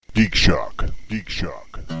Geek Shock. Geek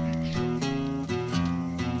Shock.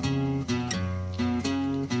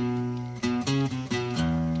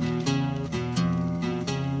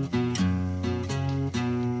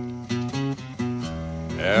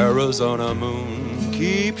 Arizona moon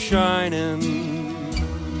keep shining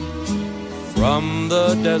from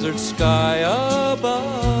the desert sky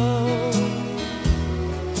above.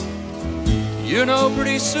 You know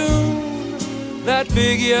pretty soon that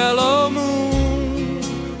big yellow moon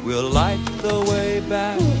will light the way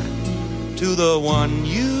back to the one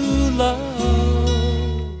you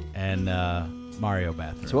love. And Mario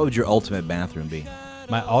bathroom. So what would your ultimate bathroom be?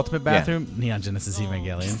 My ultimate bathroom? Neon Genesis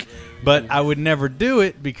Evangelion. But I would never do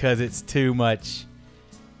it because it's too much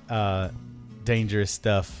dangerous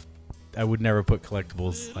stuff. I would never put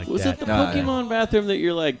collectibles like Was that. it the Pokemon bathroom that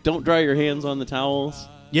you're like, don't dry your hands on the towels?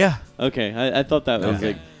 Yeah. Okay, I thought that was Okay.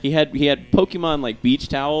 like he had Pokemon like beach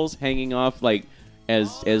towels hanging off like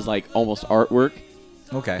as like almost artwork.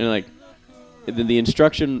 Okay. And like then the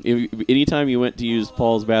instruction anytime you went to use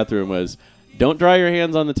Paul's bathroom was don't dry your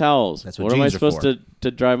hands on the towels. That's what am I jeans are supposed for.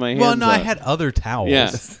 to dry my hands Well, no, on? I had other towels. Yeah.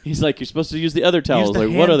 He's like, you're supposed to use the other towels. Use the Like,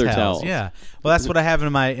 hand what other towels? Yeah. Well, that's what I have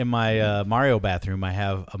in my Mario bathroom. I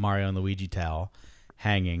have a Mario and Luigi towel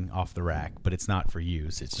hanging off the rack, but it's not for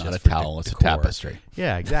use. It's not just a for towel, it's a decor. tapestry.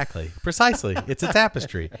 Yeah, exactly. Precisely. It's a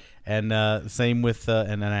tapestry. And same with,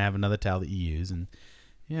 and then I have another towel that you use. And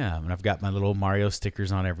yeah, and I've got my little Mario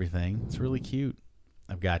stickers on everything. It's really cute.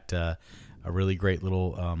 I've got a really great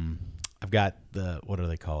little, I've got what are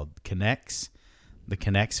they called? Kinects. The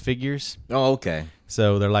Kinects figures. Oh, okay.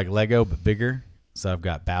 So they're like Lego, but bigger. So I've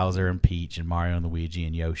got Bowser and Peach and Mario and Luigi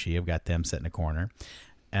and Yoshi. I've got them set in a corner.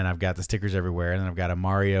 And I've got the stickers everywhere. And then I've got a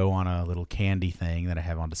Mario on a little candy thing that I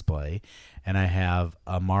have on display. And I have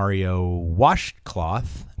a Mario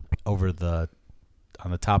washcloth on the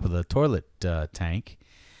top of the toilet tank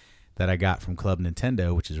that I got from Club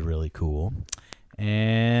Nintendo, which is really cool.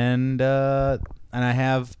 And I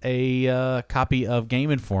have a copy of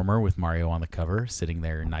Game Informer with Mario on the cover, sitting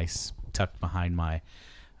there, nice, tucked behind my,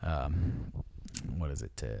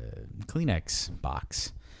 Kleenex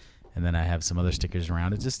box. And then I have some other stickers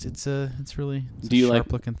around. It's really a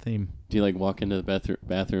sharp looking theme. Do you like walk into the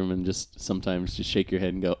bathroom and just sometimes just shake your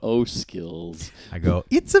head and go, "Oh, skills"? I go,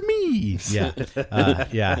 "It's a me." Yeah,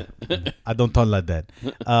 yeah. I don't talk like that.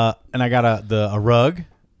 And I got a rug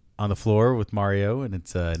on the floor with Mario, and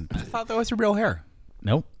it's I thought that was your real hair.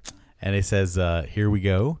 nope. And it says, "Here we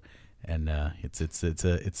go," and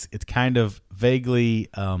it's kind of vaguely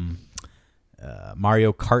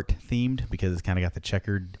Mario Kart themed because it's kind of got the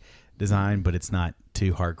checkered design, but it's not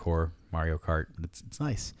too hardcore Mario Kart. It's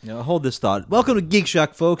nice. Now, hold this thought. Welcome to Geek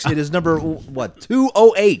Shock, folks. It is number,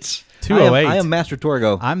 208. 208. I am Master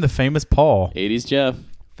Torgo. I'm the famous Paul. 80s Jeff.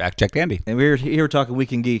 Fact checked Andy. And we're here talking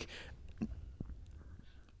Weekend Geek.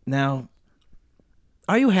 Now,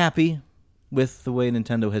 are you happy with the way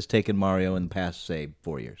Nintendo has taken Mario in the past, say,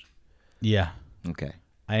 4 years? Yeah, Okay.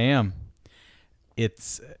 I am.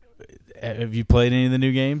 Have you played any of the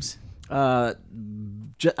new games?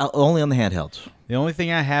 Only on the handhelds. The only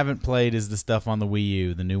thing I haven't played is the stuff on the Wii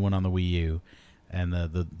U, the new one on the Wii U, and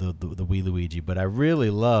the Wii Luigi. But I really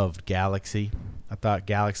loved Galaxy. I thought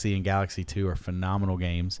Galaxy and Galaxy 2 are phenomenal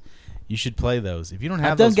games. You should play those. If you don't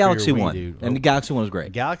have I've done those for your Galaxy Wii, 1, dude, and the Galaxy 1 was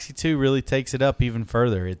great. Galaxy 2 really takes it up even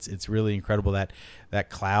further. It's really incredible. That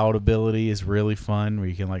cloud ability is really fun, where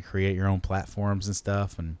you can like create your own platforms and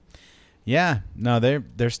stuff. And yeah, no,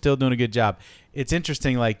 they're still doing a good job. It's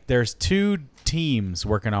interesting. Like there's 2 teams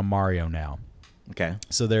working on Mario now. Okay.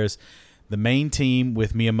 So there's the main team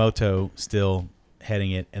with Miyamoto still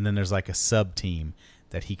heading it, and then there's like a sub team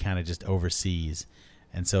that he kind of just oversees.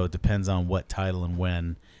 And so it depends on what title and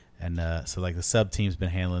when. And so like the sub team's been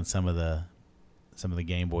handling some of the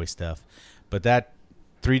Game Boy stuff, but that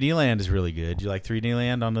 3D Land is really good. Do you like 3D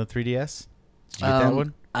Land on the 3DS? Did you get that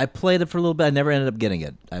one? I played it for a little bit. I never ended up getting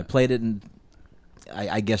it. I played it, and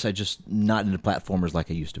I guess I just not into platformers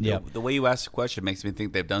like I used to be. Yeah. The way you ask the question makes me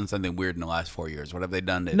think they've done something weird in the last 4 years. What have they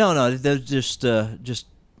done? No, they're just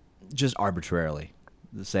arbitrarily,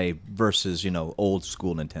 say, versus old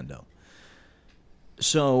school Nintendo.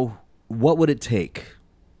 So, what would it take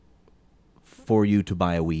for you to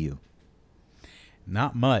buy a Wii U?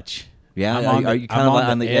 Not much. Yeah, are you kind of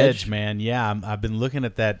on the edge, man? Yeah, I've been looking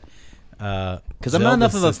at that. Because I'm not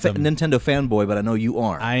enough of a Nintendo fanboy, but I know you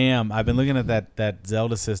are. I am. I've been looking at that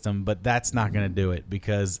Zelda system, but that's not going to do it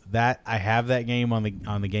because I have that game on the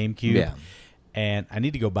GameCube. Yeah. And I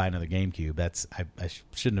need to go buy another GameCube. I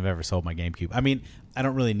shouldn't have ever sold my GameCube. I mean, I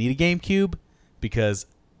don't really need a GameCube because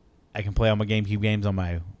I can play all my GameCube games on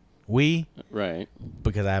my Wii. Right.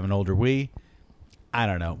 Because I have an older Wii. I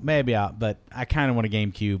don't know. Maybe but I kind of want a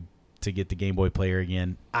GameCube to get the Game Boy player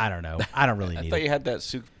again. I don't know. I don't really I need thought it. you had that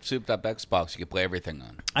souped up Xbox you could play everything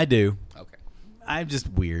on. I do. Okay. I'm just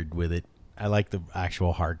weird with it. I like the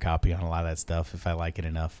actual hard copy on a lot of that stuff if I like it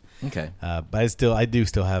enough. Okay. But I do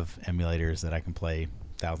still have emulators that I can play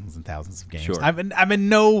thousands and thousands of games. Sure.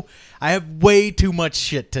 I have way too much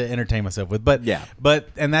shit to entertain myself with. But Yeah.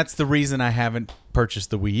 and that's the reason I haven't purchased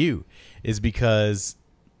the Wii U is because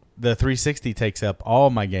the 360 takes up all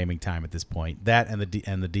my gaming time at this point. That and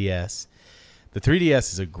the DS. The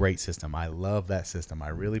 3DS is a great system. I love that system. I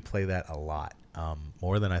really play that a lot,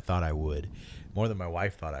 more than I thought I would, more than my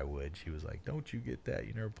wife thought I would. She was like, "Don't you get that?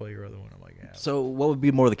 You never play your other one." I'm like, "Yeah." So, what would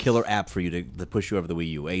be more the killer app for you to push you over the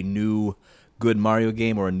Wii U? A new good Mario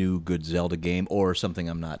game, or a new good Zelda game, or something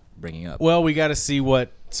I'm not bringing up? Well, we got to see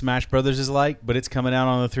what Smash Brothers is like, but it's coming out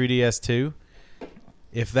on the 3DS too.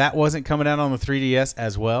 If that wasn't coming out on the 3DS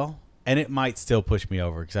as well, and it might still push me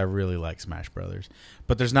over because I really like Smash Brothers,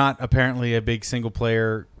 but there's not apparently a big single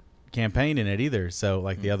player campaign in it either. So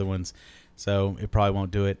like the other ones, so it probably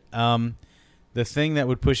won't do it. The thing that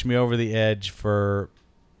would push me over the edge for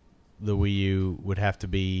the Wii U would have to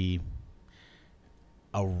be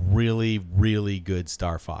a really, really good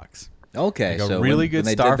Star Fox. Okay, Like so a really when good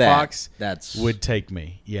they Star did that, Fox that's would take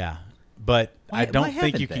me. Yeah, but Why- I don't why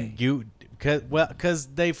think you haven't can. Because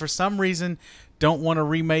they for some reason don't want to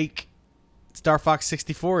remake Star Fox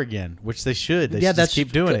 64 again, which they should. They should just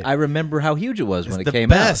keep doing it. I remember how huge it was when It's it the came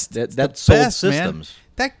best. out. It's That the sold best, man. systems.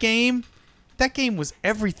 That game was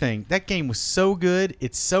everything. That game was so good.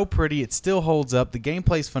 It's so pretty. It still holds up. The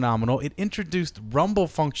gameplay's phenomenal. It introduced rumble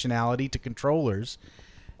functionality to controllers.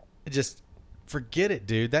 Just forget it,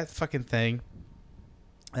 dude. That fucking thing.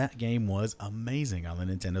 That game was amazing on the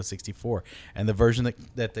Nintendo 64. And the version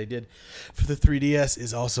that they did for the 3DS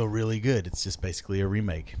is also really good. It's just basically a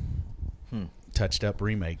remake. Touched up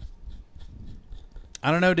remake.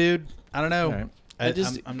 I don't know, dude. I don't know. All right.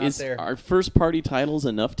 I'm not is there. Are first party titles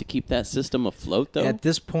enough to keep that system afloat though? At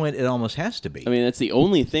this point, it almost has to be. I mean, that's the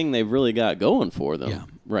only thing they've really got going for them Yeah.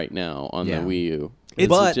 right now on Yeah. the Wii U.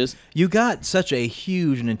 But just you got such a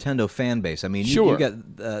huge Nintendo fan base. I mean, you Sure.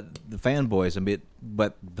 got the fanboys. I mean,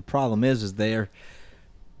 but the problem is they're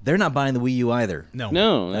not buying the Wii U either.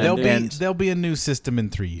 No, There'll be a new system in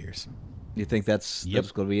 3 years. You think that's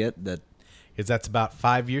Yep. going to be it? Because that's about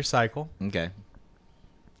 5-year cycle. Okay.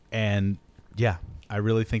 And yeah, I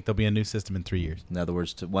really think there'll be a new system in 3 years. In other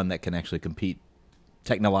words, one that can actually compete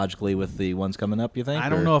technologically with the ones coming up. You think? I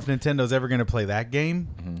don't know if Nintendo's ever going to play that game,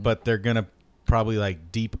 but they're going to probably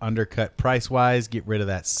like deep undercut price wise, get rid of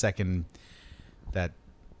that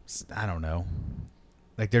I don't know.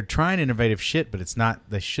 Like they're trying innovative shit, but it's not.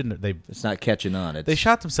 They shouldn't. It's not catching on. They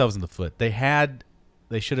shot themselves in the foot. They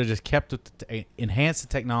should have just kept with enhanced the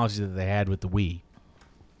technology that they had with the Wii,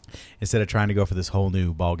 instead of trying to go for this whole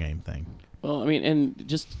new ball game thing. Well, I mean, and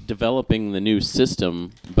just developing the new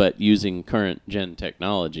system, but using current gen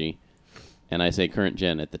technology. And I say current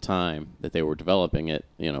gen at the time that they were developing it,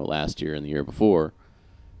 last year and the year before.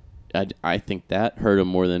 I think that hurt them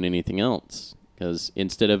more than anything else, because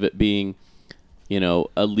instead of it being,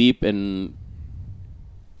 a leap in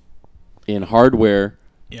hardware,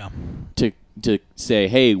 Yeah. to say,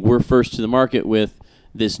 hey, we're first to the market with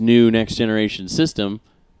this new next generation system,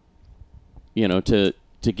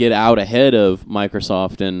 to get out ahead of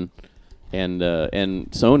Microsoft and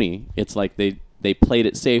Sony. It's like they played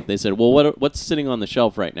it safe. They said, well, what's sitting on the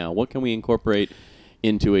shelf right now? What can we incorporate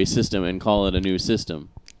into a system and call it a new system?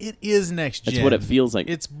 It is next gen. That's what it feels like.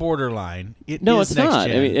 It's borderline. No, is it's next not.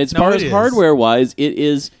 gen. I mean, as No, far it as is. hardware-wise, it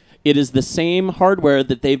is the same hardware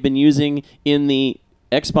that they've been using in the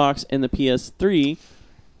Xbox and the PS3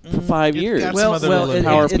 for 5 it's years. got some other little it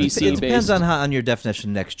PowerPC depends based. on your definition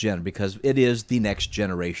of next gen, because it is the next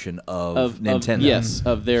generation of Nintendo. Yes,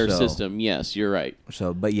 of their So- system. Yes, you're right.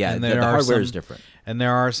 So, but yeah, And the there are hardware some- is different. And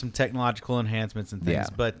there are some technological enhancements and things, Yeah.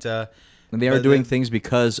 but And they are but doing the- things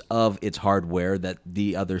because of its hardware that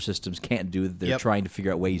the other systems can't do. That they're Yep. trying to figure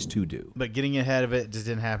out ways to do. But getting ahead of it just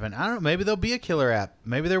didn't happen. I don't know. Maybe there'll be a killer app.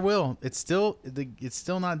 Maybe there will. It's still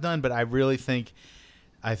not done. But I really think,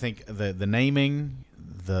 the naming,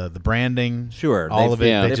 the branding, Sure, all of it.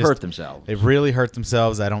 yeah. They They've just- hurt themselves. They've really hurt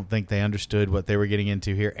themselves. I don't think they understood what they were getting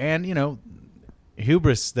into here. And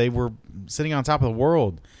hubris. They were sitting on top of the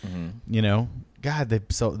world. God,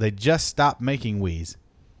 they just stopped making Wiis.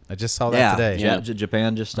 I just saw that today. Yeah, Yeah.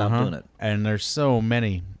 Japan just stopped Uh-huh. doing it. And there's so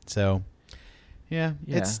many. So, yeah.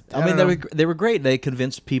 Yeah. It's. I mean, don't know. they were great. They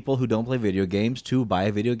convinced people who don't play video games to buy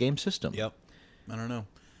a video game system. Yep. I don't know.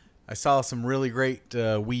 I saw some really great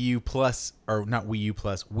Wii U Plus, or not Wii U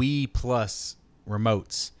Plus, Wii Plus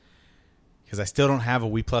remotes. because I still don't have a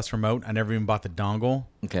Wii Plus remote. I never even bought the dongle.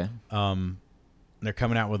 Okay. They're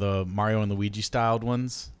coming out with a Mario and Luigi styled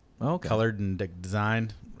ones, Okay. colored and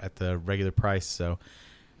designed at the regular price. So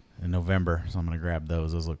in November, so I'm gonna grab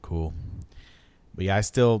those. Those look cool. But yeah, I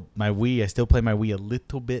still play my Wii a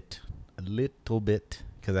little bit,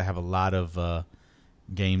 because I have a lot of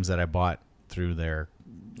games that I bought through their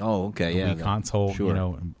Oh, okay. Yeah. Wii console. Sure. You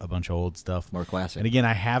know, a bunch of old stuff. More classic. And again,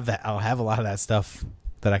 I'll have a lot of that stuff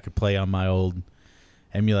that I could play on my old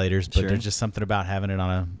emulators, but Sure. there's just something about having it on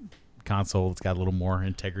a console that's got a little more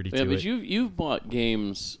integrity Yeah, to but it. you've bought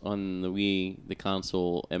games on the Wii, the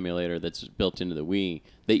console emulator that's built into the Wii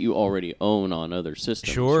that you already own on other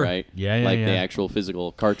systems, Sure. right? Yeah, like the yeah. actual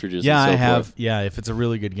physical cartridges. Yeah, and so I have. forth. Yeah, if it's a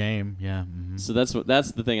really good game, yeah. Mhm. So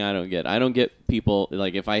that's the thing I don't get. I don't get people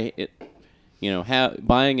like if buying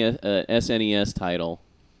a SNES title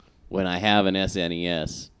when I have an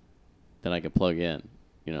SNES that I could plug in,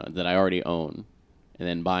 that I already own, and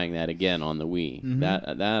then buying that again on the Wii. That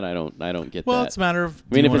I don't get Well, that. it's a matter of.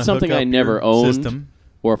 I mean, do if you it's wanna something hook I up never your owned, system?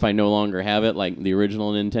 or if I no longer have it, like the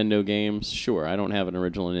original Nintendo games, sure, I don't have an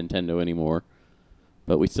original Nintendo anymore,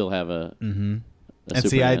 but we still have a And Super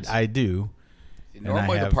see, NES. I do. And I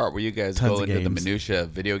Normally, the have part where you guys tons go of into the games. minutia of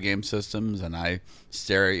video game systems, and I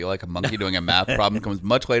stare at you like a monkey doing a math problem, comes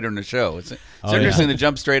much later in the show. It's Oh, interesting yeah. to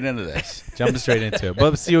jump straight into this. Jumping straight into it,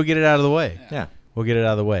 but see, we'll get it out of the way. Yeah. We'll get it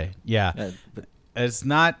out of the way. Yeah. But It's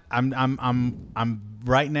not. I'm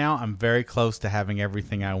right now. I'm very close to having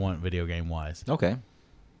everything I want video game wise. okay.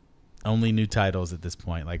 Only new titles at this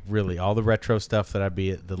point. Like really, all the retro stuff that I'd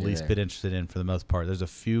be the least Yeah. bit interested in for the most part. There's a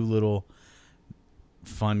few little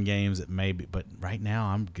fun games that maybe, but right now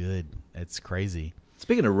I'm good. It's crazy.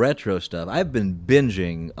 Speaking of retro stuff, I've been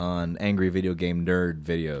binging on Angry Video Game Nerd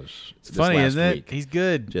videos. It's funny, isn't it? Week. He's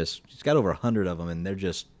good. He's got over 100 of them, and they're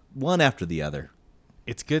just one after the other.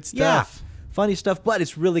 It's good stuff. Yeah, funny stuff, but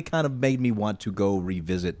it's really kind of made me want to go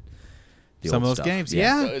revisit Some of those stuff. games. So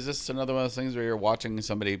Yeah. is this another one of those things where you're watching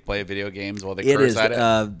somebody play video games while they It curse is. at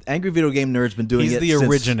it? Angry Video Game Nerd's been doing He's it the since,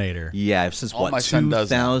 originator. Yeah, since All my what, son does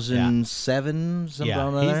now. 2007, something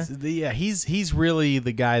around there? He's really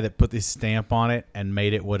the guy that put this stamp on it and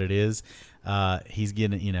made it what it is. He's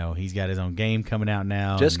getting, he's got his own game coming out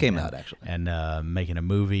now. Just came out, actually. and making a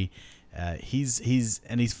movie. He's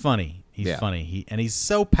funny. He's Yeah. funny. He's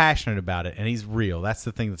so passionate about it, and he's real. That's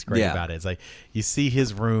the thing that's great Yeah. about it. It's like you see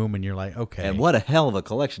his room, and you're like, okay, And what a hell of a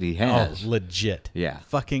collection he has. legit, Yeah.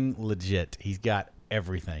 fucking legit. He's got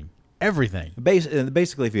everything. Everything.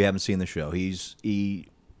 Basically, if you haven't seen the show, he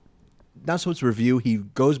not so much review. He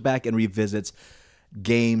goes back and revisits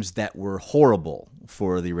games that were horrible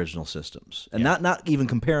for the original systems, and not even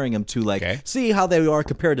comparing them to like Okay. see how they are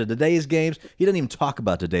compared to today's games. He doesn't even talk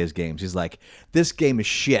about today's games. He's like, this game is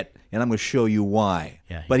shit, and I'm going to show you why.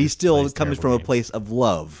 Yeah, he but he just still plays comes terrible from a games. place of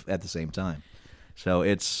love at the same time. So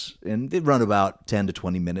and they run about 10 to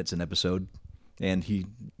 20 minutes an episode. And he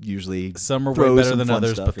usually Some are way throws better some than fun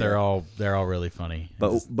others, stuff, but yeah. they're all really funny.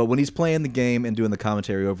 But when he's playing the game and doing the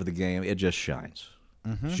commentary over the game, it just shines.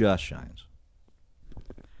 Just shines.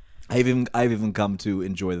 I've even come to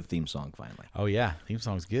enjoy the theme song finally. Oh yeah, theme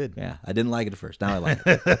song's good. Yeah, I didn't like it at first. Now I like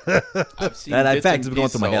it. I've seen And in bits fact, and it's been going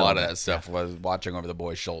through my pieces of head a all lot of day. that stuff was watching over the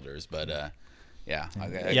boys' shoulders, but yeah, I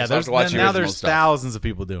guess I'll Yeah, have there's to watch the now original there's stuff. thousands of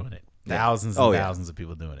people doing it. Thousands and Oh, yeah. thousands of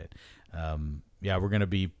people doing it. Yeah, we're gonna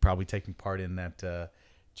be probably taking part in that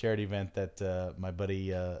charity event that my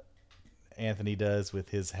buddy Anthony does with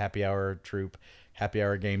his happy hour troupe, Happy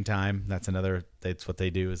Hour Game Time. That's what they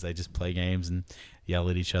do is they just play games and yell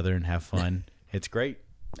at each other and have fun. It's great.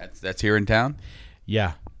 That's here in town.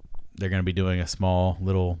 Yeah, they're gonna be doing a small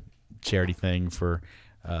little charity thing for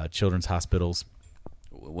children's hospitals.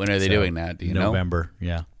 When are they So, doing that? Do you know? November.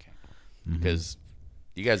 Yeah. Because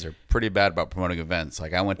you guys are pretty bad about promoting events.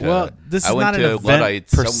 Like I went to. Well, this I is went not an to event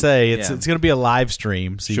Luddites per se. It's yeah. it's going to be a live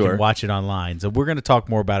stream, so you Sure. can watch it online. So we're going to talk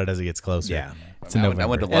more about it as it gets closer. Yeah. It's in I November.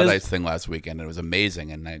 went to And it's- Luddites thing last weekend, and it was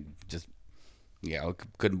amazing. And I just, I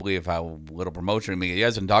couldn't believe how little promotion. I mean, you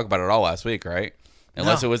guys didn't talk about it all last week, right?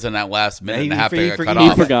 Unless No. it was in that last minute and a He- half he that got forgot- cut He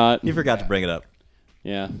off. forgot. You forgot to bring it up.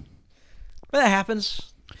 Yeah. But that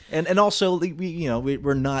happens. And also,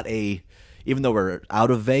 we're not even though we're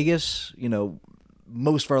out of Vegas,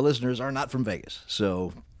 most of our listeners are not from Vegas.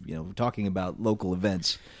 So, talking about local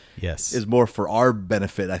events Yes. is more for our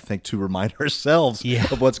benefit, I think, to remind ourselves Yeah.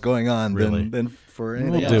 of what's going on Really. than for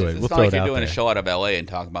anything We'll else. do it. It's We'll not throw like it you're out doing there. a show out of LA and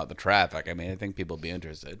talking about the traffic. I mean, I think people would be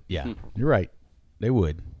interested. Yeah, you're right. They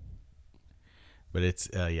would. But it's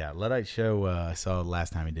Luddite show. I saw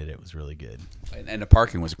last time he did it was really good. And the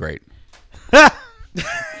parking was great.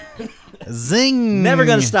 Zing! Never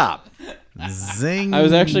going to stop. Zing. I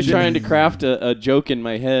was actually trying to craft a joke in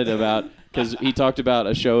my head about because he talked about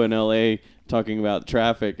a show in L.A. talking about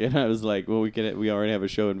traffic, and I was like, well, we already have a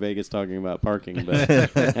show in Vegas talking about parking, but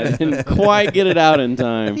I didn't quite get it out in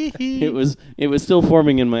time. It was still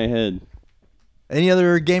forming in my head. Any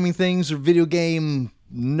other gaming things or video game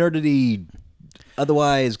nerdity,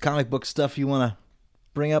 otherwise comic book stuff you want to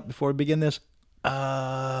bring up before we begin this?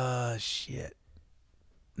 Shit.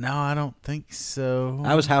 No, I don't think so.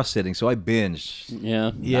 I was house sitting, so I binged.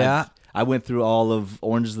 Yeah. Yeah. I went through all of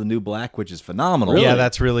Orange is the New Black, which is phenomenal. Really? Yeah,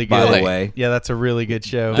 that's really By good. the way. Yeah, that's a really good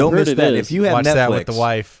show. Don't heard miss it that. is. If you have Watch Netflix, that with the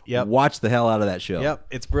wife. Yep. watch the hell out of that show. Yep,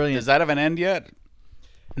 it's brilliant. Does that have an end yet?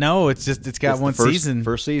 No, it's got It's the one season.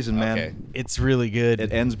 First season, man. Okay. It's really good.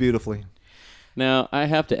 It ends beautifully. Now I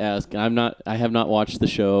have to ask. I have not watched the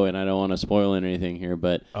show, and I don't want to spoil anything here.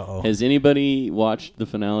 But Uh-oh. has anybody watched the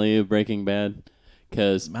finale of Breaking Bad?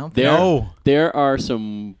 Because No. there are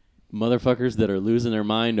some motherfuckers that are losing their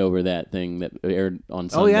mind over that thing that aired on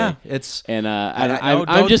Sunday. Oh yeah, it's And don't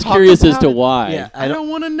I'm just talk curious as about to it. why. yeah. I don't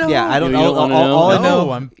want to know. Yeah, I don't You know. don't wanna know? All I No, know,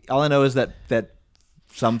 I'm- all I know is that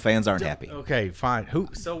some fans aren't happy. Okay, fine.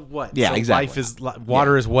 So what? Yeah, so exactly. Life is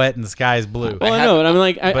water is wet and the sky is blue. Well, I know, and I'm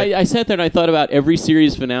like, but- I sat there and I thought about every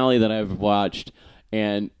series finale that I've watched,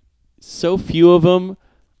 and so few of them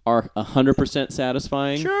are 100%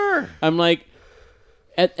 satisfying. Sure. I'm like,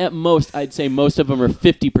 at most, I'd say most of them are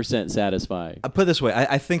 50% satisfying. I put it this way: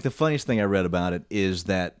 I think the funniest thing I read about it is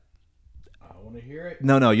that. I want to hear it.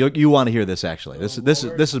 No, you want to hear this actually. This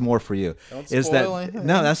is more for you. Don't is spoil that anything.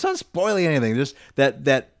 no? That's not spoiling anything. Just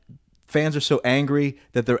that fans are so angry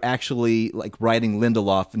that they're actually like writing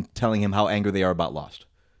Lindelof and telling him how angry they are about Lost.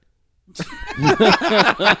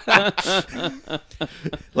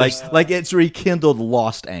 like it's rekindled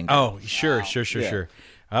Lost anger. Oh, sure.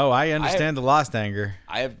 Oh, I understand the lost anger.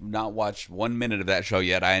 I have not watched 1 minute of that show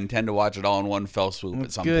yet. I intend to watch it all in one fell swoop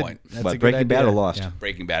at some Good. point. That's But a good Breaking Bad idea. or Lost? Yeah.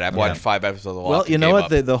 Breaking Bad. I've watched 5 episodes of Lost. Well, you and know gave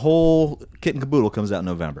what? up. The whole kit and caboodle comes out in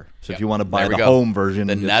November. So if you want to buy There we the go. home version,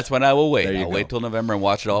 Then just- that's when I will wait. There you I'll go. wait till November and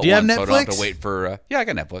watch it all Do you at have once, so I don't have Netflix? to wait for. Yeah, I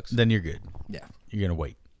got Netflix. Then you're good. yeah. You're gonna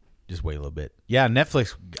wait. Just wait a little bit. Yeah,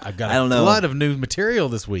 Netflix. I got I don't know. a lot of new material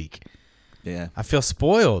this week. Yeah. I feel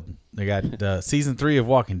spoiled. They got season 3 of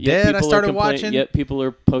Walking Yet Dead. I people are started watching. Yet people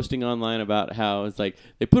are posting online about how it's like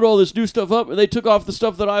they put all this new stuff up and they took off the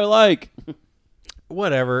stuff that I like.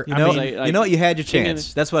 Whatever. You know, I mean, like- you know what? You had your King of chance.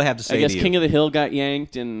 the- That's what I have to say I guess to you. King of the Hill got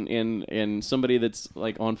yanked, and somebody that's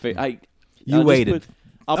like on Facebook. You waited.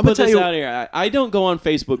 I'll I'm gonna put tell this you- out here. I don't go on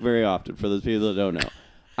Facebook very often. For those people that don't know,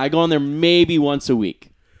 I go on there maybe once a week.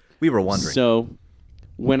 We were wondering. So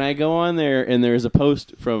when I go on there and there's a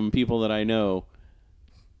post from people that I know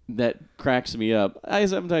that cracks me up, I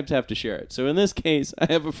sometimes have to share it. So in this case,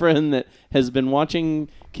 I have a friend that has been watching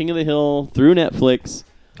King of the Hill through Netflix,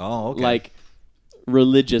 oh, okay. like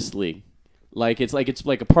religiously. Like it's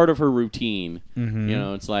like a part of her routine. You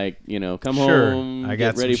know, it's like, come Sure. home, I get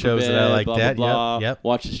got some ready for shows bed, that I like blah, that. blah, blah, Yep.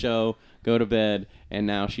 watch the show, go to bed, and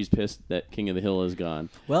now she's pissed that King of the Hill is gone.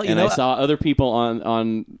 Well, you and know, I saw other people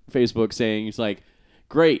on Facebook saying it's like,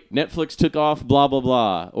 great, Netflix took off blah blah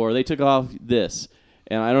blah, or they took off this.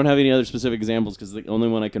 And I don't have any other specific examples because the only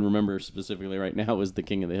one I can remember specifically right now was the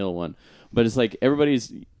King of the Hill one. But it's like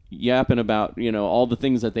everybody's yapping about all the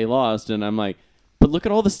things that they lost, and I'm like, but look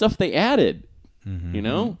at all the stuff they added. You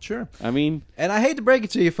know, Sure. I mean, And I hate to break it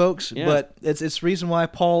to you, folks, Yeah. but it's the reason why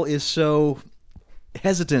Paul is so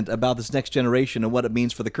hesitant about this next generation and what it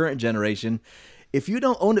means for the current generation. If you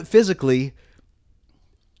don't own it physically,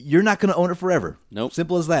 you're not going to own it forever. Nope.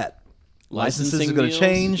 Simple as that. Licenses Licensing are going to deals,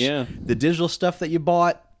 change. yeah. The digital stuff that you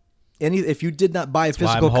bought, if you did not buy a why I'm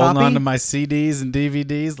physical holding copy, on to my CDs and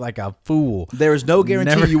DVDs like a fool. there is no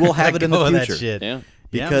guarantee Never you will let have it in go the of that future. shit. yeah.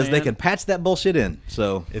 Because Yeah, they man. can patch that bullshit in.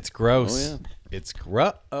 So, It's gross. Oh, yeah. It's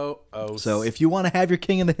gross. so if you want to have your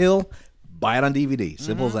King of the Hill, buy it on DVD.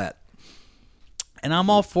 Simple as that. And I'm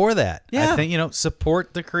all for that. Yeah. I think,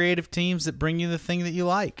 support the creative teams that bring you the thing that you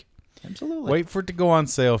like. Absolutely. Wait for it to go on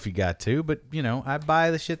sale if you got to, but, I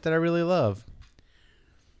buy the shit that I really love.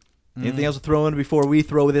 Anything else to throw in before we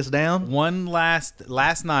throw this down? One last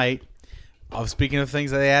night, I was speaking of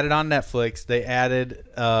things that they added on Netflix. They added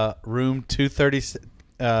Room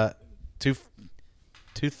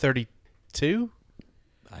 232?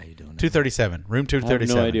 I don't know. 237. Room I have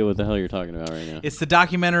 237. no idea what the hell you're talking about right now. It's the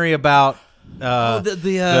documentary about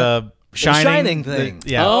the Shining thing.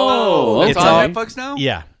 yeah. Oh, It's It's on all- Netflix now?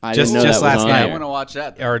 Yeah. I just didn't know just that was last on night. I there. want to watch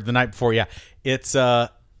that. Or the night before, yeah. It's all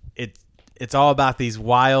about these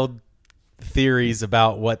wild theories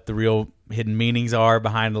about what the real hidden meanings are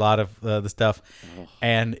behind a lot of the stuff,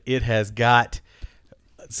 and it has got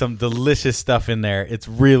some delicious stuff in there. It's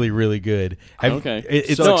really, really good. Okay.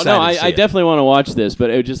 It's So excited to see I it. definitely want to watch this, but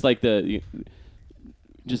it was just like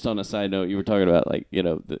just on a side note, you were talking about like,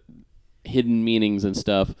 the hidden meanings and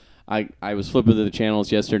stuff. I was flipping through the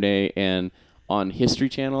channels yesterday, and on History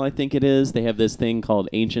Channel, I think it is, they have this thing called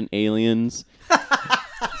Ancient Aliens.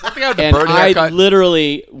 And I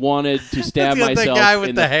literally wanted to stab got myself. that guy with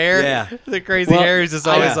in the hair, Yeah. the crazy Well, hair. He's just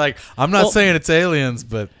always yeah. like, I'm not saying it's aliens,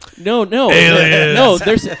 but No, Aliens. no.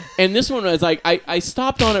 And this one was like, I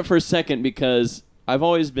stopped on it for a second because I've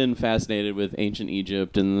always been fascinated with ancient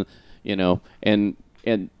Egypt and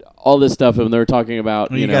and all this stuff. And they're talking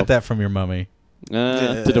about you got that from your mummy.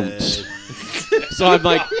 So I'm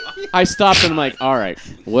like, I stopped and I'm like, all right,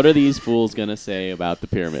 what are these fools gonna say about the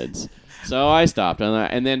pyramids? So I stopped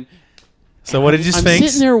and then. So what did you I'm think?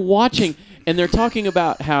 sitting there watching, and they're talking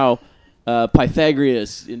about how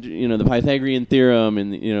Pythagoras, the Pythagorean theorem,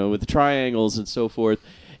 and with the triangles and so forth,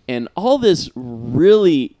 and all this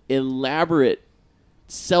really elaborate,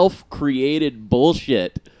 self-created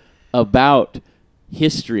bullshit about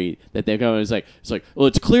history that they're going. It's like, well,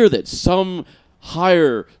 it's clear that some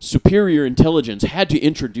higher, superior intelligence had to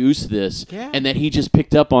introduce this, and that he just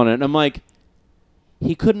picked up on it. And I'm like,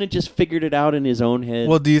 he couldn't have just figured it out in his own head.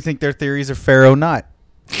 Well, do you think their theories are fair or not?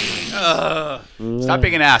 Stop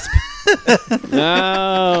being an asp.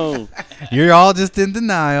 No. You're all just in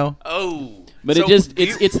denial. Oh. But So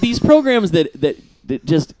it's these programs that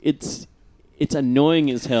just it's annoying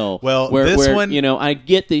as hell. Well, where this one- I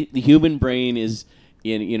get the human brain is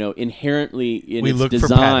inherently in We its look for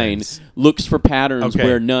design patterns. looks for patterns Okay,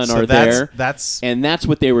 where none so are that's- there. that's- and that's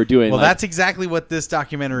what they were doing. Well, like, that's exactly what this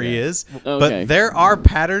documentary is. Okay. But there are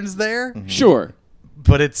patterns there. sure.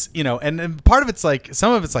 But it's and part of it's like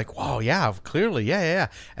some of it's like, whoa, yeah, clearly, yeah,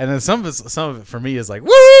 and then some of it for me is like,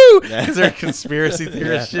 woo, because there's conspiracy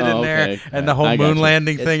theorist shit in Oh, there, okay. and the whole I got moon you.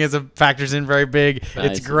 landing thing factors in very big. I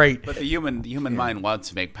It's see. great. But the human mind wants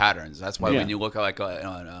to make patterns. That's why Yeah. when you look at like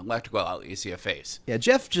an electrical outlet, you see a face. Yeah,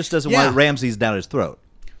 Jeff just doesn't Yeah. want Ramses down his throat.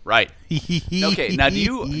 Right. Okay. Now, do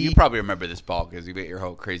you probably remember this, Paul, because you get your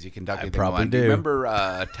whole crazy Kentucky thing probably going. do. You remember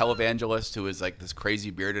a televangelist who was like this crazy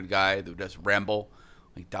bearded guy who just ramble,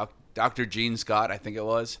 like Dr. Gene Scott, I think it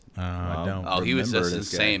was. I don't. Oh, he was remember just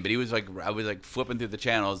this guy. insane. But he was like, I was like flipping through the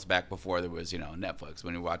channels back before there was, Netflix,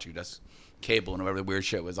 when you're watching just cable and whatever the weird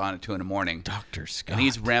shit was on at 2 a.m. Dr. Scott. And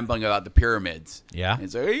he's rambling about the pyramids. Yeah.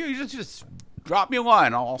 And so, hey, you just drop me a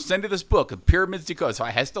line. I'll send you this book, The Pyramids Decoded. So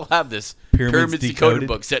I still have this Pyramids Decoded Decoded?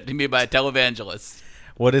 book sent to me by a televangelist.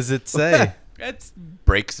 What does it say? It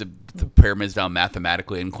breaks the pyramids down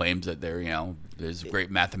mathematically and claims that there's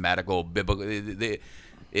great mathematical biblical.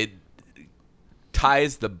 It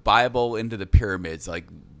ties the Bible into the pyramids. Like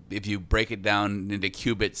if you break it down into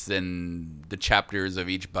cubits, then the chapters of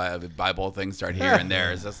each Bible thing start here and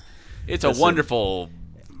there. It's a wonderful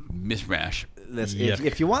mishmash.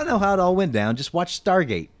 If you want to know how it all went down, just watch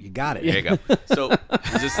Stargate. You got it. There you go. So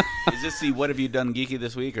is this the What Have You Done Geeky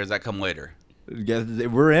this week, or does that come later?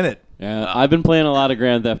 We're in it. Yeah, I've been playing a lot of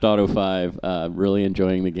Grand Theft Auto 5. Really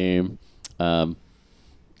enjoying the game.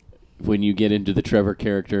 When you get into the Trevor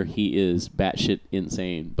character, he is batshit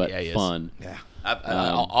insane, but Yeah, he is. fun. Yeah.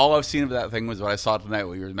 All I've seen of that thing was what I saw tonight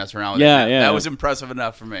when you were messing around with Yeah, it. yeah. That was impressive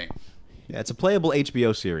enough for me. Yeah, it's a playable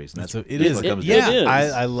HBO series. And So that's it what is. it comes It down to. is.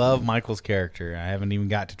 I love Michael's character. I haven't even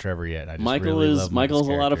got to Trevor yet. I just really love Michael's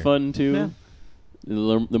a lot of character. fun too.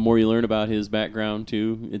 The more you learn about his background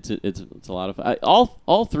too, it's a lot of fun.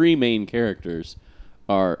 All three main characters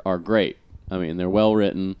are great. I mean, they're well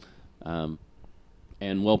written,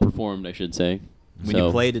 and well performed, I should say. When you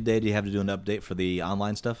play today, do you have to do an update for the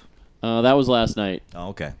online stuff? That was last night, Oh,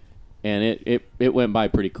 okay. and it went by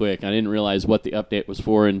pretty quick. I didn't realize what the update was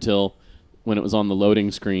for until when it was on the loading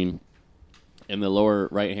screen in the lower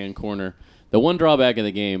right-hand corner. The one drawback of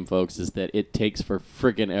the game, folks, is that it takes for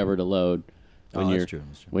friggin' ever to load when That's you're true,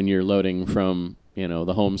 that's true. when you're loading from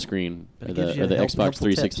the home screen or it the, gives you or the helpful Xbox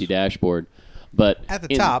 360 tips. dashboard. But At the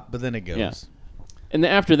top, but then it goes. Yeah. And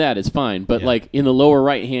after that, it's fine. But Yeah. like in the lower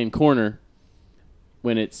right-hand corner,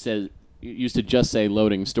 when it says, it used to just say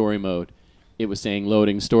loading story mode, it was saying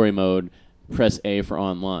loading story mode, press A for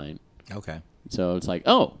online. Okay. So it's like,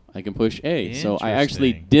 oh, I can push A. So I actually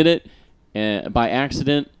Interesting. did it by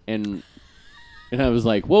accident, and I was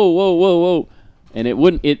like, whoa. And it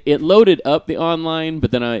wouldn't. It loaded up the online,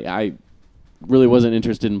 but then I really wasn't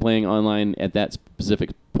interested in playing online at that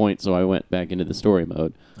specific point, so I went back into the story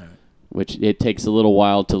mode, which it takes a little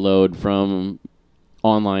while to load from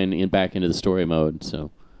online and back into the story mode.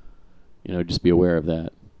 So, just be aware of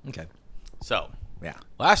that. Okay. So, Yeah.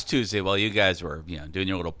 Last Tuesday, while you guys were doing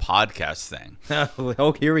your little podcast thing,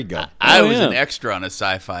 Oh, here we go. I Oh, was yeah. an extra on a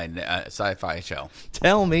sci-fi show.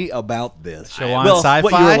 Tell me about this. Show on well, Sci-Fi?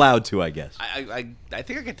 what you're allowed to, I guess. I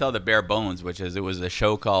think I can tell the bare bones, which is it was a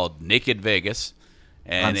show called Naked Vegas,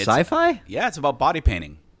 and On it's Sci-Fi? Yeah, it's about body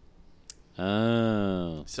painting.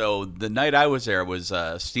 Oh. So the night I was there was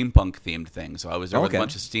a steampunk themed thing. So I was there with a Okay.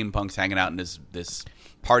 bunch of steampunks hanging out in this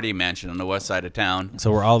party mansion on the west side of town,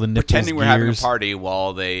 So we're all the nipples, pretending we're having a gears. party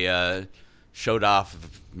while they showed off,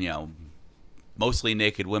 mostly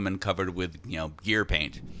naked women covered with gear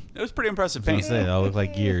paint. It was pretty impressive I was paint. gonna say, they all look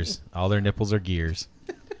like gears. All their nipples are gears.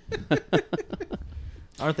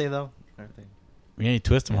 Aren't they, though? Aren't they? You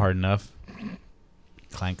twist them hard enough.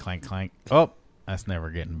 Clank, clank, clank. Oh, that's never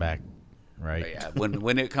getting back right. But yeah,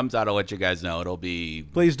 when it comes out, I'll let you guys know. It'll be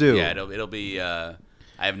Please do. Yeah, it'll be. I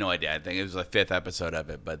have no idea. I think it was the 5th episode of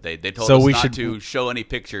it, but they told So us we not should- to show any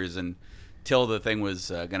pictures until the thing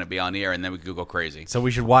was going to be on the air, and then we could go crazy. So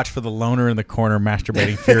we should watch for the loner in the corner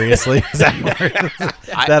masturbating furiously. Is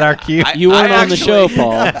that our cue? You weren't I on the show,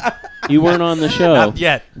 Paul. You weren't on the show. Not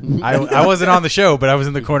yet. I wasn't on the show, but I was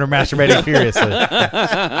in the corner masturbating furiously.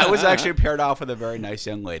 I was actually paired off with a very nice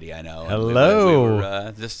young lady I know. And Hello. We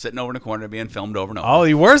were just sitting over in the corner being filmed over and over. Oh,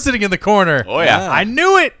 you were sitting in the corner. Oh, yeah. I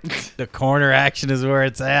knew it. The corner action is where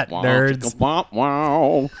it's at, nerds.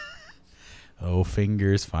 Wow. Oh,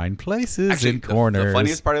 fingers find places Actually, in corners. the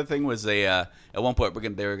funniest part of the thing was at one point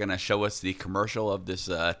they were going to show us the commercial of this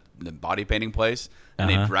the body painting place, and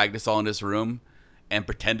they dragged us all in this room and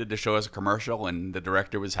pretended to show us a commercial, and the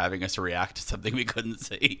director was having us react to something we couldn't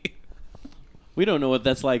see. We don't know what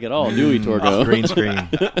that's like at all, do we, Torgo? Green screen.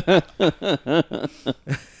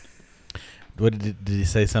 What did he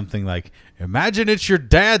say? Something like, "Imagine it's your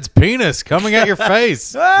dad's penis coming at your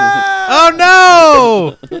face."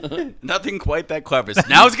 Oh no! Nothing quite that clever.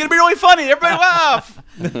 Now it's going to be really funny. Everybody laugh.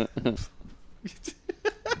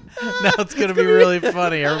 Now it's gonna be really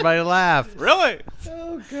funny. Everybody laugh. Really?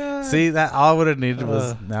 See, that all I would have needed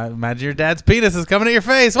was, now imagine your dad's penis is coming at your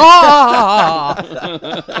face. Oh!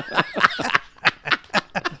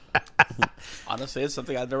 Honestly, it's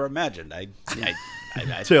something I've never imagined.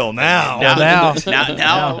 Till now.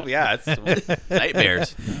 Now, yeah, it's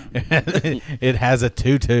nightmares. It has a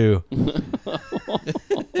tutu.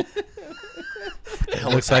 It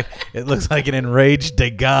looks like an enraged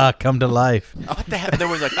Degas come to life. What the hell? There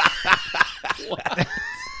was a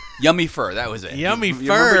Yummy Fur. That was it. Yummy You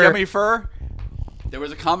Fur. remember Yummy Fur? There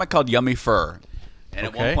was a comic called Yummy Fur, and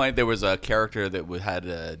at one Okay. point there was a character that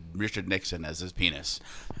had Richard Nixon as his penis.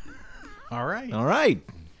 All right. All right.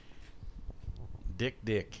 Dick.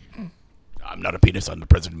 I'm not a penis. I'm the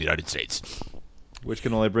president of the United States. Which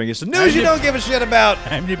can only bring us to news you don't give a shit about.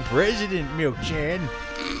 I'm the president, Milk-chan.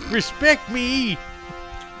 Respect me.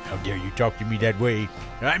 How dare you talk to me that way?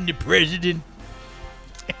 I'm the president.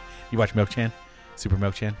 You watch Milk-chan? Super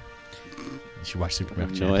Milk-chan? You should watch Super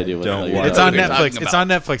Milk-chan. No idea what Don't the hell watch you're It's What on are you Netflix. talking It's about? on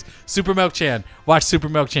Netflix. Super Milk-chan. Watch Super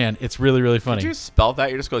Milk-chan. It's really, really funny. Did you spell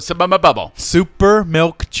that? You just go my bubble. Super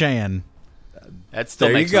Milk-chan. That still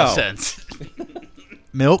There you makes no go. sense.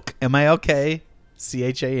 Milk,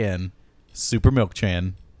 MILK-CHAN. Super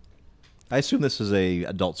Milk-chan. I assume this is a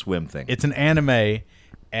Adult Swim thing. It's an anime,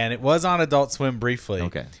 and it was on Adult Swim briefly.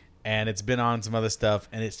 Okay. And it's been on some other stuff,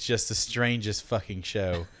 and it's just the strangest fucking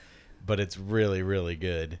show. But it's really, really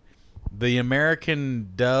good. The American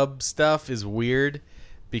dub stuff is weird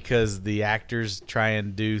because the actors try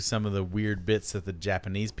and do some of the weird bits that the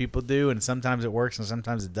Japanese people do, and sometimes it works and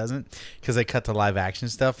sometimes it doesn't because they cut the live action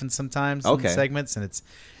stuff and sometimes in Okay. segments, and it's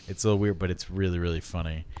a little weird, but it's really, really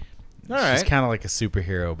funny. All She's right. kind of like a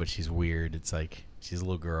superhero, but she's weird. It's like she's a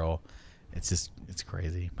little girl. It's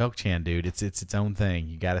crazy. Milk-chan, dude. It's its own thing.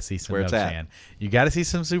 You got to see some Where it's at. Milk-chan. You got to see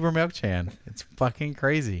some Super Milk-chan. It's fucking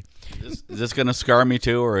crazy. Is this going to scar me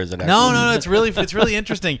too, or is it? No. It's really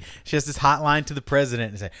interesting. She has this hotline to the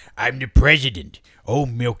president and say, "I'm the president. Oh,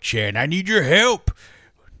 Milk-chan, I need your help.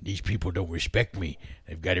 These people don't respect me.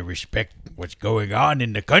 They've got to respect what's going on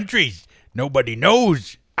in the countries. Nobody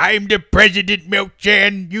knows. I'm the president,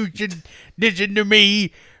 Milk-chan. You should listen to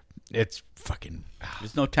me." It's fucking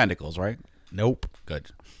There's no tentacles, right? nope. Good.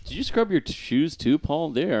 Did you scrub your shoes too, Paul?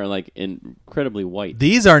 They are like incredibly white.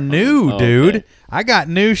 These are new, Oh, dude. okay. I got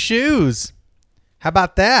new shoes. How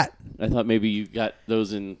about that? I thought maybe you got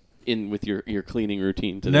those in with your cleaning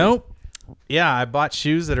routine today. Nope. Yeah, I bought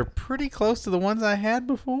shoes that are pretty close to the ones I had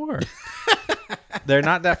before. They're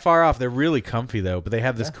not that far off. They're really comfy, though. But they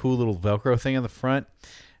have this cool little Velcro thing on the front.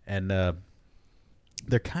 And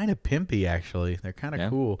they're kind of pimpy, actually. They're kind of Yeah.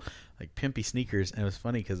 cool. like pimpy sneakers, and it was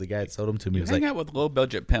funny because the guy that sold them to me You was hang like, out with low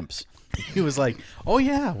budget pimps. he was like, "Oh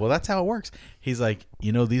yeah, well that's how it works." He's like,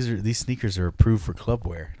 these sneakers are approved for club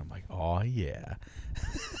wear. I'm like, "Oh yeah."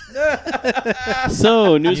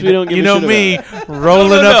 So news we don't give You a know shit me about.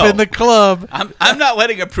 rolling No. up in the club. I'm not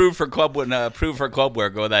letting approved for club wear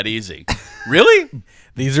go that easy. Really?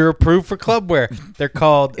 These are approved for club wear. They're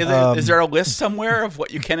called. Is there a list somewhere of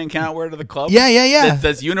what you can and cannot wear to the club? Yeah.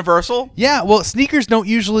 That's universal. Yeah, well, sneakers don't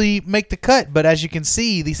usually make the cut, but as you can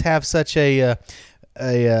see, these have such a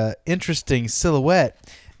interesting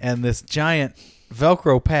silhouette, and this giant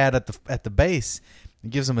Velcro pad at the base. It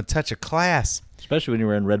gives them a touch of class. Especially when you're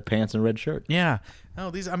wearing red pants and red shirt. Yeah. Oh,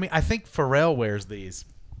 these. I mean, I think Pharrell wears these.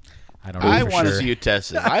 I don't know. I for want to sure. see you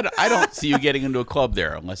test it. I don't see you getting into a club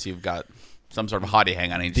there unless you've got some sort of hottie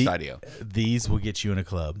hang on each side of you. These will get you in a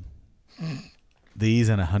club. These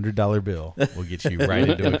and $100 bill will get you right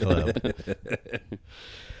into a club.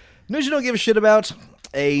 News you don't give a shit about.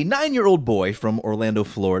 A 9-year-old boy from Orlando,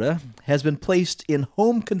 Florida, has been placed in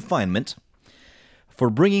home confinement for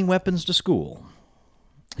bringing weapons to school.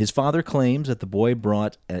 His father claims that the boy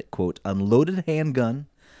brought a, quote, unloaded handgun,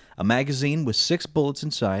 a magazine with 6 bullets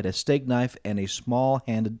inside, a steak knife, and a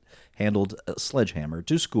small-handled sledgehammer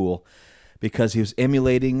to school because he was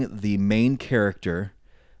emulating the main character,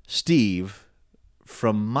 Steve,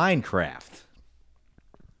 from Minecraft.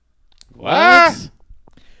 What?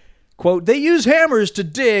 Quote, they use hammers to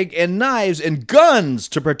dig and knives and guns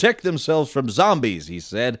to protect themselves from zombies, he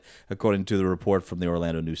said, according to the report from the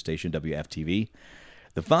Orlando news station WFTV.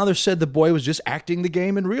 The father said the boy was just acting the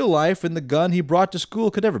game in real life, and the gun he brought to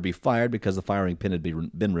school could never be fired because the firing pin had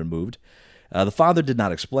been removed. The father did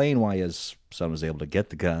not explain why his son was able to get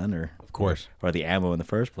the gun or the ammo in the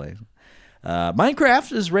first place.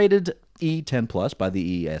 Minecraft is rated E10+ by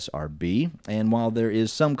the ESRB, and while there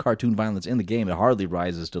is some cartoon violence in the game, it hardly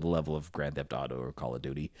rises to the level of Grand Theft Auto or Call of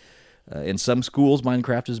Duty. In some schools,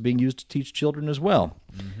 Minecraft is being used to teach children as well.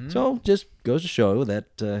 So just goes to show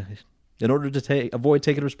that in order to avoid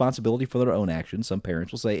taking responsibility for their own actions, some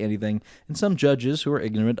parents will say anything, and some judges who are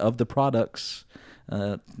ignorant of the products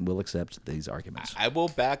will accept these arguments. I will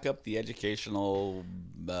back up the educational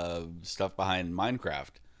stuff behind Minecraft.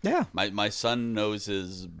 Yeah. My son knows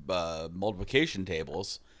his multiplication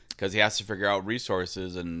tables because he has to figure out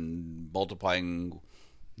resources and multiplying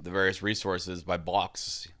the various resources by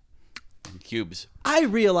blocks and cubes. I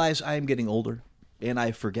realize I am getting older, and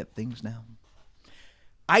I forget things now.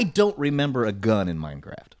 I don't remember a gun in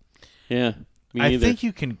Minecraft. Yeah. Me I neither. think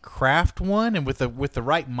you can craft one, and with the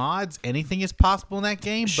right mods, anything is possible in that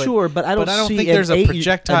game. But I don't see think there's a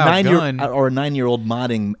projectile gun or a 9-year-old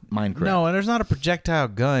modding Minecraft. No, and there's not a projectile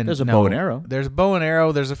gun. There's a No. bow and arrow. There's a bow and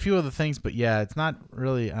arrow. There's a few other things, but yeah, it's not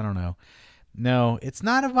really. I don't know. No, it's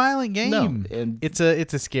not a violent game. No, and- it's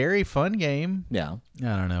a scary, fun game. Yeah.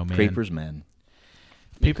 I don't know, man. Creepers, man.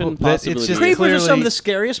 People. couldn't possibly It's be- just Creepers are some of clearly- the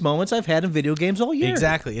scariest moments I've had in video games all year.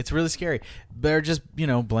 Exactly. It's really scary. They're just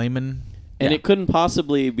blaming. And it couldn't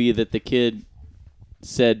possibly be that the kid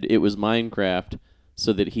said it was Minecraft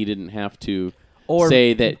so that he didn't have to Or-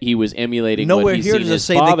 say that he was emulating Nowhere what he's here seen does it his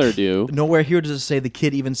say father do. Nowhere here does it say the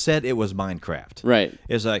kid even said it was Minecraft. Right.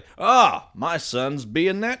 It's like, my son's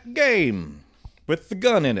being that game with the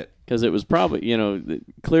gun in it. Because it was probably,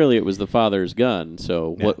 clearly it was the father's gun.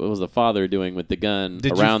 So what was the father doing with the gun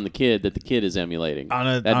Did you- around the kid that the kid is emulating?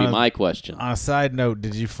 That'd be my question. On a side note,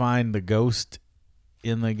 did you find the ghost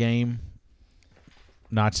in the game?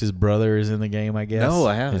 Notch's brother is in the game, I guess. No,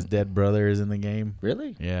 I haven't. His dead brother is in the game.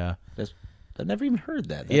 Really? Yeah. I've never even heard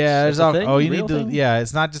that. There's that's a all. thing? Oh, you Real need to. thing? Yeah,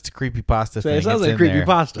 it's not just a creepypasta thing. it sounds It's like in there.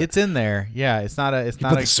 creepypasta. It's in there. Yeah, it's not a. It's Put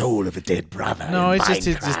not the a. soul of a dead brother. No, in it's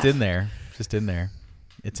just Minecraft. in there. Just in there.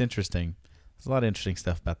 It's interesting. There's a lot of interesting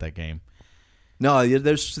stuff about that game. No,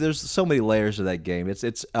 there's so many layers to that game.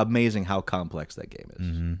 It's amazing how complex that game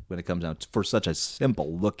is when it comes down to, for such a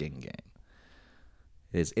simple looking game.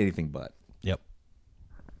 It's anything but. Yep.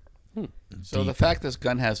 So the fact this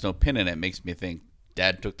gun has no pin in it makes me think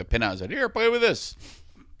Dad took the pin out and said, "Here, play with this."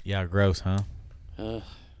 Yeah, gross, huh? Ugh,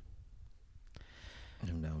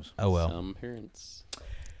 Who knows? Oh well. some parents.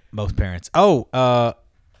 Most parents. Oh,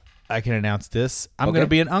 I can announce this. I'm Okay. going to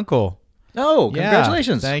be an uncle. Oh, Yeah.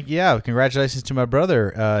 congratulations! Congratulations to my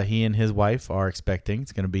brother. He and his wife are expecting.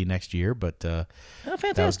 It's going to be next year, but Oh, that was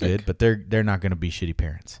fantastic. good. But they're not going to be shitty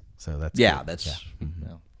parents. So that's Yeah, good. that's. Yeah.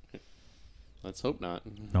 no. Let's hope not.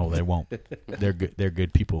 No, they won't. They're good. They're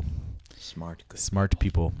good people. Smart. Good. Smart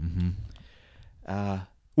people.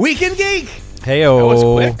 Weekend Geek. Hey-o. That was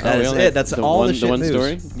quick. That is really? it. That's The all one- the the shit one news.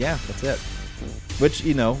 story? Yeah, that's it. Which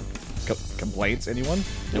complaints? Anyone?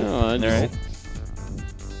 No,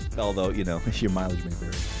 Although your mileage may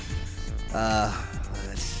vary.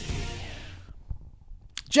 Let's see.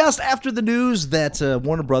 Just after the news that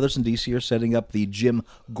Warner Brothers and DC are setting up the Jim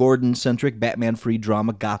Gordon-centric Batman-free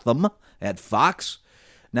drama Gotham at Fox,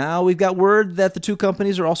 now we've got word that the two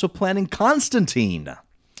companies are also planning Constantine,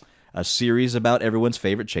 a series about everyone's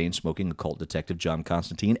favorite chain-smoking occult detective John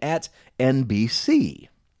Constantine at NBC.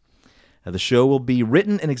 The show will be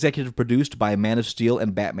written and executive produced by Man of Steel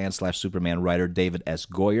and Batman/Superman writer David S.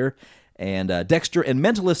 Goyer and Dexter and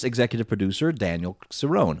Mentalist executive producer Daniel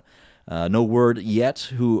Cerrone. No word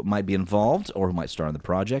yet who might be involved or who might star in the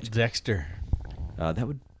project. Dexter. That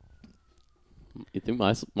would, You think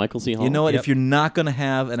Michael C. Hall? you know what? Yep. If you're not going to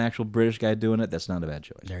have an actual British guy doing it, that's not a bad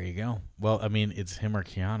choice. There you go. Well, I mean, it's him or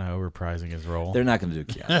Keanu reprising his role. They're not going to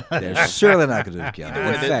do Keanu. They're certainly not going to do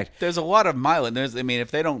Keanu. In fact, There's a lot of mileage.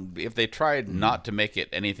 If they tried not to make it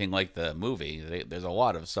anything like the movie, there's a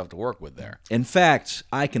lot of stuff to work with there. in fact,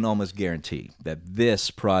 I can almost guarantee that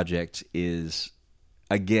this project is,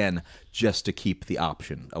 again, just to keep the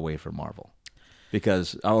option away from Marvel.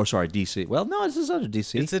 Because, DC. Well, no, this is under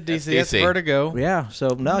DC. It's a DC. That's It's Vertigo. Yeah, so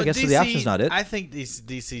no, I But guess DC, the option's not it. I think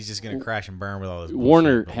DC's just going to crash and burn with all this.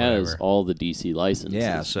 Warner bullshit, but has whatever. all the DC licenses.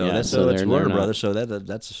 Yeah, so it's they're Warner not- Brothers. So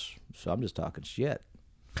that's so I'm just talking shit.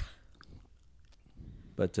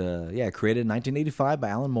 But created in 1985 by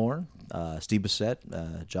Alan Moore, Steve Bissett,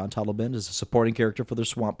 John Totleben is a supporting character for the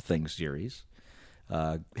Swamp Thing series.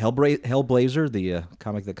 Hellblazer, the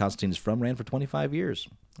comic that Constantine is from, ran for 25 years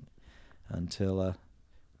until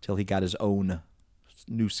he got his own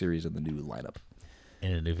new series in the new lineup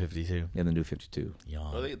in a new 52. in the new 52.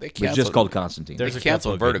 Yawn. Well, they It's canceled, just called Constantine. There's- There's they a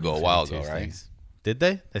canceled couple of good Vertigo a new while 52 ago, right? things. Did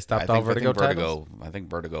they? They stopped I all think Vertigo titles? I think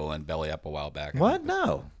Vertigo and Belly Up a while back. What?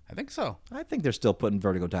 No, I think so. I think they're still putting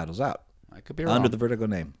Vertigo titles out I could be wrong. under the Vertigo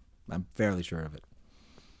name. I'm fairly sure of it.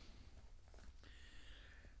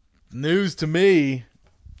 News to me.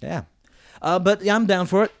 Yeah. But yeah, I'm down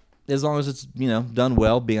for it as long as it's done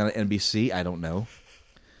well. Being on NBC, I don't know.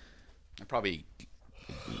 I'm probably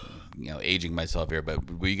aging myself here,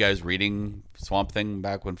 but were you guys reading Swamp Thing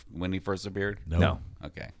back when he first appeared? No.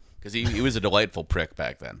 Okay, because he was a delightful prick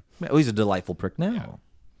back then. Well, he's a delightful prick now,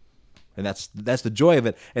 and that's the joy of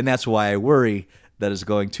it, and that's why I worry that it's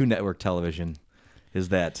going to network television. Is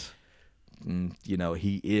that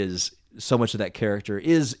he is so much of that character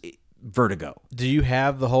is Vertigo. Do you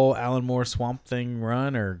have the whole Alan Moore Swamp Thing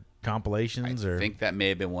run or compilations? I think that may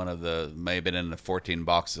have been in the 14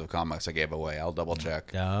 boxes of comics I gave away. I'll double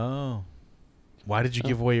check Oh. Why did you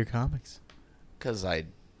give away your comics? because I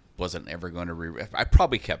wasn't ever going to I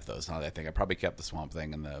probably kept those. Now that I think I probably kept the Swamp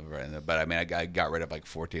Thing but I mean I got rid of like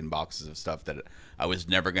 14 boxes of stuff that I was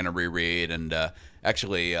never going to reread. And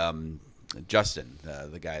actually, Justin,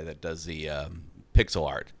 the guy that does the pixel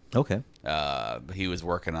art. Okay. He was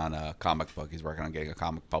working on a comic book. He's working on getting a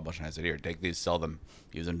comic published, and I said, "Here, take these, sell them,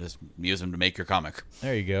 use them to make your comic."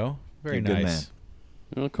 There you go. Very You're a good nice.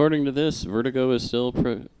 Well, according to this, Vertigo is still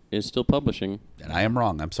publishing And I am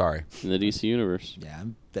wrong. I'm sorry. in the DC universe. Yeah,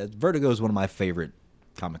 Vertigo is one of my favorite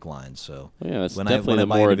comic lines. So Yeah, it's when definitely I the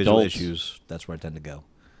buy more individual adult. issues, that's where I tend to go.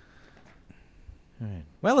 All right.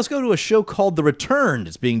 Well, let's go to a show called The Returned.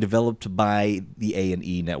 It's being developed by the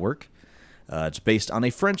A&E network. It's based on a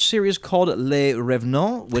French series called Les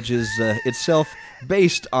Revenants, which is itself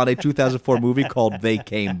based on a 2004 movie called They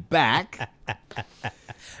Came Back.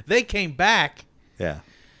 They came back. Yeah.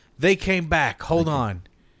 They came back. Hold on.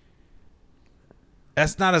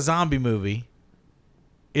 That's not a zombie movie,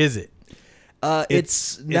 is it?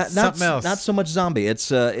 It's not something else. not so much zombie.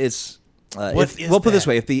 It's What is we'll put it this that?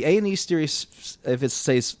 way: if the A&E series, if it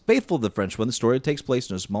stays faithful to the French one, the story takes place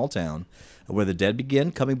in a small town where the dead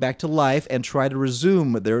begin coming back to life and try to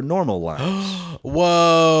resume their normal lives.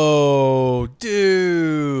 Whoa,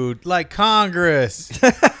 dude! Like Congress.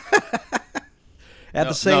 At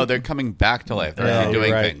the same, No, they're coming back to life. They're Yeah, actually you're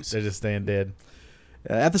doing right. things. They're just staying dead.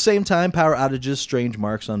 At the same time, power outages, strange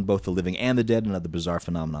marks on both the living and the dead, and other bizarre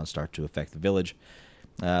phenomena start to affect the village.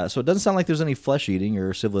 So it doesn't sound like there's any flesh-eating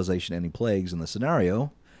or civilization-ending plagues in the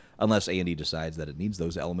scenario, unless A&E decides that it needs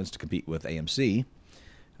those elements to compete with AMC.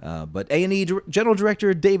 But A&E General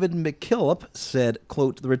Director David McKillop said,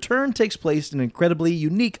 quote, "The return takes place in an incredibly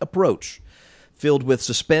unique approach, filled with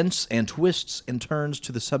suspense and twists and turns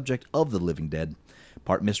to the subject of the living dead.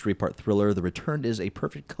 Part mystery, part thriller, The Returned is a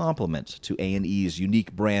perfect complement to A&E's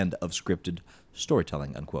unique brand of scripted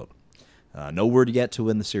storytelling," unquote. No word yet to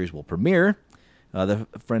when the series will premiere. The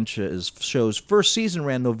French show's first season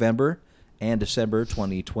ran November and December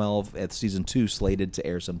 2012, at season 2 slated to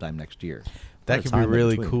air sometime next year. That What a could be time in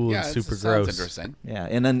really between. cool Yeah, and it super sounds gross. interesting. Yeah,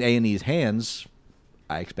 and in A&E's hands,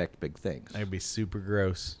 I expect big things. That'd be super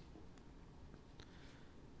gross.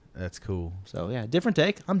 That's cool. So yeah, different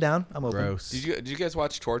take. I'm down. I'm open. Gross. Did you guys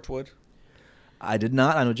watch Torchwood? I did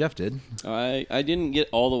not. I know Jeff did. I didn't get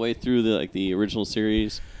all the way through the original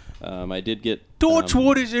series. I did get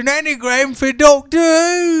Torchwood is an anagram for Doctor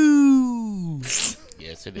Who.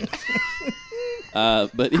 Yes, it is.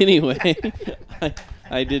 But anyway,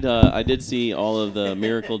 I did see all of the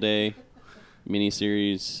Miracle Day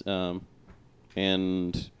miniseries,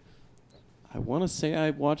 and I want to say I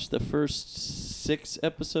watched the first 6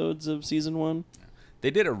 episodes of season 1. They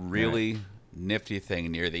did a really nifty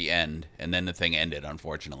thing near the end, and then the thing ended,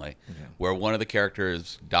 unfortunately, where one of the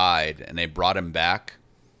characters died, and they brought him back.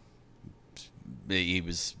 He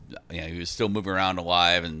was still moving around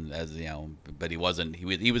alive, and but he wasn't.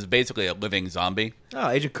 He was basically a living zombie. Oh,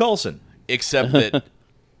 Agent Coulson. Except that,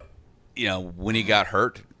 when he got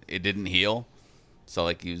hurt, it didn't heal. So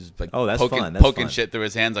like he was like poking fun. shit through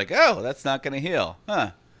his hands, like, oh, that's not gonna heal,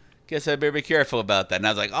 huh? Guess I better be careful about that. And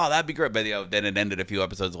I was like, oh, that'd be great. But then it ended a few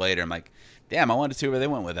episodes later. I'm like, damn, I wanted to see where they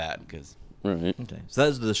went with that. Cause Right. Okay. So that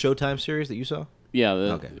is the Showtime series that you saw? Yeah.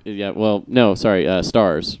 Okay. Yeah. Well, no, sorry.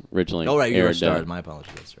 Stars originally. Oh, right. You were aired, started. My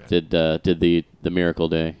apologies. That's right. Did the Miracle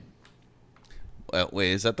Day.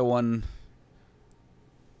 wait, is that the one?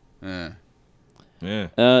 Yeah.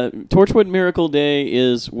 Torchwood Miracle Day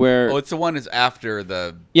is where. Oh, it's the one that's after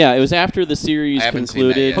the. Yeah, it was after the series I haven't seen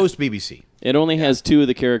that concluded. yet. Post BBC. It only has 2 of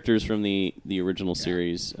the characters from the original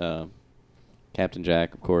series, Captain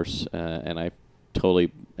Jack, of course, and I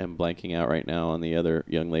totally am blanking out right now on the other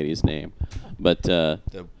young lady's name. But the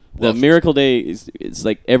Miracle Day is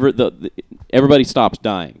like everybody stops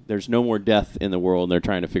dying. There's no more death in the world, and they're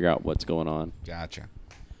trying to figure out what's going on. Gotcha.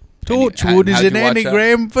 Torchwood is how'd an you watch that?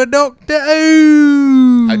 anagram for Doctor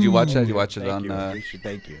Who. How'd you watch that? Did you watch it Thank on? you. Alicia,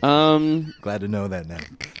 thank you. Glad to know that now.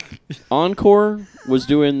 Encore was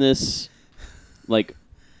doing this, like,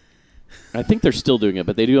 I think they're still doing it,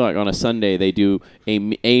 but they do like on a Sunday. They do a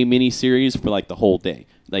mini series for like the whole day,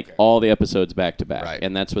 like all the episodes back to back, Right.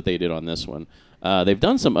 and that's what they did on this one. They've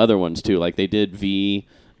done some other ones too, like they did V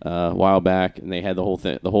a while back, and they had the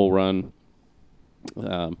whole run.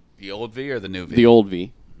 The old V or the new V? The old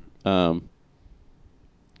V. Gosh,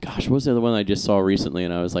 what was the other one I just saw recently,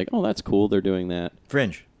 and I was like, oh, that's cool. They're doing that.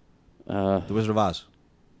 Fringe. The Wizard of Oz.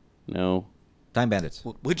 No. Time Bandits.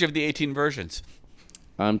 Which of the 18 versions?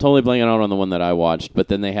 I'm totally blanking out on the one that I watched, but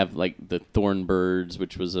then they have like the Thornbirds,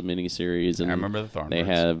 which was a mini series, and I remember the Thornbirds. They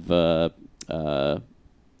have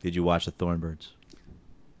Did you watch the Thornbirds?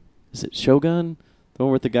 is it Shogun? The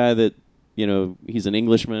one with the guy that he's an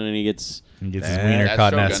Englishman and he gets He gets his That's wiener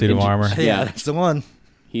caught in that Shogun. suit of armor. Yeah. That's the one.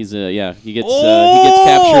 he gets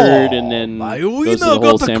captured and then my goes to wiener the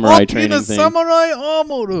whole got samurai caught in training a thing. samurai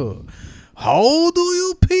armor. How do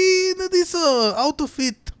you pin this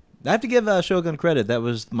outfit? I have to give Shogun credit. That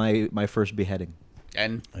was my first beheading.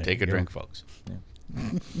 And There take you a go. drink, folks.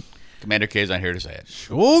 Commander K is not here to say it.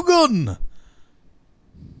 Shogun.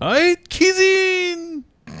 I kissing.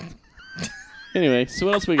 Anyway, so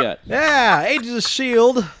what else we got? Yeah, Agents of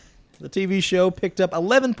S.H.I.E.L.D., the TV show, picked up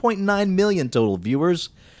 11.9 million total viewers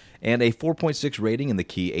and a 4.6 rating in the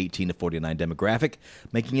key 18 to 49 demographic,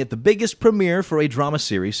 making it the biggest premiere for a drama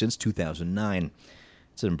series since 2009.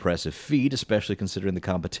 It's an impressive feat, especially considering the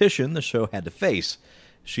competition the show had to face.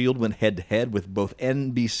 S.H.I.E.L.D. went head-to-head with both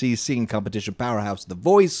NBC's singing competition powerhouse The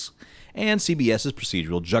Voice and CBS's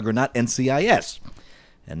procedural juggernaut NCIS,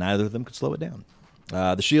 and neither of them could slow it down.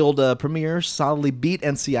 The S.H.I.E.L.D. premiere solidly beat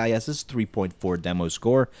NCIS's 3.4 demo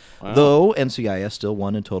score, though NCIS still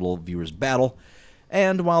won in total viewers battle.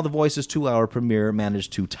 And while The Voice's 2-hour premiere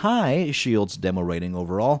managed to tie S.H.I.E.L.D.'s demo rating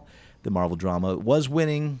overall, the Marvel drama was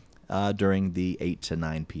winning during the 8 to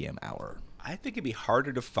 9 p.m. hour. I think it'd be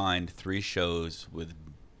harder to find 3 shows with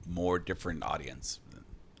more different audience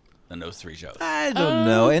than those 3 shows. I don't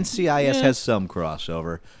know. NCIS has some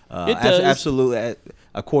crossover. It does. Absolutely.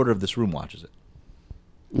 A quarter of this room watches it.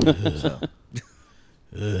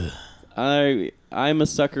 I'm a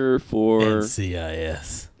sucker for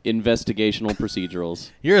NCIS. investigational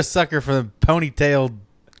procedurals. You're a sucker for the ponytailed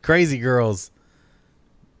crazy girls.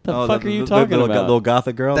 The fuck are you talking little, about? Little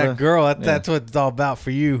gothic girl? That there? girl, Yeah. that's what it's all about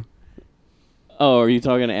for you. Oh, are you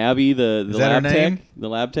talking to Abby, the Is that her lab tech, name? the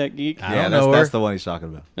lab tech geek? I Yeah, don't that's, know that's her. the one he's talking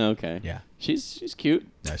about. Okay. Yeah. She's cute.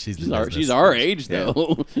 No, she's She's our age Yeah.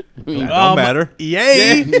 though. I mean, Don't matter.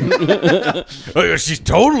 Yay! Oh, yeah, she's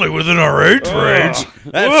totally within our age range.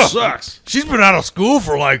 That sucks. She's been out of school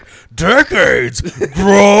for like decades.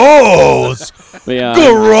 Gross. but yeah,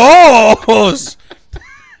 Gross.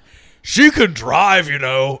 She can drive,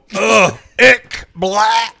 Ick.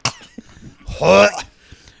 Black. What?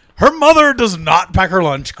 Her mother does not pack her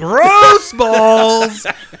lunch. Gross balls.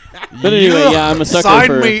 But anyway, yeah, I'm a sucker Sign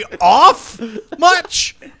for. me off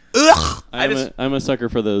much. Ugh. I'm a sucker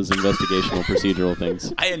for those investigational procedural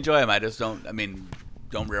things. I enjoy them. I just don't. I mean,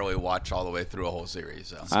 don't really watch all the way through a whole series.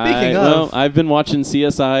 So. Speaking well, of- I've been watching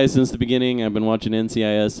CSI since the beginning. I've been watching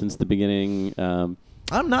NCIS since the beginning. I'm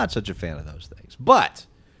not such a fan of those things, but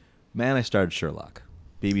man, I started Sherlock,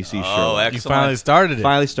 BBC Oh, Sherlock. You excellent. finally started it.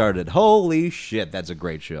 Finally started. Holy shit, that's a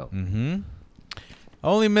great show.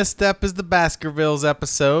 Only misstep is the Baskervilles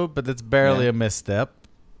episode, but that's barely Yeah. a misstep.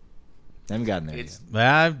 I haven't gotten there It's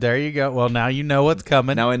There you go. Well, now you know what's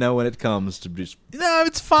coming. yet. Now I know when it comes to just No,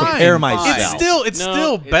 it's fine. Prepare myself. It's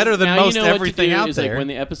still better than now most you know everything what to do out is there. Like when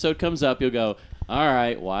the episode comes up, you'll go, all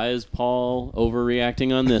right, why is Paul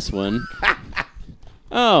overreacting on this one?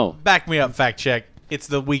 Oh, Back me up, fact check. It's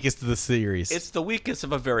the weakest of the series. It's the weakest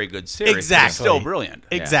of a very good series. but exactly It's still brilliant.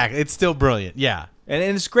 Exactly. It's still brilliant. Yeah. and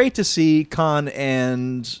it's great to see Khan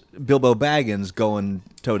and Bilbo Baggins going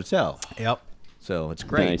toe to toe. Yep. So it's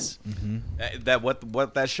great. nice. That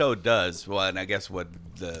what that show does, well, and I guess what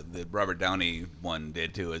the Robert Downey one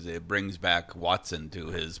did too, is it brings back Watson to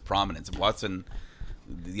his prominence. Watson,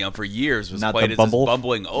 for years was Not played the as bumble? this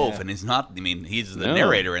bumbling oaf, Yeah. and he's not. I mean, he's the No.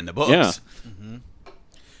 narrator in the books. Yeah.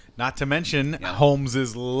 Not to mention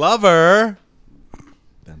Holmes's lover.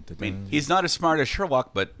 Dun, dun, I mean, dun. he's not as smart as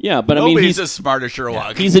Sherlock, but Yeah, but I mean, nobody's he's as smart as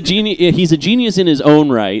Sherlock. he's a genius. He's a genius in his own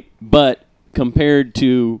right, but compared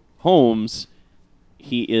to Holmes,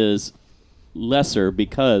 he is lesser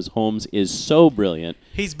because Holmes is so brilliant.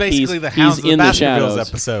 He's basically the he's Hounds of the in the Baskervilles shadows.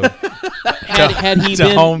 episode. Had he to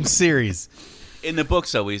been Holmes series. in the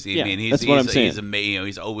books, though, he's Yeah, he's that's what I'm he's, saying. he's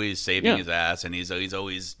he's always saving Yeah. his ass, and he's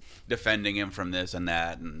always defending him from this and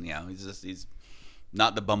that, and he's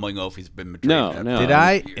not the bumbling oaf he's been betrayed. No, at no. for Did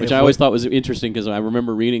I- years. Which I always thought was interesting because I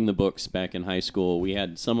remember reading the books back in high school. We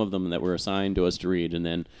had some of them that were assigned to us to read, and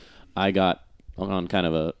then I got on kind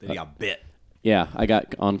of a He got bit. yeah, I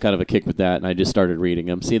got on kind of a kick with that, and I just started reading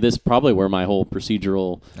them. See, this is probably where my whole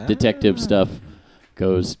procedural detective stuff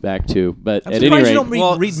goes back to. But I'm at any surprised you rate, don't read,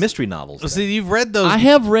 Well, read mystery novels. Well, then. see, you've read those. I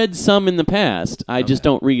have read some in the past. I just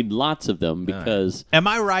don't read lots of them because Am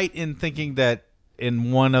I right in thinking that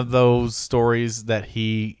in one of those stories that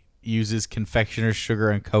he uses confectioner's sugar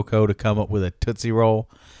and cocoa to come up with a Tootsie Roll?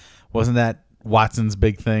 Wasn't that Watson's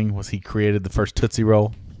big thing? Was he created the first Tootsie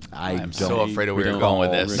Roll? I I'm don't. so afraid of where we you're don't going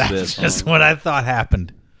with all this. read That's just what I thought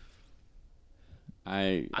happened.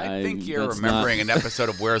 I think you're that's remembering not- an episode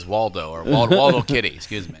of Where's Waldo or Waldo Kitty.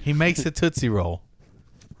 Excuse me. He makes a Tootsie Roll.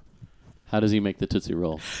 How does he make the Tootsie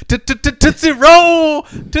Roll? Tootsie Roll!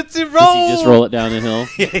 Tootsie Roll! Does he just roll it down the hill?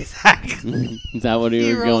 Yeah, exactly. Is that what He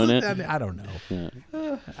you were rolls going it at? down I don't know. Yeah.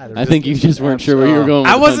 I don't I think you just weren't sure where you were going.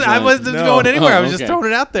 With I the wasn't. I punchline. wasn't No. going anywhere. I was Oh, just okay. throwing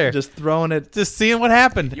it out there, Just throwing it. just seeing what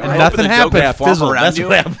happened. You And were nothing hoping the joke would happened. form Fizzle. around That's you.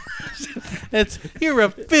 what happened. It's you're a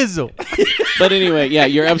fizzle. But anyway, yeah,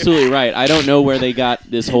 you're absolutely right. I don't know where they got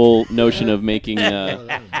this whole notion of making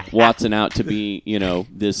Watson out to be,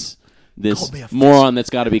 this moron that's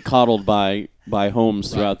got to be coddled by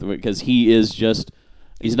Holmes throughout the because he is just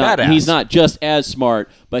he's badass. not just as smart,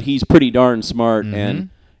 but he's pretty darn smart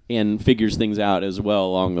and figures things out as well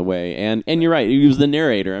along the way. And you're right, he was the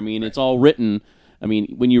narrator. I mean, it's all written. I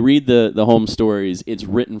mean, when you read the Holmes stories, it's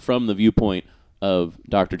written from the viewpoint of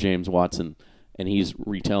Dr. James Watson, and he's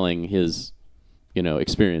retelling his,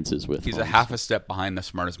 experiences with. He's a Holmes. half a step behind the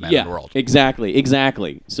smartest man Yeah, in the world.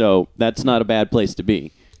 exactly. So that's not a bad place to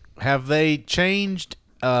be. Have they changed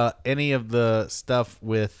any of the stuff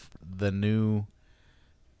with the new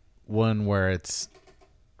one where it's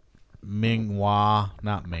Ming-Hua?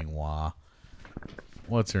 Not Ming-Hua.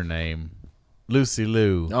 What's her name? Lucy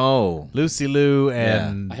Liu. Oh, Lucy Liu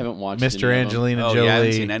and I haven't watched Mr. any of them. Angelina Oh, Jolie. yeah, I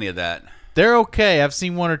haven't seen any of that. They're okay. I've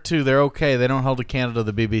seen one or two. They're okay. They don't hold a candle to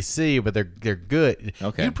the BBC, but they're good.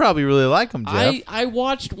 Okay. You'd probably really like them, Jeff. I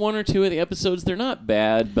watched one or two of the episodes. They're not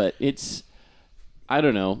bad, but I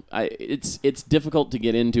don't know. It's difficult to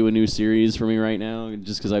get into a new series for me right now,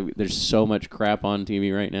 just because there's so much crap on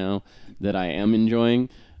TV right now that I am enjoying.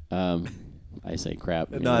 I say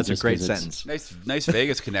crap. no, that's a just great 'cause it's- sentence. Nice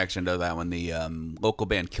Vegas connection to that one. The local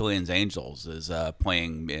band Killian's Angels is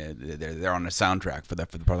playing. They're on the soundtrack for the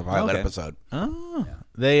pilot Okay. episode. Oh,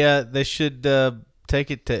 they should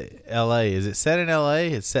take it to L.A. Is it set in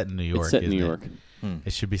L.A.? It's set in New York. It's set in isn't New it? York.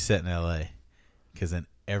 It should be set in L.A. Because then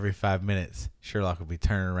every 5 minutes, Sherlock will be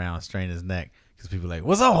turning around, straining his neck because people are like,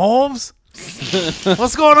 "What's up, Holmes?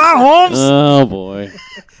 What's going on, Holmes?" Oh boy.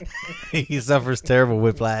 He suffers terrible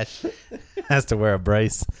whiplash. Has to wear a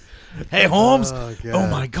brace. Hey, Holmes! Oh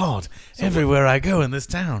my God! Everywhere I go in this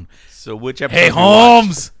town. So which episode? Hey, did you watch?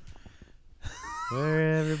 Holmes!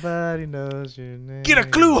 Where everybody knows your name. Get a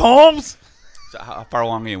clue, Holmes. So how far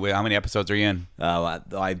along are you? How many episodes are you in?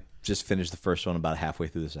 I just finished the first one about halfway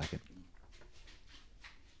through the second.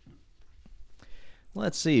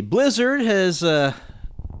 Let's see. Blizzard has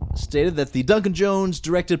stated that the Duncan Jones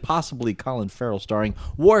directed, possibly Colin Farrell starring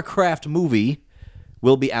Warcraft movie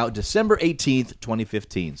will be out December 18th,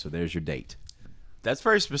 2015. So there's your date. That's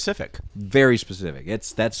very specific. Very specific.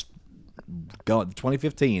 That's going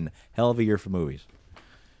 2015. Hell of a year for movies.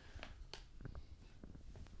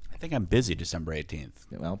 I think I'm busy December 18th.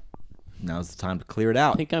 Well, now's the time to clear it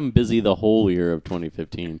out. I think I'm busy the whole year of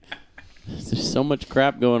 2015. There's so much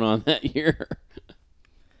crap going on that year.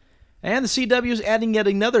 And the CW is adding yet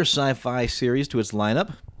another sci-fi series to its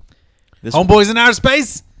lineup. Homeboys in Outer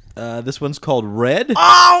Space. This one's called Red.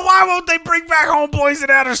 Oh, why won't they bring back Homeboys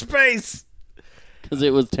in Outer Space? Because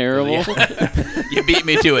it was terrible. You beat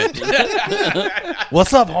me to it.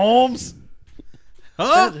 What's up, Holmes?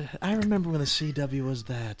 Huh? I remember when the CW was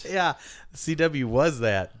that. Yeah, the CW was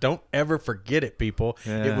that. Don't ever forget it, people.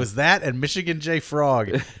 Yeah. It was that and Michigan J. Frog.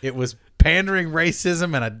 It was pandering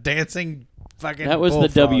racism and a dancing fucking That was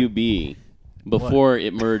bullfrog. the WB before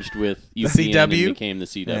it merged with UPN and CW? became the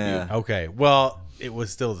CW. Yeah. Okay, well, it was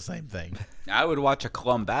still the same thing. I would watch a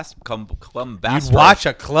Columbastro. You'd watch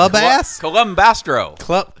a club ass? Columbastro.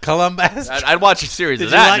 Columbastro? I'd watch a series Did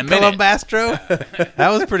of you that like in a minute. Columbastro? That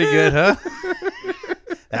was pretty good, huh?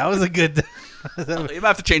 That was a good... You might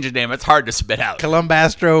have to change the name. It's hard to spit out.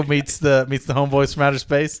 Columbastro meets the Homeboys from Outer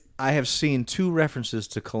Space. I have seen 2 references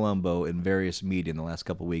to Columbo in various media in the last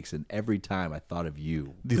couple of weeks, and every time I thought of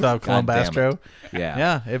you. Do you thought of God damn Columbastro? it. Yeah.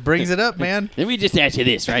 Yeah, it brings it up, man. Let me just ask you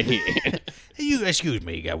this right here. Hey, you excuse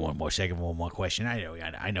me, you got one more question.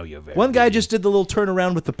 I know you're very One guy just did the little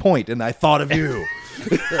turnaround with the point, and I thought of you.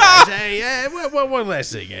 Hey, one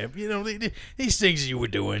last thing. You know, these things you were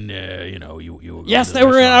doing, you know, you were Yes, going to they the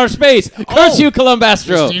were in outer restaurant. space. Curse you,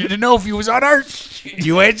 Columbastro. Just needed to know if you was on Earth.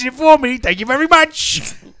 You answered it for me. Thank you very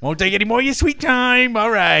much. Won't take any more of your sweet time. All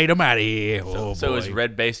right, I'm out of here. So is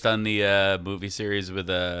Red based on the movie series with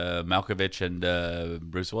Malkovich and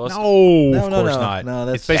Bruce Willis? No, No, of no, course no. not. No,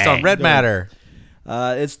 that's- it's based on Dang. Red No. Matter.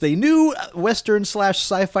 It's the new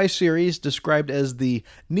Western/sci-fi series described as the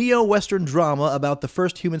neo-Western drama about the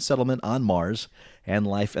first human settlement on Mars and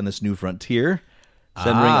life in this new frontier,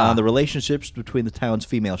 centering on the relationships between the town's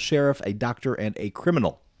female sheriff, a doctor, and a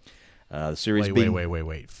criminal. The series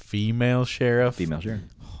Wait. Female sheriff? Female sheriff.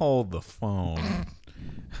 Hold the phone.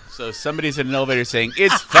 So somebody's in an elevator saying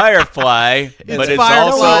it's Firefly, but it's Firefly.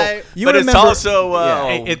 also You but it's remember-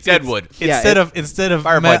 also It's Deadwood. Instead of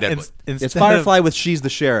Firefly Ma- Deadwood. instead It's Firefly of, with She's the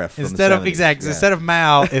Sheriff. from the instead of 70s. exactly Yeah. instead of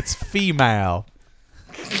Mal, it's female.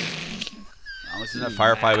 Oh, this is not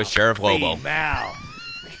Firefly with Sheriff Lobo. Female.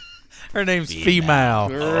 Her name's female.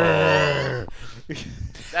 That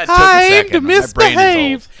took I a aim second. to My brain is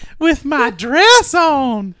misbehave with my dress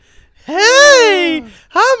on. Hey,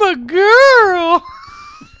 I'm a girl.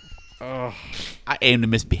 old. I aim to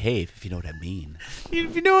misbehave, if you know what I mean.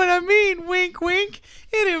 If you know what I mean, wink, wink.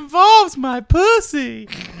 It involves my pussy.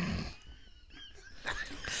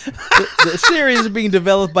 The series is being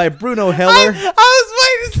developed by Bruno Heller. I was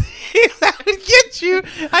waiting to see if that would get you.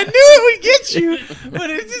 I knew it would get you, but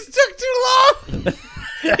it just took too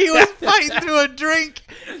long. He was fighting through a drink.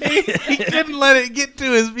 He couldn't let it get to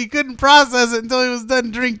his. He couldn't process it until he was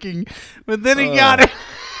done drinking. But then he got it.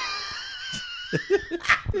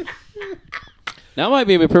 Now might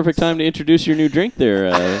be a perfect time to introduce your new drink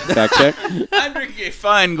there, Fact Check. I'm drinking a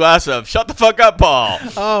fine glass of Shut the Fuck Up, Paul.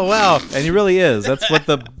 Oh wow! And he really is. That's what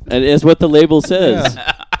the... That is what the label says.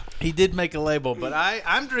 He did make a label, but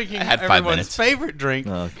I'm drinking I had 5 everyone's minutes. favorite drink.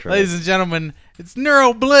 Oh, Christ. Ladies and gentlemen, it's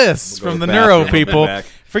Neuro Bliss We'll go from to the the Neuro bathroom. We'll be people. back.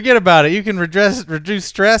 Forget about it. You can reduce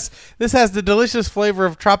stress. This has the delicious flavor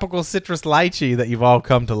of tropical citrus lychee that you've all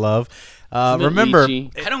come to love. Isn't it Remember,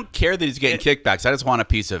 lychee? I don't care that he's getting kickbacks. I just want a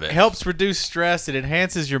piece of it. it helps reduce stress. It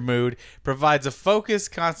enhances your mood, provides a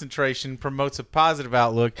focused concentration, promotes a positive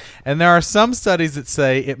outlook, and there are some studies that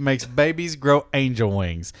say it makes babies grow angel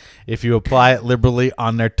wings if you apply it liberally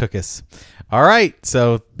on their tuchus. All right,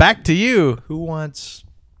 so back to you. Who wants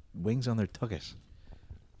wings on their tuchus?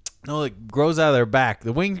 No, it grows out of their back.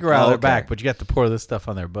 The wings grow out of their okay. back, but you got to pour this stuff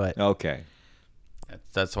on their butt. Okay.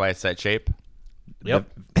 That's why it's that shape. Yep.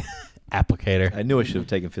 Applicator. I knew I should have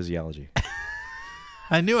taken physiology.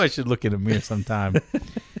 I knew I should look in the mirror sometime.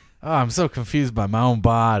 Oh, I'm so confused by my own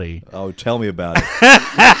body. Oh, tell me about it.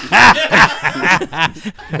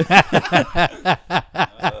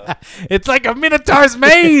 It's like a Minotaur's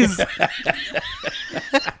maze. And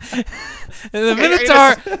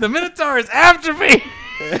the Minotaur is after me.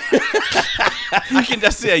 I can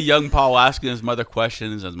just see a young Paul asking his mother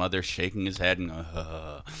questions, his mother shaking his head and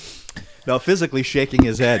going, No, physically shaking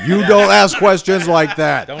his head. You don't ask questions like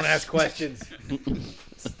that. Don't ask questions.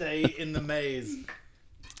 Stay in the maze.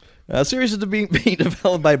 A series is being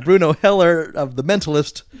developed by Bruno Heller of The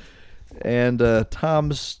Mentalist and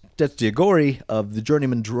Tom Stetziagori of the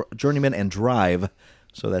Journeyman and Drive.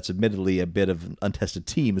 So that's admittedly a bit of an untested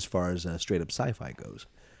team as far as straight-up sci-fi goes.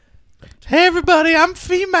 Hey, everybody, I'm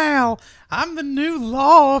female. I'm the new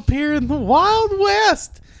law up here in the Wild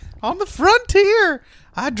West. On the frontier,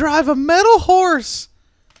 I drive a metal horse.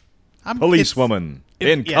 Policewoman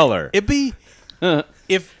in color. It'd be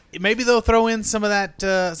if maybe they'll throw in some of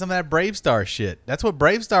that Brave Star shit. That's what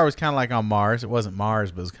Brave Star was kind of like on Mars. It wasn't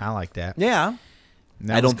Mars, but it was kind of like that. Yeah. And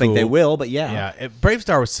that I don't was think they cool. will, but yeah. Yeah, Brave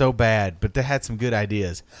Star was so bad, but they had some good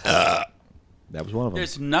ideas. That was one of them.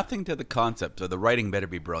 there's nothing to the concept, so the writing better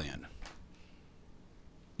be brilliant.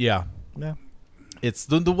 Yeah, Yeah. it's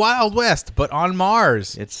the Wild West, but on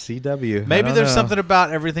Mars. It's CW. Maybe I don't there's know. something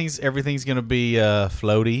about everything's gonna be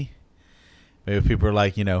floaty. Maybe people are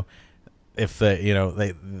like, if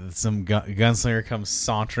some gunslinger comes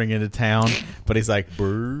sauntering into town, but he's like,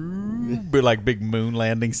 like big moon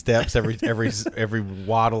landing steps every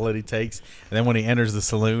waddle that he takes, and then when he enters the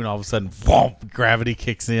saloon, all of a sudden, whomp, gravity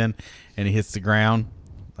kicks in, and he hits the ground.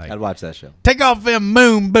 Like, I'd watch that show. take off them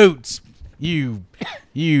moon boots, you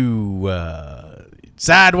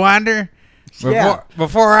sidewinder. Yeah.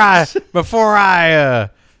 Before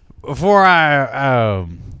I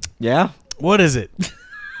Yeah? what is it?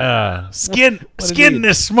 Skin did he-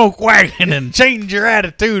 this smoke wagon and change your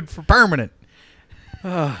attitude for permanent.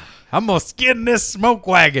 I'm gonna skin this smoke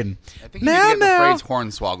wagon. I think you need to get the phrase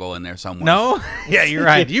hornswoggle in there somewhere. No, yeah, you're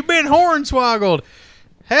right. You've been hornswoggled.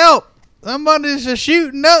 Help! Somebody's just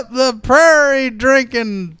shooting up the prairie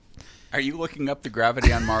drinking. Are you looking up the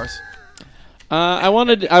gravity on Mars? I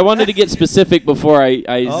wanted to get specific before I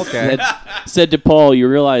Okay. had said to Paul. You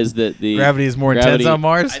realize that the Gravity is more intense on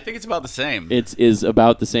Mars. I think it's about the same. Is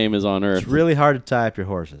about the same as on Earth. It's really hard to tie up your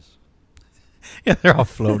horses. Yeah, they're all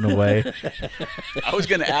floating away. I was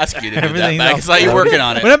going to ask you to do that, Everything's but I all can see you're working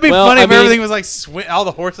on it. Wouldn't it be Well, funny I if mean, everything was like all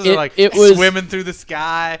the horses are like it was- swimming through the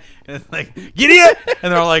sky and it's like idiot,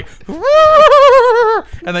 and they're all like,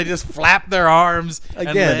 and they just flap their arms. and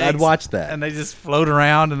Again, I'd legs, watch that. and they just float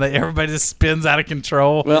around, and everybody just spins out of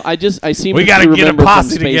control. Well, I seem We to gotta get a remember from posse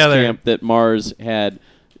Space together. Camp that Mars had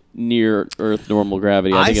near Earth normal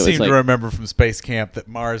gravity. I I think it seem was like to remember from Space Camp that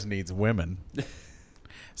Mars needs women,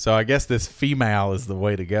 so I guess this female is the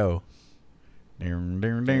way to go. I'm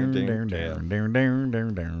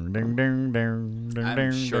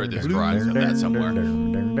sure there's drawings of that somewhere.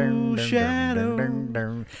 Shadow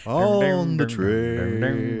on the trail.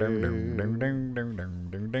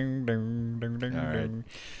 All right.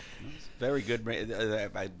 Very good.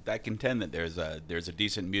 I contend that there's a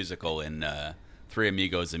decent musical in Three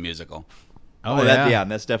Amigos, the musical. Oh, yeah,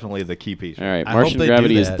 and that's definitely the key piece. all right. I hope Martian they do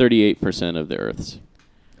gravity is that. 38% of the Earth's.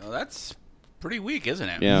 Well, that's pretty weak, isn't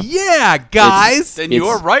it? Yeah. Yeah, guys. Then It's-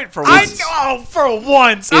 you're right for I once. know for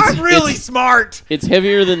once. It's- I'm really it's- smart. It's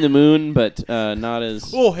heavier than the moon, but not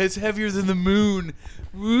as. Oh, it's heavier than the moon.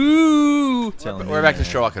 Woo! We're back to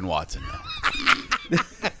Sherlock and Watson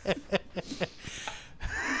now.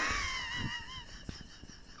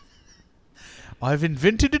 I've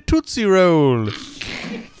invented a Tootsie Roll.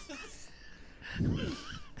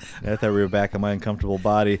 I thought we were back on my uncomfortable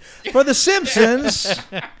body. For The Simpsons,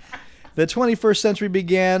 the 21st century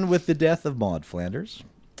began with the death of Maude Flanders.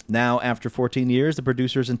 Now, after 14 years, the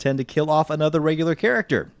producers intend to kill off another regular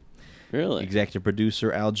character. Really? Executive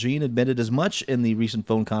producer Al Jean admitted as much in the recent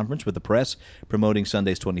phone conference with the press promoting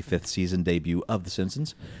Sunday's 25th season debut of The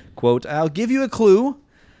Simpsons. Quote, "I'll give you a clue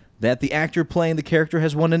that the actor playing the character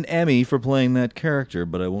has won an Emmy for playing that character,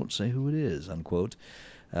 but I won't say who it is," unquote.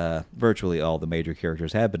 Virtually all the major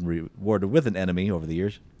characters have been rewarded with an enemy over the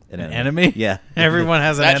years. An Enemy? Yeah. Everyone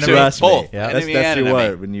has an That's enemy. trust both. Yeah. That's Enemy and your enemy.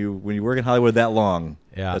 word. When you work in Hollywood that long,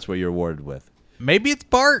 Yeah. that's what you're awarded with. Maybe it's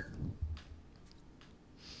Bart.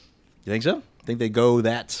 You think so? Think they go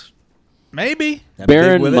that Maybe. Bear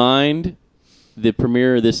big in with it? mind, the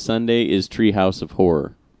premiere this Sunday is Treehouse of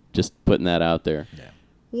Horror. Just putting that out there.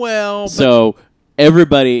 Well, So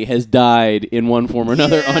everybody has died in one form or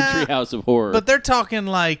another on Yeah. Treehouse of Horror. but they're talking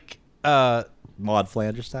like Maude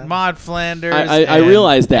Flanders style? Maude Flanders. I and-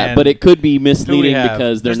 realize that, and but it could be who do we misleading have?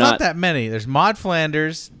 because they're There's not. that many. There's Maude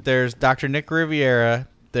Flanders. There's Dr. Nick Riviera.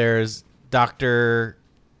 There's Dr.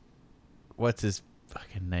 What's his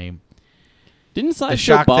fucking name? Didn't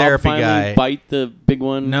Sideshow shock Bob therapy finally guy. bite the big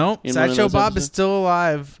one? No, in one of Sideshow those Bob is episodes? still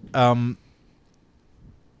alive.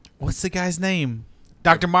 What's the guy's name?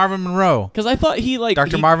 Dr. Marvin Monroe. Because I thought he like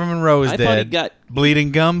Dr. he- Marvin Monroe is I dead. thought he got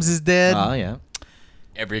Bleeding Gums is dead. Oh, yeah.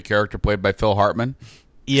 Every character played by Phil Hartman.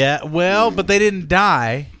 Yeah, well, but they didn't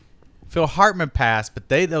die. Phil Hartman passed, but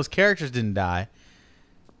those characters didn't die.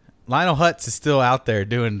 Lionel Hutz is still out there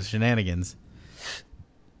doing shenanigans.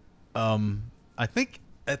 I think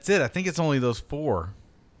that's it. I think it's only those 4.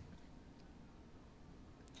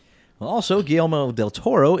 Well, also, Guillermo del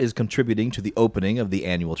Toro is contributing to the opening of the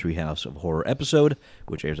annual Treehouse of Horror episode,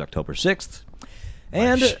 which airs October 6th.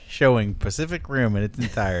 And Showing Pacific Rim in its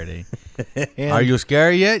entirety. Are you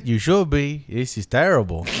scared yet? You should be. This is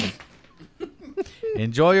terrible.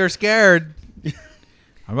 Enjoy your scared.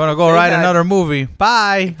 I'm gonna go write another movie.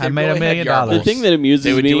 Bye. I made really $1 million. had yarbles. the thing that amuses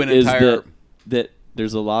They would me do an is entire- that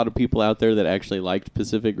there's a lot of people out there that actually liked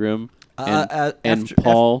Pacific Rim and after,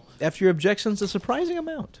 Paul. After your objections, a surprising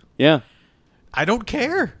amount. Yeah, I don't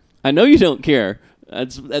care. I know you don't care.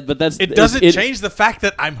 But that's It doesn't change the fact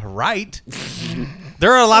that I'm right.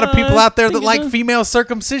 There are a lot of people out there that think it like does. female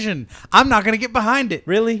circumcision. I'm not going to get behind it.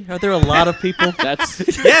 Really? Are there a lot of people? That's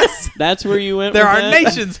Yes, that's where you went. there with are that?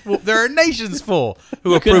 nations. There are nations full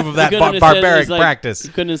who You couldn't- approve of that you couldn't have said barbaric it's like- practice. You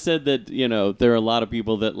couldn't have said that. There are a lot of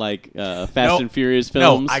people that like Fast No, and Furious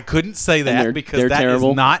films. No, I couldn't say they're- that because they're that is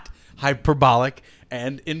terrible. not hyperbolic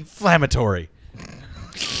and inflammatory.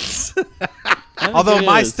 I think Although it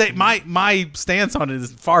my is. my stance on it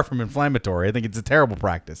is far from inflammatory. I think it's a terrible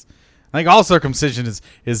practice. I think all circumcision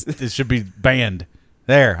is should be banned.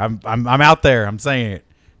 There, I'm out there. I'm saying it.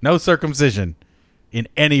 No circumcision in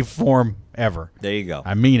any form ever. There you go.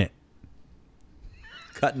 I mean it.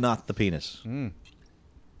 Cut not the penis.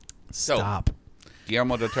 So, Stop.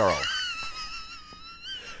 Guillermo del Toro.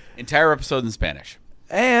 Entire episode in Spanish.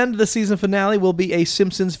 And the season finale will be a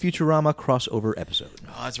Simpsons Futurama crossover episode.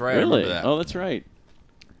 Oh, that's right. I Really? remember that. Oh, that's right.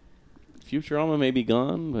 Futurama may be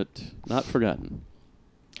gone, but not forgotten.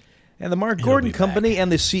 And the Mark It'll Gordon be Company back.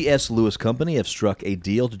 and the C.S. Lewis Company have struck a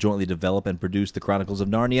deal to jointly develop and produce the Chronicles of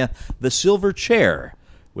Narnia, The Silver Chair,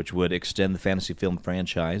 which would extend the fantasy film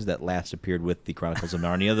franchise that last appeared with the Chronicles of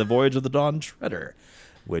Narnia, The Voyage of the Dawn Treader,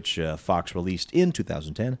 which Fox released in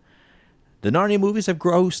 2010. The Narnia movies have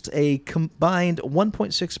grossed a combined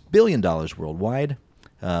 $1.6 billion worldwide.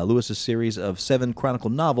 Lewis's series of 7 Chronicle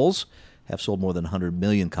novels have sold more than 100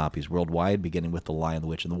 million copies worldwide, beginning with The Lion, the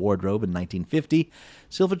Witch, and the Wardrobe in 1950.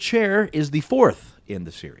 Silver Chair is the 4th in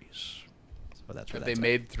the series. So that's where Have they that's at.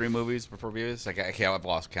 made 3 movies before Beavis? I've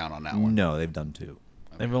lost count on that one. No, they've done 2.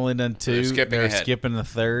 They've only done 2. They're skipping They're ahead. skipping the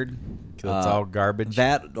 3rd. 'Cause it's all garbage.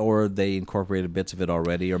 That, or they incorporated bits of it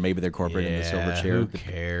already, or maybe they're incorporating the Silver Yeah, Chair. who the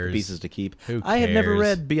cares? Pieces to keep. Who I had never cares?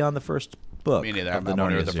 read beyond the first book. Me neither. Of I'm the only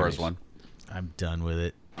Narnia with the series. first one. I'm done with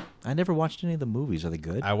it. I never watched any of the movies. Are they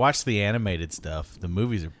good? I watched the animated stuff. The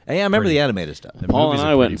movies are. Hey, I remember pretty- the animated stuff. the Paul movies and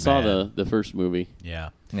are I went pretty and saw bad. the first movie. Yeah,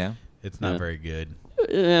 Yeah. it's not Yeah. very good.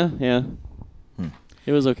 Yeah.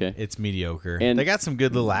 It was okay. It's mediocre. And- They got some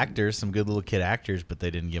good little actors, some good little kid actors, but they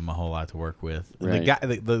didn't give them a whole lot to work with. And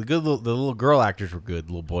Right. the good the little girl actors were good.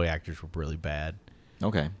 The little boy actors were really bad,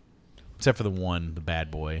 Okay. except for the one, the bad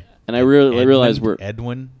boy. And I realized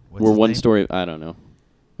Edwin. What's we're his one name? story. I don't know.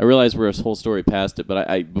 I realized we're a whole story past it, but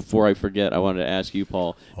I before I forget, I wanted to ask you,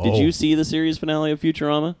 Paul. Did Oh. you see the series finale of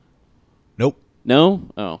Futurama? Nope. No.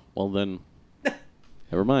 Oh, well then,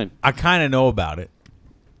 never mind. I kind of know about it.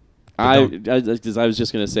 I was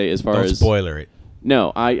just gonna say, as far Don't as spoiler it.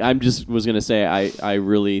 no, I'm just was gonna say I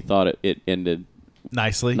really thought it ended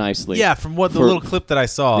Nicely. Nicely. Yeah, from what the For- little clip that I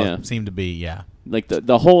saw Yeah. seemed to be. Yeah. like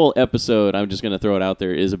the whole episode. I'm just gonna throw it out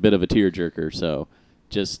there is a bit of a tearjerker, so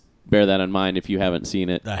just bear that in mind if you haven't seen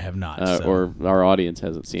it, I have not. or our audience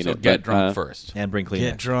hasn't seen So it. get but, drunk first. And bring Kleenex.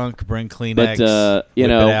 get drunk, bring Kleenex, you whip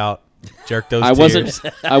know, it out, jerk those I tears.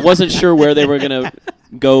 wasn't sure where they were gonna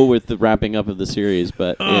go with the wrapping up of the series,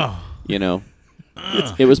 but it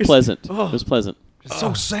was pleasant. It was pleasant.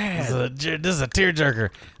 So sad. This is a tearjerker.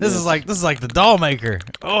 This is like the Doll Maker.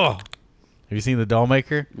 Oh, have you seen the Doll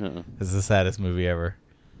Maker? Uh-uh. This is the saddest movie ever.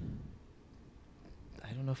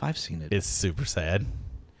 I don't know if I've seen it. It's super sad.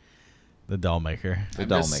 The Doll Maker. The I'm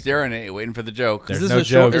Doll just Maker. staring at you, waiting for the joke. There's Is this no a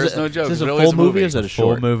short? joke. There's no joke. Is this It a always full a movie movie. or is it a Full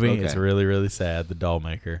short? movie. Okay. It's really really sad. The Doll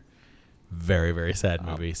Maker. Very very sad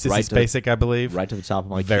movie. Sissy right to- Spacek, I believe. right to the top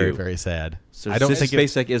of my Very queue. very sad. So I don't Sissy think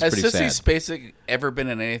Spacek is Has pretty Sissy sad. Spacek ever been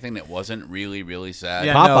in anything that wasn't really, really sad?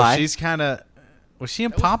 Yeah, Popeye. no, she's kind of. Was she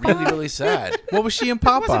in That was Popeye? really, really sad. What was she in It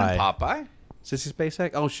wasn't Popeye? in Popeye. Sissy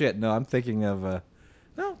Spacek? Oh shit! No, I'm thinking of.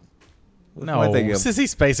 No. Who No, am I thinking of? Sissy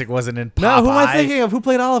Spacek wasn't in Popeye. No, who am I thinking of? Who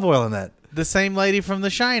played Olive Oil in that? The same lady from The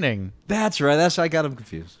Shining. That's right. That's I got him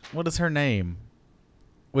confused. What is her name?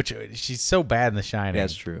 Which she's so bad in The Shining.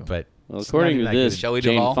 That's true. But Well, according not to even that this, good. Shelley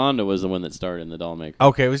Jane Duvall? Fonda was the one that starred in The Dollmaker.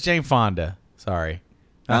 Okay, it was Jane Fonda. Sorry.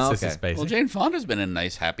 Not Oh, Sissy okay. Spacek. Well, Jane Fonda's been in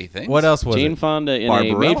nice, happy things. What else was Jane it? Fonda in a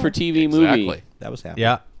Barbarella. made-for-TV movie. Exactly. That was happening.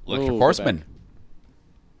 Yeah. Electric Oh, Horseman.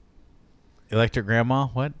 Electric Grandma?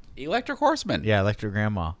 What? Electric Horseman. Yeah, Electric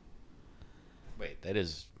Grandma. Wait, that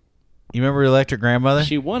is. You remember Electric Grandmother?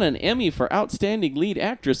 She won an Emmy for Outstanding Lead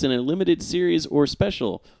Actress in a Limited Series or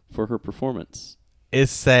Special for her performance.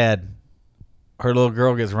 It's sad. Her little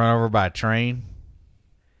girl gets run over by a train.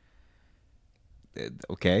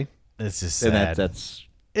 Okay. It's just And sad. that's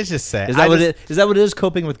It's just sad. is that I what just- it is? That what it is?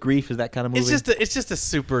 Coping with grief is that kind of movie? It's just a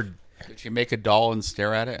super. Did she make a doll and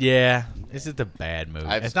stare at it? Yeah, it's just a bad movie.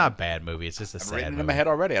 I've- It's not a bad movie. It's just a I've sad written it movie. in my head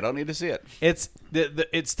already. I don't need to see it. It's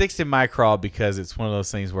it sticks in my craw because it's one of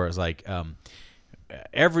those things where it's like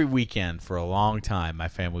every weekend for a long time my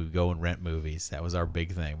family would go and rent movies. That was our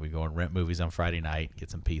big thing. We'd go and rent movies on Friday night, get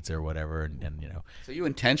some pizza or whatever, and you know. So you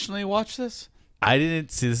intentionally watch this? I didn't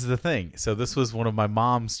see. This is the thing. So this was one of my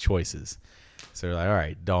mom's choices. So they're like, all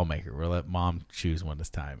right, Dollmaker. We'll let mom choose one this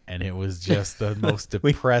time, and it was just the most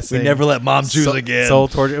depressing. we never let mom choose soul- again. Soul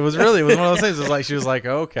torture. It was one of those things. It was like she was like,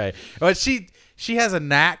 okay, but she has a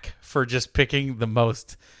knack for just picking the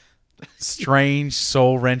most strange,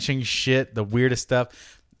 soul wrenching shit, the weirdest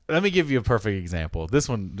stuff. Let me give you a perfect example. This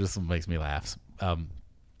one makes me laugh.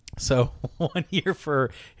 So one year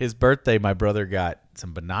for his birthday, my brother got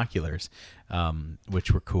some binoculars,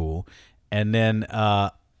 which were cool. And then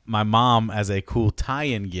my mom, as a cool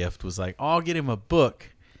tie-in gift, was like, oh, I'll get him a book.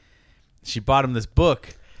 She bought him this book.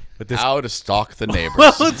 With this, How to stalk the neighbors.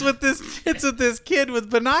 well, it's with this kid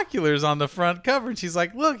with binoculars on the front cover, and she's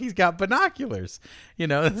like, "Look, he's got binoculars." You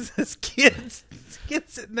know, this kid's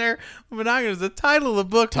sitting there with binoculars. The title of the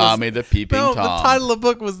book, Tommy was, the Peeping no, Tom. the title of the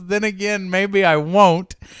book was "Then Again, Maybe I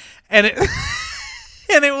Won't," and it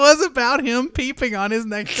and it was about him peeping on his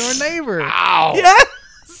next door neighbor. Ow.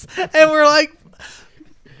 Yes, and we're like,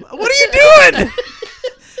 "What are you doing?"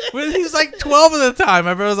 Well, he was like 12 at the time.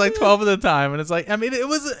 My brother was like 12 at the time, and it's like, I mean, it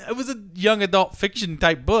was a young adult fiction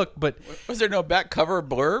type book, but Was there no back cover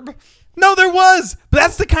blurb? no, there was. But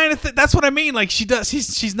that's the kind of that's what I mean. Like she does,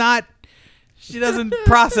 she's not, she doesn't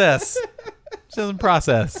process. She doesn't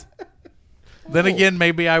process. Then again,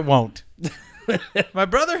 maybe I won't. My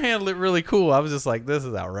brother handled it really cool. I was just like, this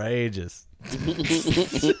is outrageous.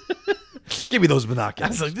 Give me those I binoculars.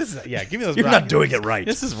 was like, this is give me those. You're not binoculars. doing it right.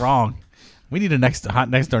 This is wrong. We need a hot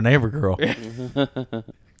next door neighbor girl. We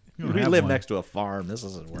have live one. next to a farm. This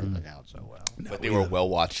isn't working out so well. But they were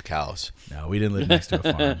well-watched cows. No, we didn't live next to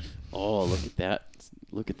a farm. Oh, look at that.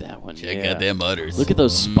 Look at that one. Check yeah. out them udders. Look at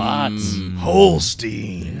those spots.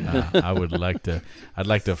 Holstein. I would like to. I'd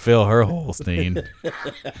like to fill her Holstein.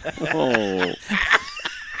 Oh,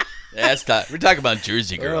 That's not. We're talking about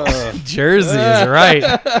Jersey girls. Jersey is right.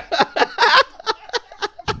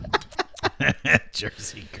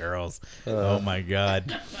 Jersey girls. Oh my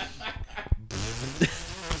God.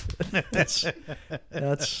 That's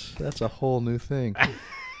a whole new thing.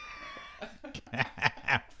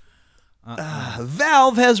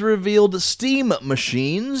 Valve has revealed Steam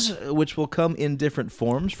machines, which will come in different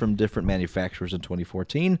forms from different manufacturers in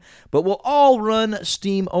 2014, but will all run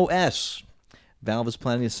Steam OS. Valve is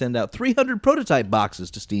planning to send out 300 prototype boxes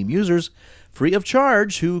to Steam users free of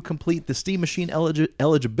charge who complete the Steam Machine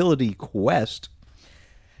eligibility quest.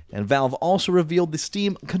 And Valve also revealed the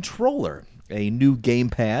Steam Controller, a new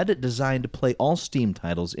gamepad designed to play all Steam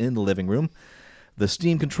titles in the living room. The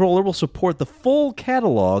Steam Controller will support the full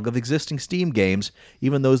catalog of existing Steam games,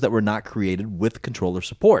 even those that were not created with controller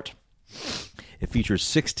support. It features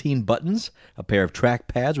 16 buttons, a pair of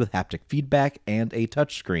trackpads with haptic feedback, and a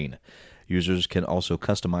touchscreen. Users can also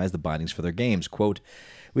customize the bindings for their games. Quote,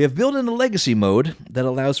 "We have built in a legacy mode that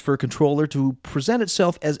allows for a controller to present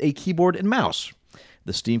itself as a keyboard and mouse.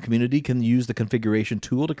 The Steam community can use the configuration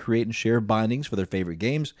tool to create and share bindings for their favorite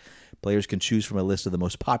games. Players can choose from a list of the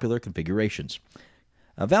most popular configurations."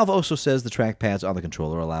 Valve also says the trackpads on the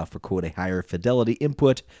controller allow for, quote, "a higher fidelity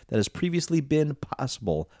input that has previously been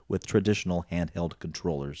possible with traditional handheld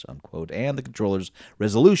controllers," unquote, and the controller's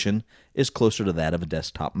resolution is closer to that of a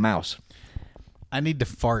desktop mouse. I need to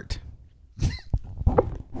fart.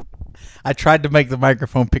 I tried to make the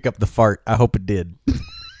microphone pick up the fart. I hope it did.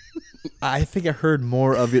 I think I heard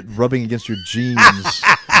more of it rubbing against your jeans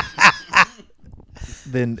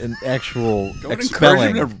than an actual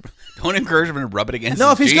expelling. Don't encourage him to rub it against. No,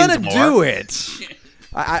 his if he's jeans gonna more. do it,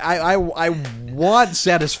 I want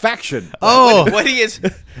satisfaction. Oh, What he is,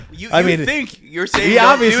 you I mean, think you're saying he don't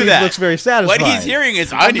obviously do that. looks very satisfied. What he's hearing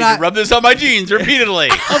is, I need not- to rub this on my jeans repeatedly.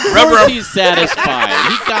 of course he's satisfied.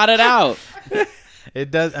 He got it out. it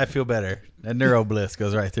does. I feel better. That neuro bliss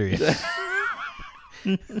goes right through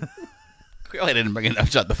you. Clearly didn't bring enough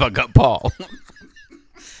shut the fuck up, Paul.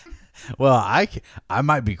 Well, I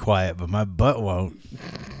might be quiet, but my butt won't.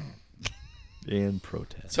 In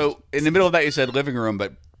protest. So in the middle of that, you said living room,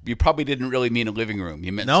 but you probably didn't really mean a living room.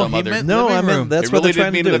 You meant No, some he other. meant No, living I mean room. that's It what really they're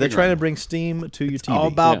trying did to mean do. living They're trying to room. bring steam to your TV. All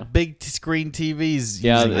about Yeah. big screen TVs.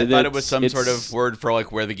 Yeah, using I it. thought it was some It's- sort of word for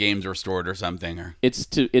like where the games are stored or something. Or It's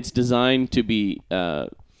designed to be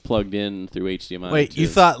plugged in through HDMI. Wait, to you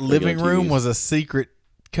thought regular living room TVs. was a secret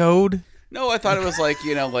code? no, I thought it was like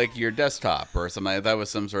like your desktop or something. That was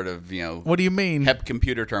some sort of What do you mean? hep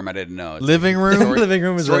computer term I didn't know. It's Living like room? living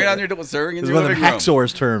room is storing a- on your storing in is your one of living them room.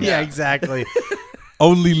 Hacksaws terms. Yeah, exactly.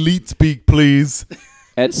 Only leet speak, please.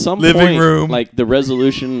 At some living point, room. like the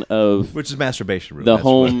resolution of Which is masturbation room. The That's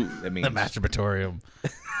what home- it means. The masturbatorium.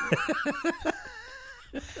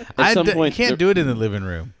 at some You point can't the- do it in the living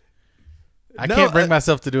room. I No, can't bring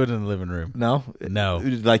myself to do it in the living room. No, No.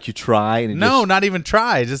 Like you try and it No, just, not even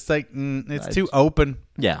try. Just like it's too open.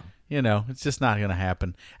 yeah. You know, it's just not going to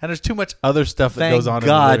happen. And there's too much other stuff that Thank goes on. in the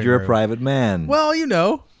God living you're room. a private man. Well, you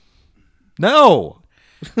know, no.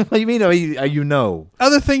 What do you mean? You know?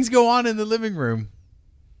 other things go on in the living room.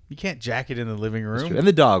 You can't jack it in the living room. And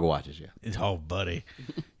the dog watches you. Oh, buddy,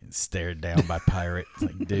 it's stared down by pirate. It's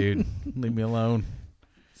like, dude, leave me alone.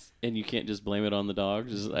 and you can't just blame it on the dog.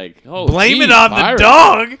 Just like, oh, Blame gee, it on pirate. the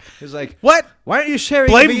dog. He's like, What? why aren't you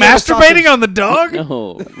sharing? Blame the Vienna masturbating sausage? on the dog?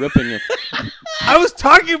 No, ripping it. I was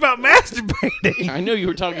talking about masturbating. I know you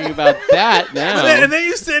were talking about that now. And then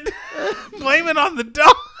you said, blame it on the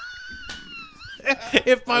dog.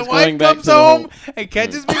 If my was wife going back comes to the home whole- and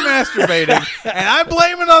catches me masturbating and I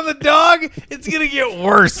blame it on the dog, it's going to get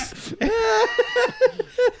worse.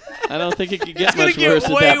 I don't think it could get It's going much to get worse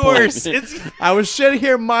at way that point. worse. It's, I was sitting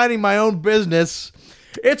here minding my own business.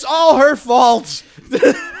 It's all her fault.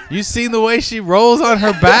 you seen the way she rolls on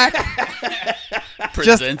her back?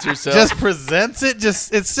 Presents herself. Just presents it.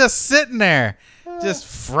 It's just sitting there. Just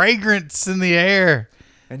fragrance in the air.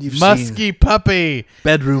 And you've Musky seen puppy.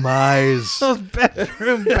 bedroom eyes. Those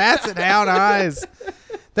bedroom basset hound eyes.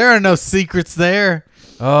 There are no secrets there.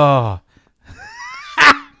 Oh.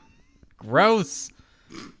 Gross.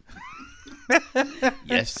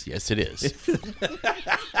 yes, it is.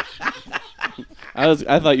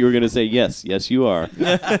 I thought you were going to say yes. Yes, you are.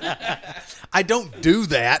 I don't do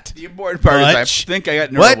that. The important part is Much. I think I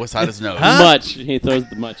got What? neuro without his nose. Huh? Much. He throws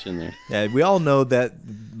the much in there. Yeah, we all know that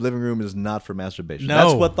living room is not for masturbation. No.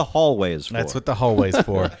 That's what the hallway is for. That's what the hallway's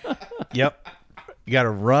for. Yep. You got to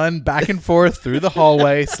run back and forth through the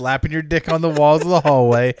hallway, slapping your dick on the walls of the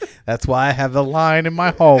hallway. That's why I have the line in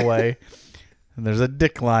my hallway. And there's a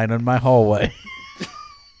dick line in my hallway.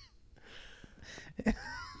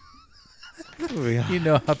 You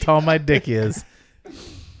know how tall my dick is.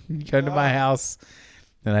 You come to my house,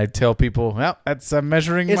 and I tell people, well, that's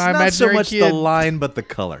measuring It's my not so imaginary much kid. the line, but the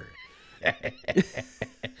color.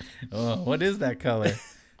 Oh, what is that color?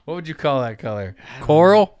 What would you call that color?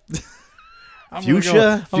 Coral? I'm gonna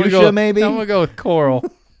Fuchsia? I'm gonna Fuchsia, maybe? I'm going to go with coral.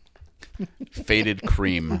 Faded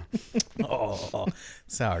cream. Oh,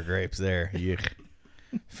 sour grapes there. Yuck.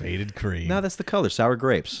 Faded cream. No, that's the color. Sour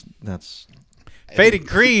grapes. That's Faded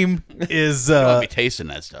cream is I'll be tasting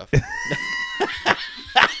that stuff.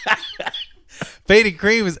 Faded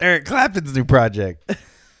cream is Eric Clapton's new project.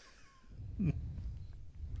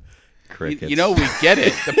 crickets. You know, we get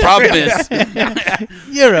it. The problem is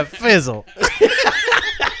You're a fizzle.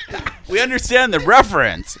 we understand the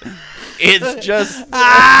reference. It's just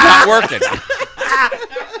not working.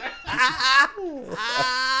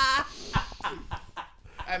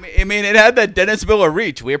 I mean, it had that Dennis Miller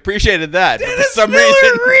reach. We appreciated that. But for some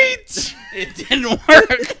reason, reach. it didn't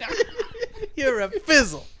work. You're a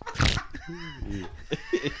fizzle.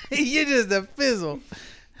 You're just a fizzle.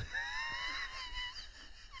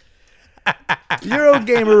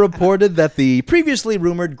 Eurogamer reported that the previously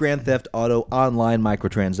rumored Grand Theft Auto online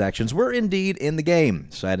microtransactions were indeed in the game,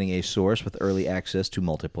 citing a source with early access to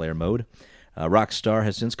multiplayer mode. Rockstar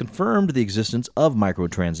has since confirmed the existence of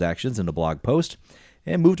microtransactions in a blog post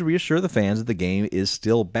and moved to reassure the fans that the game is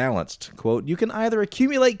still balanced. Quote, you can either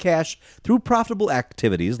accumulate cash through profitable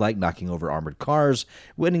activities like knocking over armored cars,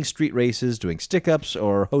 winning street races, doing stick-ups,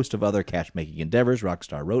 or a host of other cash-making endeavors,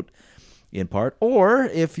 Rockstar wrote, in part, or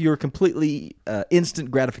if you're completely instant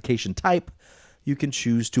gratification type, you can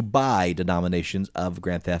choose to buy denominations of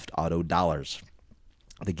Grand Theft Auto dollars.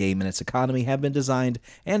 The game and its economy have been designed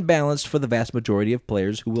and balanced for the vast majority of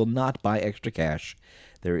players who will not buy extra cash.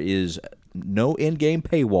 There is no in-game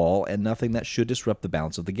paywall and nothing that should disrupt the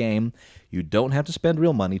balance of the game. You don't have to spend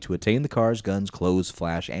real money to attain the cars, guns, clothes,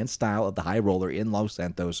 flash, and style of the High Roller in Los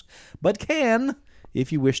Santos, but can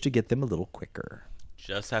if you wish to get them a little quicker.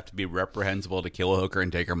 Just have to be reprehensible to kill a hooker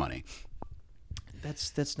and take her money.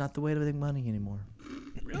 That's not the way to make money anymore.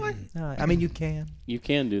 Really? No, I mean, you can, You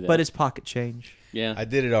can do that. but it's pocket change. yeah. I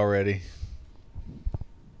did it already.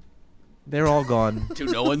 They're all gone. To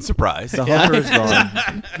no one's surprise. The hooker is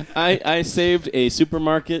gone. I saved a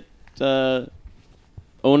supermarket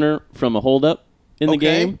owner from a holdup in the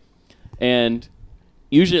Okay. game, and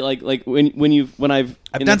usually like when I've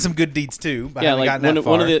Done some good deeds too, but I haven't gotten that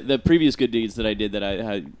far. one of the previous good deeds that I did that I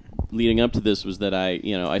had leading up to this was that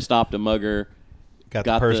I stopped a mugger, got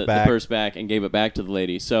the purse back. the purse back, and gave it back to the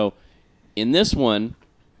lady. So in this one,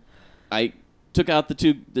 I took out the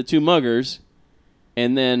two muggers,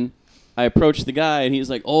 and then I approached the guy, and he's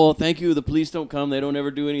like, "Oh, thank you. The police don't come. They don't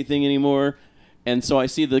ever do anything anymore." And so I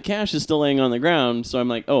see the cash is still laying on the ground. So I'm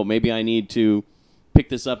like, "Oh, maybe I need to pick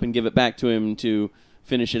this up and give it back to him to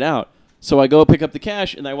finish it out." So I go pick up the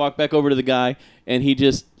cash, and I walk back over to the guy, and he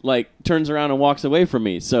just turns around and walks away from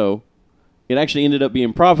me. So it actually ended up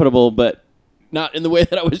being profitable, but not in the way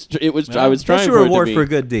that I was. I was trying That's for your it reward to be. for a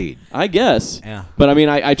good deed. I guess. Yeah. But I mean,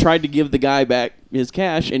 I tried to give the guy back his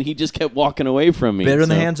cash, and he just kept walking away from me. Better in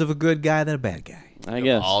the So, hands of a good guy than a bad guy. I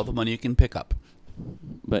guess. All the money you can pick up.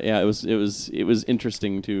 But yeah, it was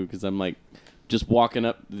interesting too, because I'm just walking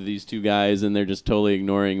up to these two guys, and they're just totally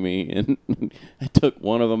ignoring me, and I took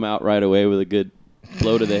one of them out right away with a good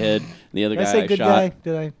blow to the head, and the other Did I guy say good shot. guy?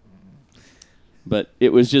 Did I? But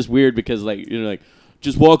it was just weird because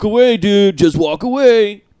just walk away, dude, just walk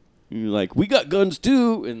away. And you're like, we got guns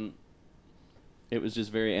too, and it was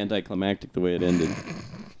just very anticlimactic the way it ended.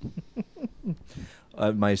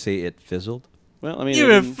 I might say it fizzled. Well, I mean,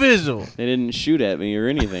 You're a fizzle. they didn't shoot at me or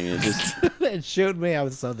anything. It just It showed me. I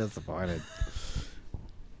was so disappointed.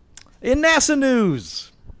 In NASA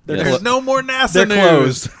news, There's no more NASA They're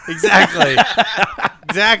news. closed. Exactly.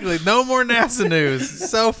 Exactly. No more NASA news.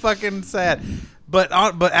 So fucking sad. But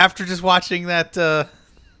after just watching that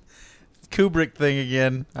Kubrick thing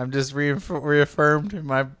again, I'm just reaffirmed in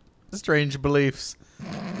my strange beliefs.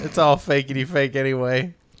 It's all fakety fake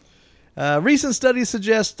anyway. recent studies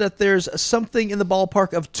suggest that there's something in the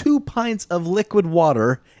ballpark of 2 pints of liquid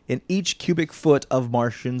water in each cubic foot of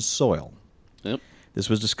Martian soil. Yep. This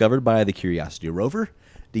was discovered by the Curiosity rover,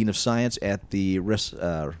 Dean of Science at the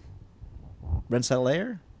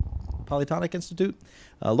Rensselaer Polytonic Institute.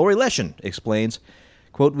 Lori Leshin explains,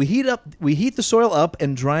 quote, we heat the soil up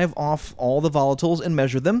and drive off all the volatiles and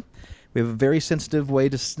measure them. We have a very sensitive way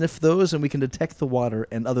to sniff those, and we can detect the water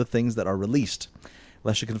and other things that are released.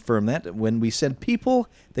 Lesha confirmed that when we sent people,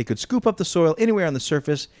 they could scoop up the soil anywhere on the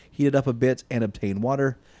surface, heat it up a bit, and obtain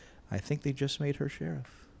water. I think they just made her sheriff.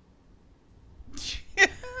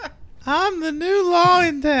 I'm the new law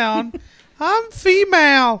in town. I'm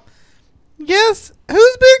female. Guess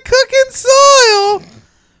who's been cooking soil?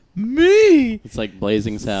 Me. It's like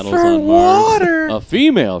Blazing Saddles For on Mars. water. A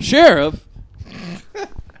female sheriff.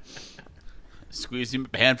 Squeeze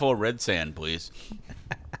a handful of red sand, please.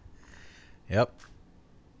 Yep.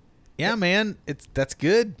 Yeah, man. That's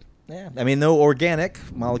good. Yeah, I mean, no organic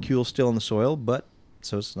molecules still in the soil, but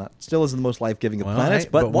so it's not still isn't the most life-giving of Well, planets. hey,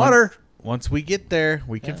 But water, Once we get there,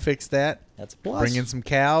 we can fix that. that's a plus. Bring in some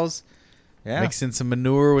cows. yeah. Mix in some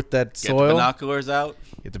manure with that Get the soil. binoculars out.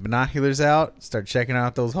 Get the binoculars out. Start checking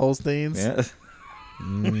out those Holsteins. Yeah.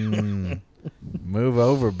 Move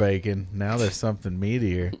over, bacon. Now there's something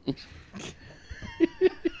meatier.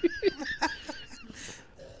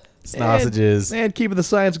 Sausages. And keeping the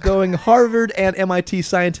science going, Harvard and MIT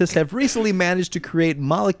scientists have recently managed to create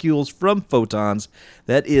molecules from photons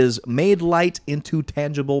that is made light into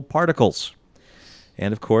tangible particles.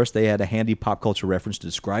 And of course, they had a handy pop culture reference to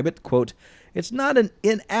describe it. Quote, it's not an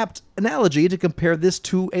inapt analogy to compare this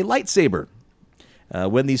to a lightsaber.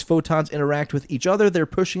 When these photons interact with each other, they're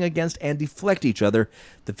pushing against and deflect each other.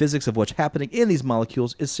 The physics of what's happening in these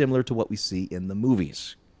molecules is similar to what we see in the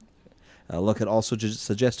movies. Look, it also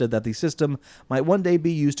suggested that the system might one day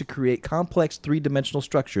be used to create complex three-dimensional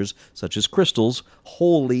structures, such as crystals,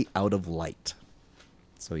 wholly out of light.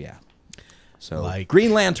 So, yeah. So, Like-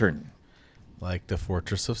 Green Lantern. Like the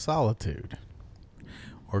Fortress of Solitude.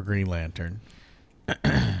 Or Green Lantern.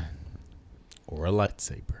 Or a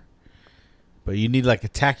lightsaber. But you need like a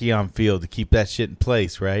tachyon field to keep that shit in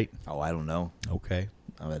place, right? Oh, I don't know. Okay.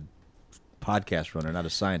 I'm a podcast runner, not a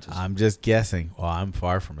scientist. I'm just guessing. Well, I'm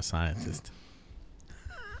far from a scientist.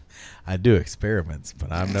 I do experiments,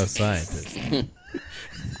 but I'm no scientist.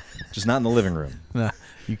 just not in the living room. No,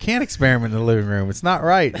 you can't experiment in the living room. It's not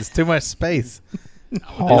right. It's too much space. dog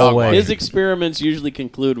Hallway. His experiments usually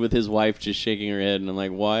conclude with his wife just shaking her head, and I'm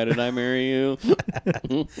like, "Why did I marry you?"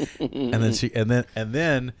 and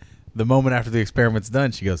then the moment after the experiment's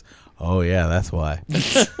done, she goes, "Oh yeah, that's why."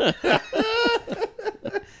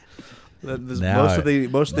 Now Most of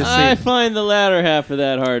the I scene. find the latter half of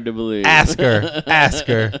that hard to believe. Ask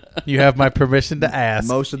her. You have my permission to ask.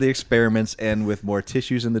 Most of the experiments end with more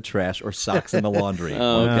tissues in the trash or socks in the laundry.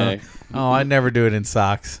 Oh, okay. Oh, I never do it in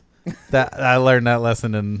socks. That I learned that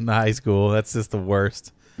lesson in high school. That's just the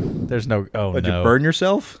worst. There's no. Oh Would no. you burn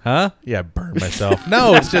yourself? Huh? Yeah, burn myself.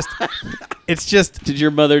 No, it's just. Did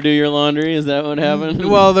your mother do your laundry? Is that what happened?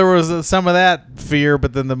 Well, there was some of that fear,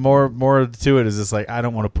 but then the more to it is just like I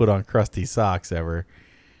don't want to put on crusty socks ever.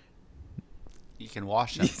 You can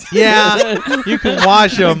wash them. Yeah, you can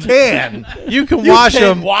wash them. You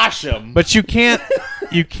can wash them, but you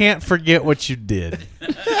can't forget what you did.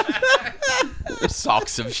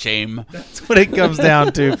 Socks of shame. That's what it comes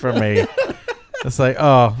down to for me. It's like,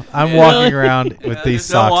 oh, I'm walking around with these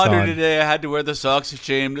No socks wonder on. today I had to wear the socks of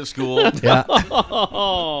shame to school. Yeah,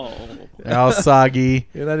 Oh. they're all soggy.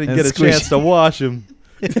 And I didn't and get a squishy. chance to wash them.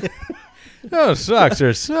 Oh, socks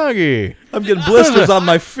are soggy. I'm getting blisters on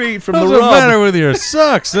my feet from What's the the rub. matter with your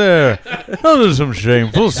socks there? Those are some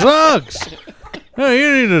shameful socks. Hey,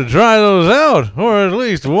 you need to dry those out, or at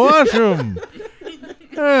least wash them.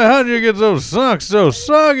 How'd you get those socks so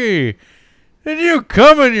soggy? Did you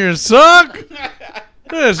come in your sock?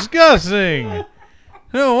 Disgusting.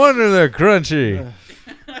 No wonder they're crunchy.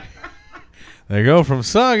 They go from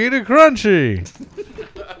soggy to crunchy.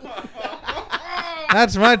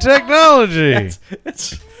 That's my technology.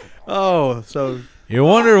 Oh, so You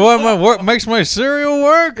wonder what makes my cereal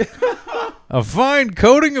work? A fine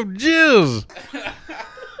coating of jizz.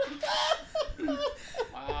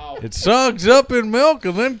 It sogs up in milk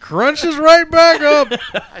and then crunches right back up.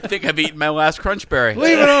 I think I've eaten my last crunch berry.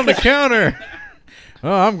 Leave it on the counter.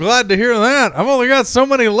 Oh, I'm glad to hear that. I've only got so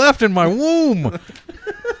many left in my womb.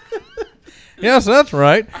 Yes, that's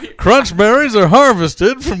right. Crunch berries are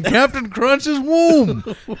harvested from Captain Crunch's womb.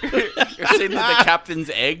 You're saying that the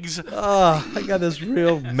captain's eggs I got this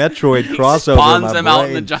real Metroid crossover in spawns my them out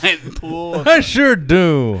in the brain. giant pool. I sure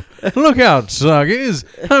do. Look out, Soggies.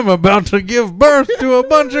 I'm about to give birth to a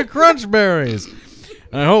bunch of crunch berries.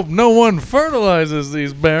 I hope no one fertilizes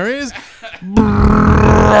these berries.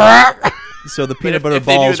 So the But peanut if butter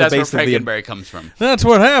they do, balls are that's where basically Frankenberry comes from. That's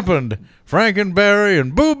what happened. Frankenberry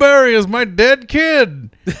and Boo Berry is my dead kid.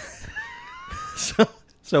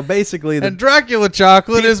 so basically the And Dracula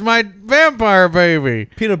chocolate is my vampire baby.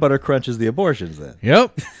 peanut butter crunch is the abortions then.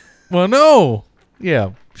 Yep. Well, no.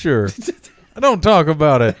 Yeah, sure. Don't talk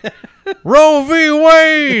about it. Roe v.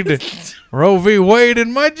 Wade. Roe v. Wade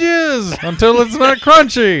in my jizz until it's not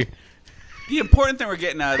crunchy. The important thing we're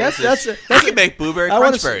getting out of this That's- is that's- you can make blueberry I wanna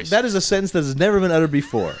crunch berries. that is a sentence that has never been uttered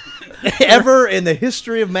before. Ever in the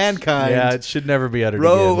history of mankind. Yeah, it should never be uttered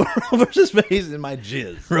Roe again. Roe versus Wade in my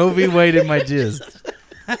jizz. Roe v. Wade in my jizz.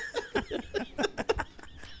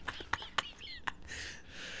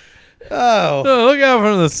 Oh. Oh, look out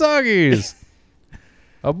for the Soggies.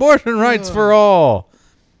 Abortion rights for all.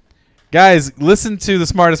 Guys, listen to the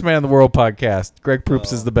Smartest Man in the World podcast. Greg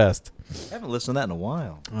Proops is the best. I haven't listened to that in a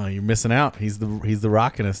while. Oh, you're missing out. He's the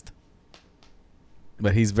rockinest.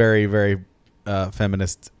 But he's very, very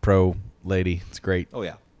feminist, pro lady. It's great, Oh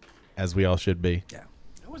yeah. as we all should be. That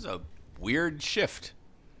was a weird shift.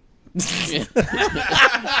 Just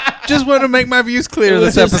want to make my views clear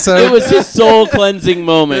this episode. It was his soul cleansing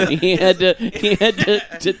moment. He had to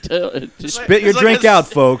Spit your It's like drink a- out,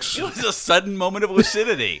 folks. It was a sudden moment of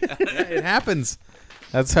lucidity. It happens.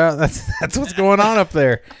 That's what's going on up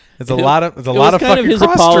there. It's a lot of it lot was of kind fucking of his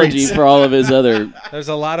cross apology streets. for all of his other. There's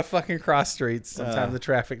a lot of fucking cross streets. Sometimes the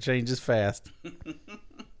traffic changes fast.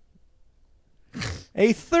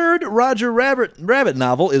 A third Roger Rabbit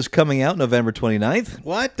novel is coming out November 29th.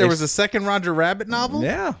 What? There was a second Roger Rabbit novel?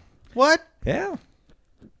 Yeah. What? Yeah.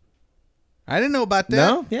 I didn't know about that.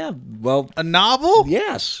 No? Yeah. Well, A novel?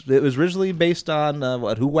 yes. It was originally based on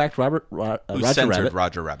Who Whacked Who Roger censored Rabbit.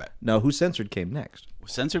 Roger Rabbit? No, Who Censored came next.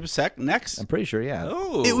 Censored next? I'm pretty sure, yeah.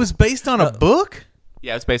 Oh. It was based on a book?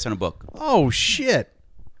 Yeah, it's based on a book. Oh, shit.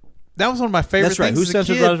 That was one of my favorite That's right. things Who as a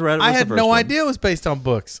Censored kid. Roger Rabbit I was the had first no one. idea it was based on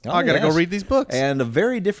books. Oh, I got to yes. go read these books. And a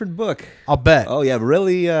very different book. I'll bet. Oh, yeah.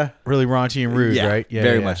 Really, Really raunchy and rude, Yeah, right? Yeah,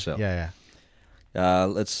 very yeah, much so. Yeah, yeah.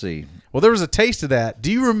 let's see. Well, there was a taste of that.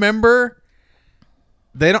 Do you remember?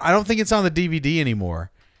 I don't think it's on the DVD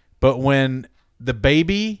anymore. But when the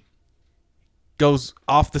baby goes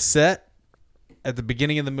off the set at the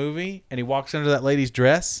beginning of the movie and he walks under that lady's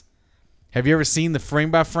dress Have you ever seen the frame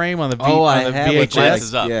by frame on the I on the have. VHS?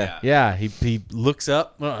 Glances up. Yeah. Yeah, he looks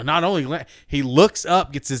up. Well, not only he looks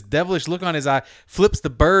up, gets this devilish look on his eye, flips the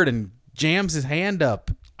bird, and jams his hand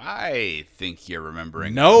up. I think you're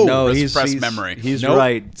remembering. No. No, Repressed he's memory. He's Nope.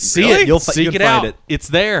 right. See Really? it. You'll Seek you it can out. find it. It's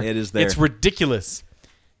there. It is there. It's ridiculous.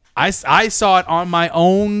 I saw it on my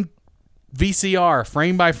own VCR,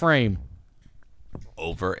 frame by frame.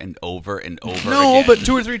 Over and over and over. No, again. but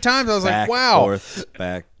 2 or 3 times I was Back, like, wow. forth,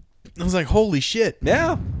 back. I was like, holy shit.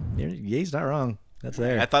 Yeah, he's not wrong. That's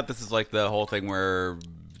there. I thought this is like the whole thing where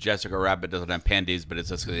Jessica Rabbit doesn't have panties, but it's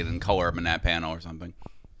just in color in that panel or something.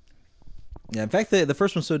 Yeah, in fact, the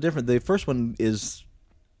first one's so different. The first one is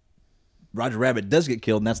Roger Rabbit does get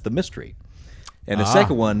killed, and that's the mystery. And the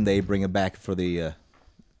second one, they bring him back for the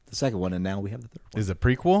second one, and now we have the third one. Is it a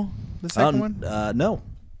prequel, the second one? No,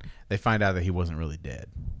 They find out that he wasn't really dead.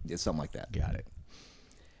 it's something like that. Got it.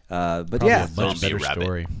 But Probably yeah, a much Zombie better rabbit.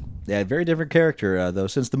 story. yeah, very different character though.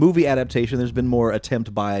 Since the movie adaptation, there's been more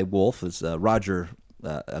attempt by Wolf. It's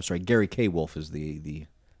Gary K. Wolf is the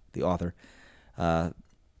author.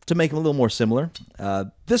 To make him a little more similar,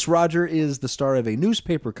 this Roger is the star of a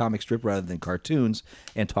newspaper comic strip rather than cartoons,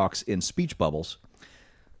 and talks in speech bubbles.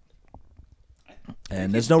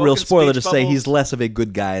 And there's he's no real spoken spoiler to speech say bubbles. he's less of a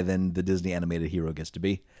good guy than the Disney animated hero gets to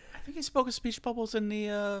be. I think he spoke of speech bubbles in the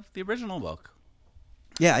original book.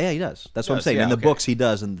 Yeah, he does. That's what I'm Does, saying. yeah, in the okay. books, he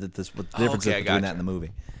does, and what the difference okay, is between that gotcha. and the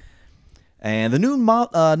movie. And the new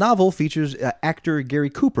novel features actor Gary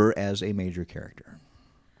Cooper as a major character.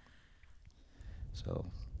 So,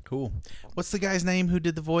 Cool. What's the guy's name who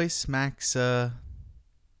did the voice? Max. Oh,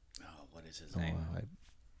 what is his name?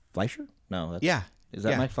 Fleischer? No, that's, Yeah. Is that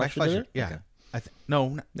Yeah, Max Fleischer? did it? Yeah. Okay.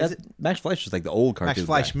 No. Is That's, it Max Fleischer's like the old Max cartoon.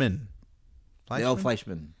 Fleischman? Guy. The old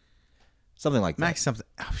Fleischman. Something like Max that. something.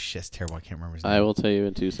 Oh shit, that's terrible. I can't remember his name. I will tell you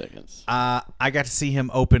in 2 seconds. I got to see him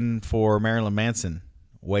open for Marilyn Manson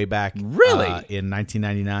way back. Really? In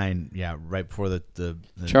 1999. Yeah, right before the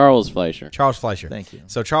Charles Fleischer. Charles Fleischer. Thank you.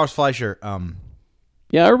 So Charles Fleischer,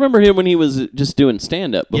 Yeah, I remember him when he was just doing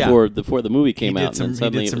stand-up Yeah. before the movie came he out. did some, and then he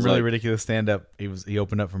suddenly did some it was really like, ridiculous stand up. He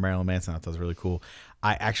opened up for Marilyn Manson. I thought it was really cool.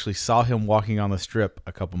 I actually saw him walking on the strip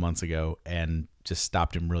a couple months ago and just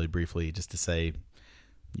stopped him really briefly just to say,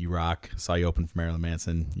 "You rock! Saw you open for Marilyn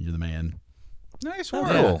Manson. You're the man." Nice work.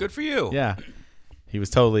 cool. Good for you. Yeah. He was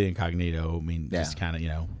totally incognito. I mean, Yeah. just kind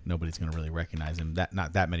of, nobody's going to really recognize him.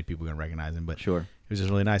 Not that many people are going to recognize him, but Sure. it was just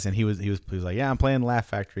really nice. And he was like, "Yeah, I'm playing Laugh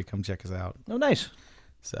Factory. Come check us out." Oh, nice.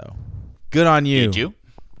 So, good on you. Did you?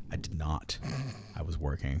 I did not. I was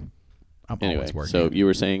working. I'm anyway, always working. so you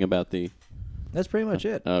were saying about the... That's pretty much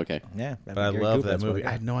it. Oh, okay. Yeah. But I love that movie.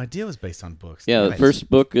 I had no idea it was based on books. Yeah, Damn the it. first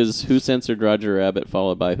book is Who Censored Roger Rabbit,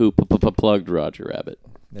 followed by Who Plugged Roger Rabbit.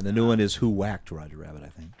 And the new one is Who Whacked Roger Rabbit, I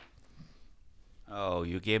think. Oh,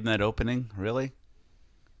 you gave him that opening? Really?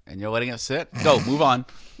 And you're letting it sit? Go, move on.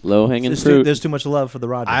 Low-hanging There's fruit. too much love for the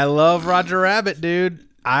Roger. I love Roger Rabbit, dude.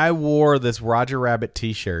 I wore this Roger Rabbit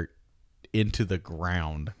T-shirt into the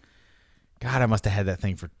ground. God, I must have had that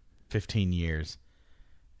thing for 15 years.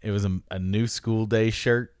 It was a new school day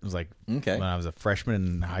shirt. It was like Okay. when I was a freshman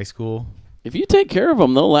in high school. If you take care of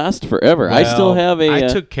them, they'll last forever. I still have a... I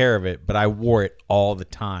took care of it, but I wore it all the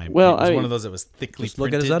time. Well, it was I one mean- of those that was thickly Just look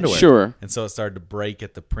at printed. his underwear. Sure. And so it started to break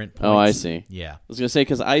at the print points. Oh, I see. Yeah. I was going to say,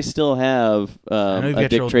 because I still have I know you've a got your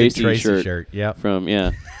Dick old Tracy, Dick Tracy shirt. Yep. from,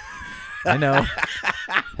 yeah. I know.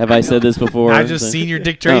 Have I said this before? I just seen your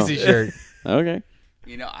Dick Tracy Oh. shirt. Okay.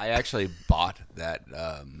 You know, I actually bought that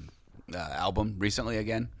album recently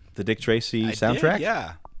again. The Dick Tracy I soundtrack? did,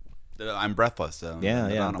 yeah. I'm Breathless. Yeah, the yeah,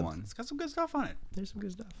 Madonna the- one. It's got some good stuff on it. There's some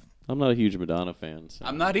good stuff. I'm not a huge Madonna fan. So.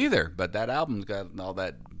 I'm not either, but that album's got all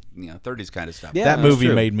that 30s kind of stuff. Yeah. That that's movie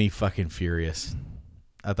true. made me fucking furious.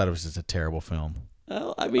 I thought it was just a terrible film.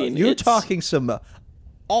 Well, I mean, You're it's- talking some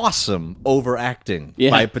awesome overacting Yeah.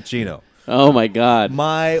 by Pacino. Oh, my God.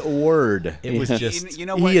 My word. It was Yeah. just You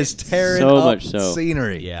know what? He is tearing So up much so.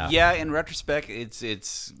 scenery. yeah. Yeah, in retrospect,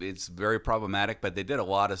 it's very problematic. But they did a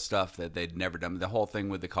lot of stuff that they'd never done. The whole thing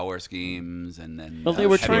with the color schemes, and then Well, they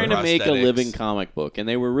were heavy trying to make a prosthetics. living comic book, and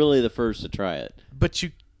they were really the first to try it. But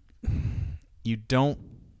you don't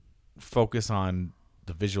focus on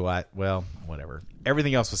the visual well, whatever.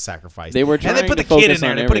 Everything else was sacrificed. They were and they trying put to the kid in focus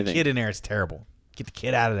there. on They put a everything. kid in there. It's terrible. Get the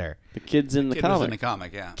kid out of there. The kid's in the Kid was comic. in the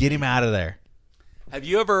comic, yeah. Get him out of there. Have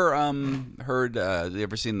you ever heard? Have you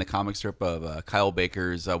ever seen the comic strip of Kyle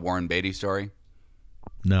Baker's Warren Beatty story?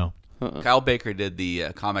 No. Kyle Baker did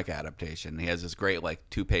the comic adaptation. He has this great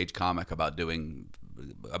 2-page comic about doing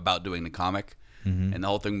the comic, and the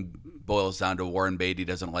whole thing boils down to Warren Beatty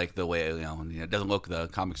doesn't like the way it doesn't look. The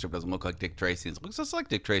comic strip doesn't look like Dick Tracy. It looks just like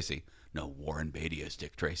Dick Tracy, no, Warren Beatty as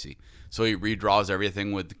Dick Tracy. So he redraws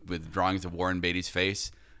everything with drawings of Warren Beatty's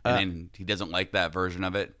face, and then he doesn't like that version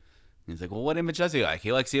of it. And he's like, well, what image does he like?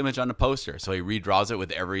 He likes the image on the poster. So he redraws it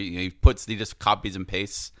with he just copies and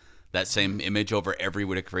pastes that same image over every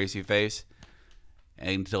Dick Tracy face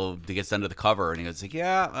until he gets done to the cover, and he goes like,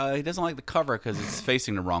 he doesn't like the cover because it's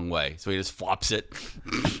facing the wrong way. So he just flops it.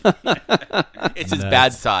 It's his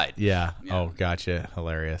bad side. Yeah. Oh, gotcha.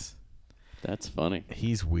 Hilarious. That's funny.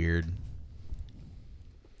 He's weird.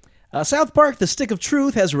 South Park: The Stick of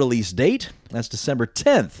Truth has a release date. That's December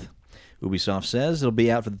 10th. Ubisoft says it'll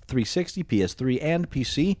be out for the 360, PS3, and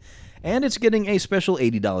PC. And it's getting a special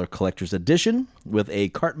 $80 collector's edition with a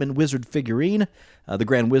Cartman Wizard figurine. The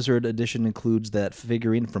Grand Wizard edition includes that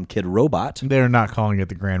figurine from Kid Robot. They're not calling it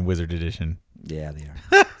the Grand Wizard Edition. Yeah, they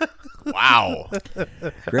are. Wow.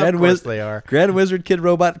 Of course they are. Grand Wizard Kid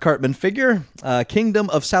Robot Cartman figure. Kingdom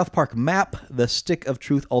of South Park map. The Stick of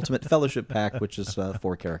Truth Ultimate Fellowship Pack, which is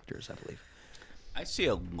 4 characters, I believe. I see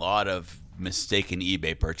a lot of mistaken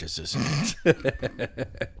eBay purchases.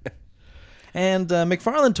 And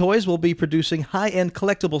McFarlane Toys will be producing high-end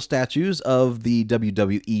collectible statues of the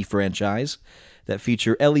WWE franchise that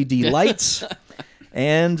feature LED lights.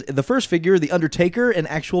 And the first figure, The Undertaker, an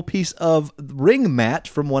actual piece of ring mat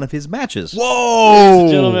from one of his matches. Whoa!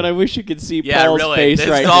 Gentlemen, I wish you could see Yeah, Paul's really. face This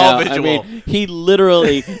right is all now. visual. I mean, he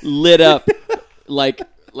literally lit up like a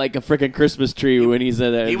freaking Christmas tree when he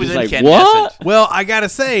said that. He was Just like, incandescent. what? Well, I gotta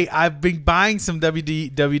say, I've been buying some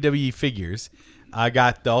WWE figures. I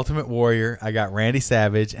got the Ultimate Warrior, I got Randy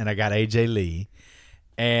Savage, and I got AJ Lee,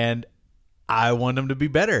 and I want them to be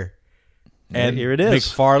better. And here it is.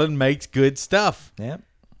 McFarlane makes good stuff. Yep.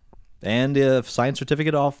 And a signed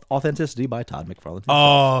certificate of authenticity by Todd McFarlane.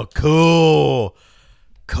 Oh, cool.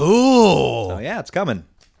 Cool. Oh, yeah, it's coming.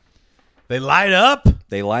 They light up.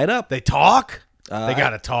 They light up. They talk. They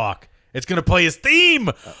gotta talk. It's gonna play his theme.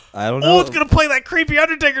 I don't know. Oh, it's gonna play that creepy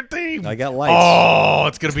Undertaker theme. I got lights. Oh,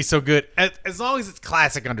 it's gonna be so good. As long as it's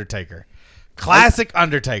classic Undertaker. Classic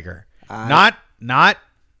Undertaker. Not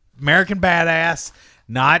American Badass.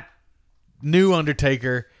 Not new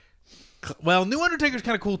Undertaker. Well, new Undertaker's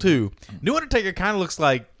kind of cool too. New Undertaker kind of looks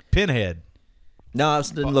like Pinhead. No, it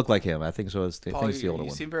didn't look like him. I think so. I think Paul, it's the older you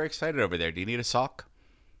one. seem very excited over there. Do you need a sock?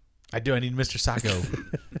 I do. I need Mr. Sacco.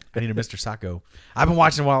 I need a Mr. Sacco. I've been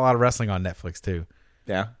watching a lot of wrestling on Netflix too.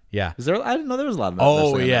 Yeah. Yeah. Is there? I didn't know there was a lot of. Oh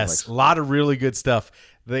wrestling on yes, Netflix. a lot of really good stuff.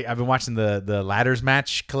 I've been watching the ladders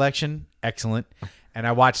match collection, excellent. And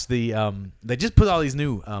I watched the. They just put all these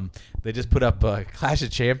new. They just put up Clash of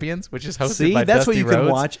Champions, which is hosted See, by that's Dusty what you Rhodes. can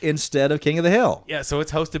watch instead of King of the Hill. Yeah, so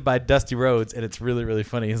it's hosted by Dusty Rhodes, and it's really really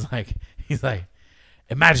funny. He's like,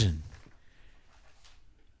 imagine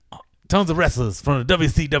tons of wrestlers from the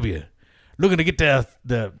WCW looking to get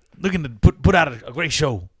looking to put out a great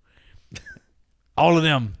show. All of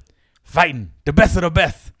them fighting the best of the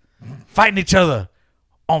best, fighting each other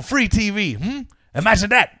on free TV. Imagine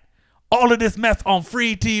that. All of this mess on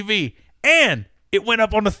free TV, and it went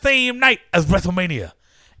up on the same night as WrestleMania.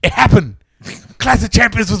 It happened. Clash of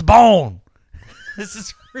Champions was born. This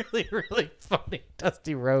is really, really funny.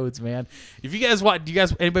 Dusty Rhodes, man. If you guys watch,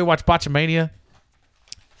 anybody watch Botchamania?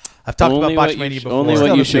 I've talked Only about what you Botchamania sh- before. only Still what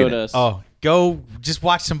you haven't seen showed it. us. Oh, go just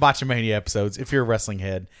watch some Botchamania episodes if you're a wrestling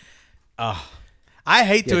head. I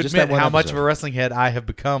hate to Yeah, just that admit one how much episode. of a wrestling head I have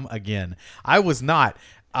become again. I was not.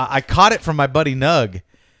 I caught it from my buddy Nug.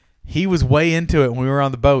 He was way into it when we were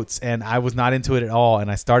on the boats, and I was not into it at all.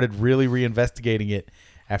 And I started really reinvestigating it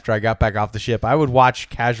after I got back off the ship. I would watch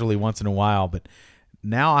casually once in a while, but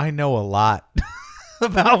now I know a lot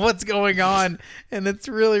about what's going on, and it's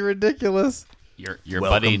really ridiculous. Your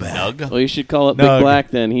buddy Nug? Well, you should call it Nug. Big Black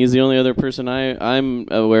then. He's the only other person I'm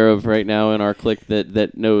aware of right now in our clique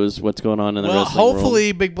that knows what's going on in the Well, wrestling world.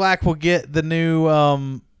 hopefully Big Black will get the new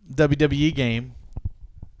WWE game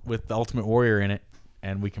with the Ultimate Warrior in it,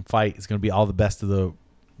 and we can fight. It's going to be all the best of the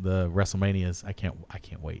WrestleManias. I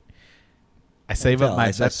can't wait. I save up my.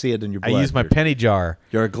 I see it in your blood. I use my penny jar.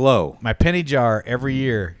 You're aglow. My penny jar every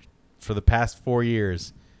year for the past 4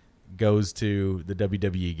 years goes to the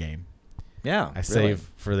WWE game. Yeah. I save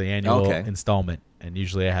for the annual Okay. installment, and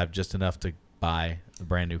usually I have just enough to buy the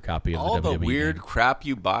brand new copy of All the the WWE weird game. crap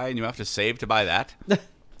you buy and you have to save to buy that?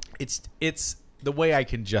 It's the way I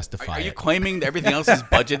can justify Are you it. claiming that everything else is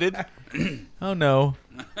budgeted? Oh no,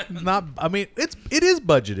 not. I mean, it is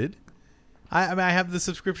budgeted. I mean, I have the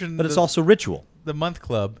subscription, But it's also ritual. the month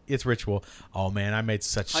club. It's ritual. Oh man, I made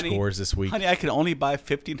such scores this week. Honey, I can only buy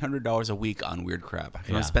 $1,500 a week on weird crap. I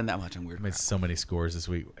can't spend that much on weird I made crap. so many scores this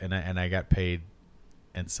week, and I got paid,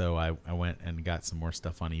 and so I went and got some more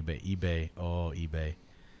stuff on eBay. Oh, eBay,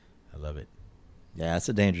 I love it. Yeah, it's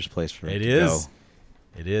a dangerous place for It to is.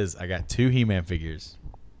 go. It is. I got 2 He-Man figures.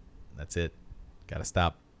 That's it. Gotta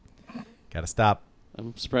stop.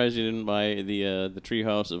 I'm surprised you didn't buy the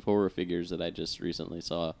Treehouse of Horror figures that I just recently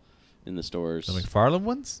saw in the stores. The McFarlane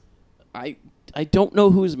ones? I don't know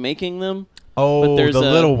who's making them. Oh, But there's the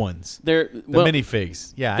a- little ones. The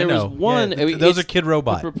Minifigs. Yeah, I there know. was one. Yeah, I mean, those are it's- Kid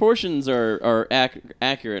Robot. The proportions are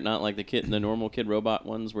accurate, not like the normal Kid Robot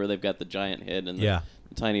ones where they've got the giant head and the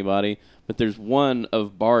tiny body. But there's one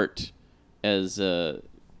of Bart as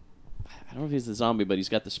I don't know if he's the zombie, but he's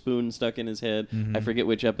got the spoon stuck in his head. Mm-hmm. I forget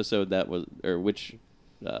which episode that was, or which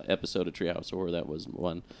episode of Treehouse of Horror that was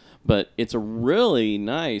one. But it's a really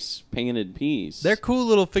nice painted piece. They're cool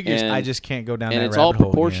little figures. And- I just can't go down and that it's all rabbit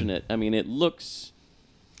hole again. proportionate. I mean, it looks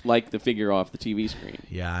like the figure off the TV screen.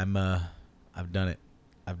 Yeah, I've done it.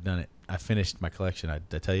 I finished my collection. I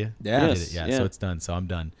tell you. Yeah. I Yes, did it. Yeah, yeah. so it's done. So I'm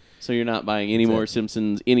done. So you're not buying any more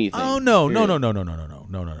Simpsons anything. Oh no.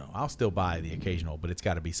 period. I'll still buy the occasional, but it's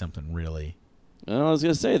got to be something really. Well, I was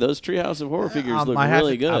gonna say those Treehouse of Horror figures I look might have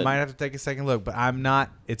really to- I good. might have to take a second look, but I'm not.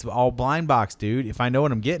 It's all blind box, dude. If I know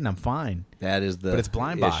what I'm getting, I'm fine. That is the But it's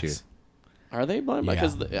blind issue. box. Are they blind? Yeah.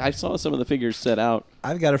 Because I saw some of the figures set out.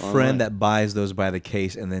 I've got a Online. friend that buys those by the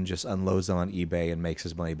case and then just unloads them on eBay and makes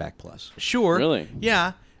his money back plus. Sure. Really?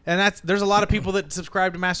 Yeah. And there's a lot of people that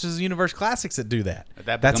subscribe to Masters of the Universe Classics that do that.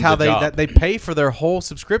 That That's becomes how a job. they pay for their whole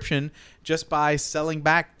subscription just by selling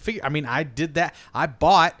back figure. I mean, I did that. I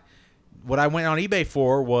bought what I went on eBay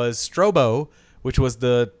for was Strobo, which was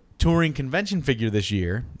the touring convention figure this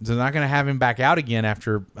year. So they're not going to have him back out again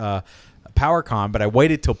after PowerCon, but I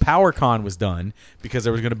waited till PowerCon was done because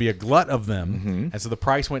there was going to be a glut of them. And so the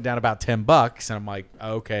price went down about $10 and I'm like,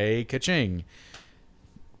 okay, ka-ching.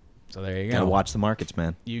 So there you go. Gotta watch the markets,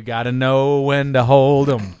 man. You got to know when to hold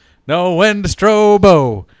 'em, know when to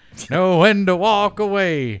Strobo, know when to walk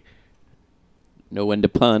away, Know when to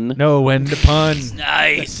pun. know when to pun.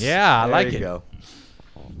 Nice. Yeah, I There like you it. go.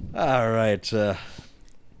 All right.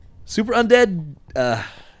 Super Undead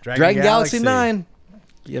Dragon Galaxy 9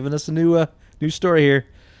 giving us a new story here.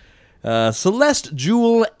 Celeste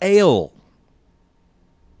Jewel Ale,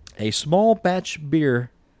 a small batch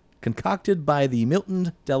beer concocted by the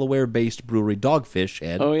Milton, Delaware-based brewery Dogfish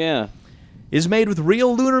Head, Oh yeah. is made with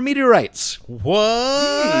real lunar meteorites.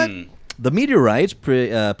 What? The meteorites,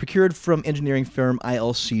 procured from engineering firm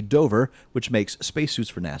ILC Dover, which makes spacesuits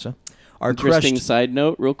for NASA, are Interesting crushed. side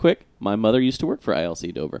note, real quick. My mother used to work for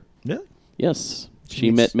ILC Dover. Really? Yes,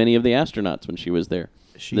 she Jeez. met many of the astronauts when she was there.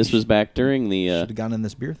 This was back during the. Should have gone in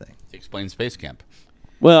this beer thing. Explain Space Camp.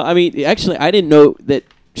 Well, I mean, actually, I didn't know that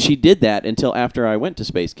she did that until after I went to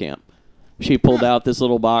space camp. She pulled out this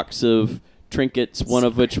little box of trinkets, one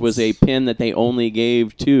of which was a pin that they only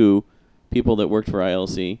gave to people that worked for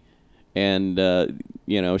ILC. And,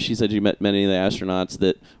 she said she met many of the astronauts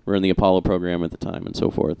that were in the Apollo program at the time and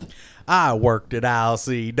so forth. I worked at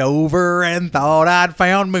ILC Dover and thought I'd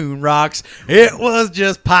found moon rocks. It was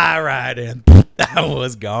just pyrite and I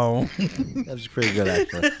was gone. That was pretty good,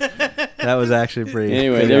 actually. That was actually pretty.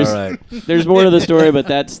 Anyway, pretty all right. there's more to the story, but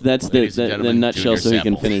that's Ladies and the gentlemen, nutshell Junior so he can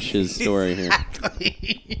Sample. finish his story here.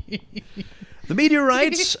 The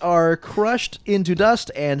meteorites are crushed into dust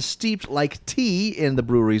and steeped like tea in the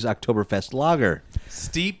brewery's Oktoberfest lager.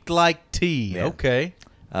 Steeped like tea. Yeah. Okay.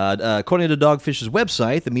 According to Dogfish's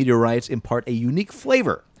website, the meteorites impart a unique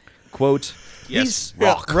flavor. Quote, Yes,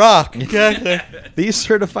 Rock. these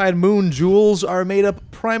certified moon jewels are made up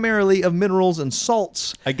primarily of minerals and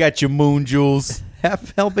salts, I got your moon jewels.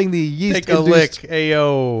 helping the yeast Take a lick.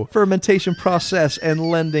 Ayo. fermentation process and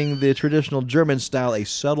lending the traditional German style a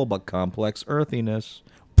subtle but complex earthiness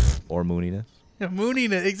or mooniness.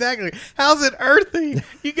 Mooniness, exactly. How's it earthy?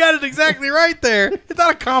 You got it exactly right there. It's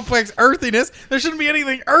not a complex earthiness. There shouldn't be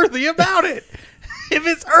anything earthy about it. If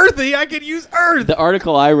it's earthy, I could use earth. The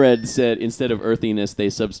article I read said instead of earthiness, they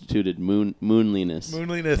substituted moonliness.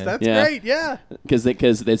 Moonliness. That's Yeah. great. Yeah. Because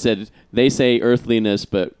they said they say earthliness,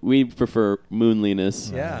 but we prefer moonliness.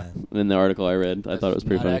 Yeah. In the article I read, I thought it was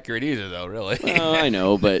pretty Not funny. accurate either, though. Really. Oh, I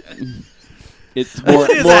know, but it's more,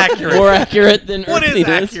 is more accurate? more accurate than What is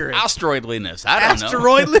earthiness. accurate? Asteroidliness. I don't know.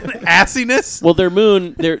 Asteroid assiness. Well, they're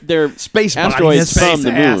Space asteroids bodiness. from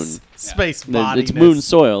the moon. Space The- body. It's moon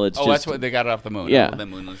soil. It's Oh, just that's what they got it off the moon. Yeah. Oh, the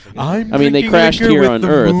moon was- I mean, they crashed here on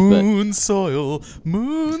Earth, but- Moon soil,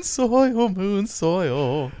 moon soil, moon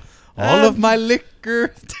soil. All of my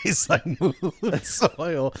liquor tastes like moon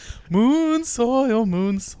soil, moon soil,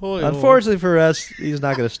 moon soil. Unfortunately for us, he's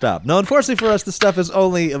not going to stop. No, unfortunately for us, the stuff is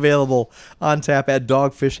only available on tap at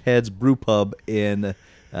Dogfish Head's Brew Pub in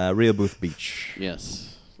Rio Booth Beach.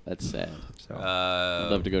 yes. That's sad. So, I'd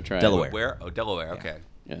love to go try Delaware. it. Where? Oh, Delaware. Okay.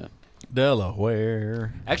 Yeah.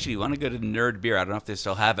 Delaware. Actually, you want to go to Nerd Beer? I don't know if they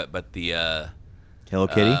still have it, but the Hello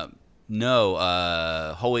Kitty.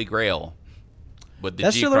 Holy Grail with the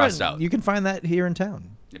That's G still crossed around. out. You can find that here in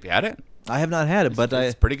town. Have you had it? I have not had it, but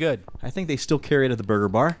It's pretty good. I think they still carry it at the Burger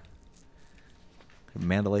Bar.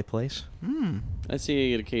 Mandalay Place. I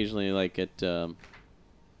see it occasionally, like at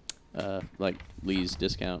like Lee's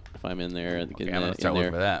Discount if I'm in there. Okay, I'm gonna start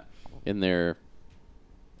looking for that. In their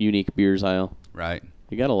unique beers aisle. Right.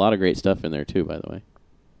 You got a lot of great stuff in there too, by the way.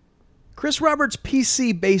 Chris Roberts'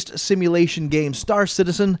 PC-based simulation game Star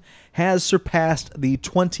Citizen has surpassed the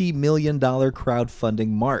 $20 million crowdfunding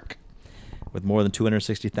mark, with more than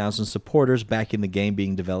 260,000 supporters backing the game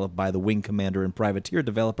being developed by the Wing Commander and Privateer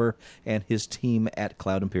developer and his team at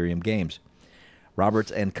Cloud Imperium Games.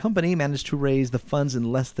 Roberts and company managed to raise the funds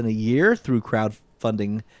in less than a year through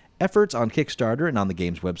crowdfunding efforts on Kickstarter and on the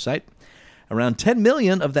game's website. Around $10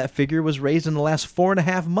 million of that figure was raised in the last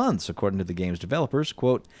 4.5 months, according to the game's developers.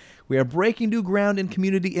 Quote, "We are breaking new ground in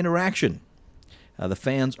community interaction. The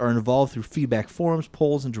fans are involved through feedback forums,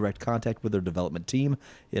 polls, and direct contact with their development team.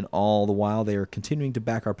 And all the while, they are continuing to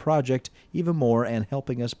back our project even more and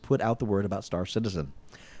helping us put out the word about Star Citizen.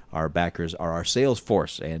 Our backers are our sales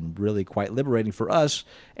force, and really quite liberating for us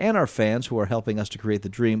and our fans who are helping us to create the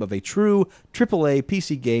dream of a true AAA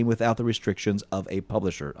PC game without the restrictions of a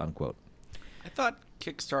publisher," unquote. I thought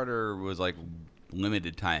Kickstarter was like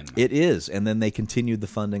limited time. It is, and then they continued the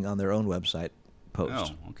funding on their own website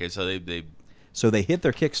post. Oh, okay. So they So they hit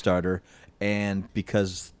their Kickstarter, and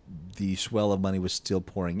because the swell of money was still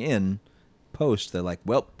pouring in post, they're like,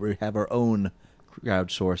 well, we have our own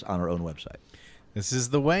crowdsource on our own website. This is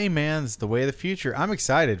the way, man. This is the way of the future. I'm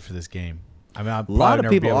excited for this game. I mean, I'll A lot of probably never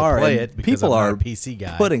be people able to are, play and it because people I'm are not a PC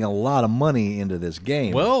guy. putting a lot of money into this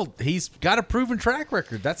game. Well, he's got a proven track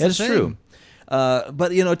record. That's That's the thing. true. But,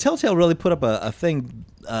 Telltale really put up a thing.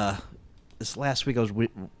 This last week I was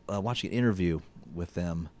watching an interview with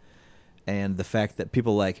them, and the fact that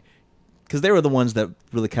people because they were the ones that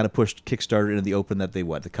really kind of pushed Kickstarter into the open, that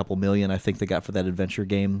a couple million I think they got for that adventure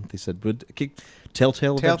game. They said,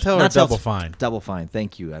 Telltale Telltale or Not Double Fine? Double Fine,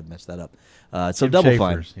 thank you. I messed that up. So Tim Double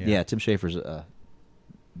Schafer's, Fine. yeah. Tim Schafer's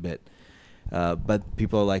bit. But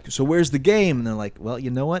people are like, so where's the game? And they're like, well, you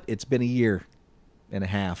know what? It's been a year and a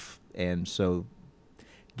half. And so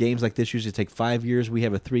games like this usually take 5 years. We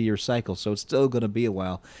have a 3-year cycle, so it's still going to be a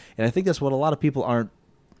while. And I think that's what a lot of people aren't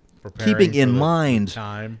Preparing keeping for in the mind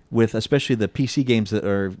time. with, especially the PC games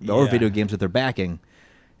or Yeah. video games that they're backing,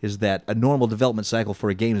 is that a normal development cycle for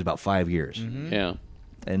a game is about 5 years. Mm-hmm. Yeah.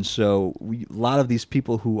 And so a lot of these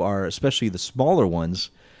people who are, especially the smaller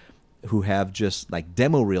ones, who have just like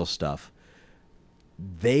demo reel stuff,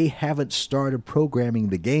 they haven't started programming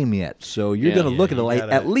the game yet. So you're Yeah. going to look Yeah, at you it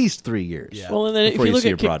gotta- at least 3 years. Yeah. Well, and then if before you look see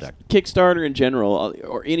at a product. Kickstarter in general,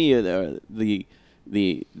 or any of the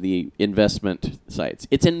investment sites,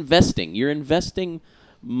 it's investing. You're investing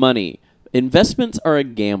money. Investments are a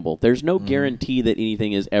gamble. There's no guarantee that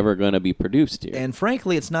anything is ever going to be produced here. And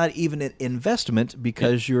frankly, it's not even an investment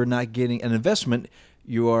because you're not getting an investment.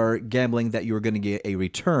 You are gambling that you're going to get a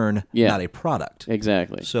return, Yeah. not a product.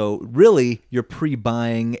 Exactly. So really, you're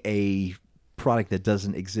pre-buying a product that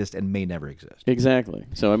doesn't exist and may never exist. Exactly.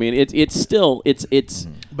 So I mean, it's still it's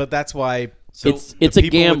But that's why. It's the a people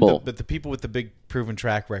with gamble. but the people with the big proven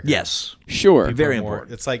track record. Yes. sure. people Very are more-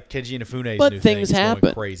 important. It's like Keiji Inafune's But new things thing is happen.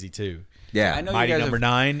 going crazy too. Yeah. I know you Mighty guys Number have-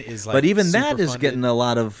 9 is like. But even super that is funded. getting a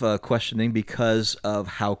lot of questioning because of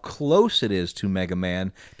how close it is to Mega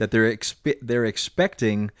Man, that they're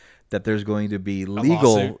expecting that there's going to be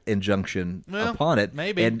legal lawsuit. injunction Well, upon it.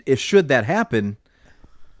 maybe. And if should that happen,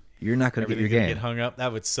 you're not going to get your Everything's gonna game. get hung up.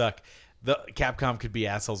 That would suck. The Capcom could be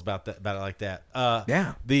assholes about it like that.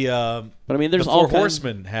 Yeah. The But I mean, there's the all Four kinds-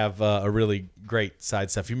 Horsemen have a really great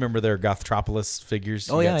side stuff. You remember their Gothropolis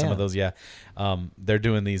figures? Oh, You yeah, got some yeah. of those. Yeah, they're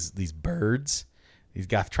doing these birds, these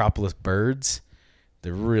Gothropolis birds.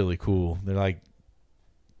 They're really cool. They're like,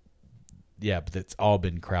 yeah, but it's all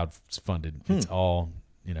been crowd funded. It's all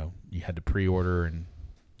you had to pre-order, and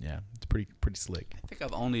yeah, it's pretty slick. I think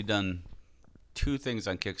I've only done 2 things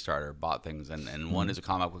on Kickstarter, bought things, and one is a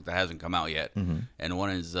comic book that hasn't come out yet, and one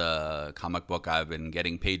is a comic book I've been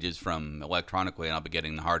getting pages from electronically, and I'll be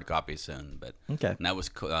getting the hard copy soon. But Okay. and that was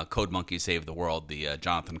Code Monkey Save the World, the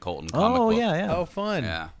Jonathan Colton comic Oh, book. yeah. Oh, fun.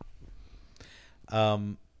 Yeah.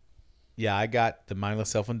 Yeah, I got the Mindless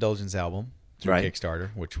Self-Indulgence album through Right.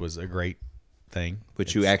 Kickstarter, which was a great thing.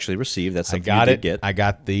 Which you actually received. That's I something got you it. did get. I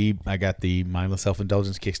got the Mindless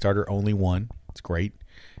Self-Indulgence Kickstarter only one. It's great.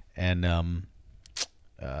 And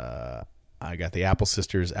I got the Apple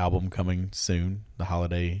Sisters album coming soon. The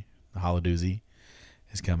Holodoozy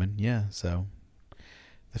is coming. Yeah, so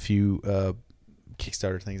The few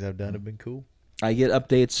Kickstarter things I've done have been cool. I get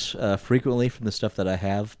updates frequently from the stuff that I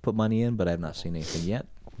have put money in, but I have not seen anything yet.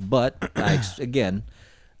 But again,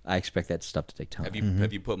 I expect that stuff to take time.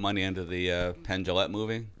 Have you put money into the Penn Jillette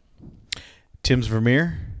movie? Tim's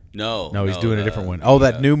Vermeer? No, No, he's doing a different one. Oh,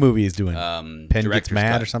 that new movie he's doing. Penn Gets Director's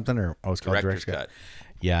Mad Cut. or something? Or it's called Director's Director's Cut. Cut.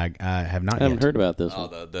 Yeah, I have not I haven't yet. heard about this Oh,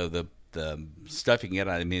 one. the stuff you can get.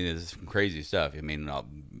 I mean, is some crazy stuff. I mean,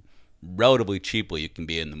 relatively cheaply, you can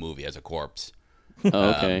be in the movie as a corpse. Oh,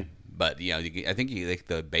 okay. But I think like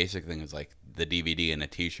the basic thing is like the DVD and a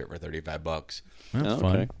T-shirt for $35. That's Oh,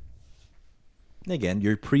 fun. okay. Again,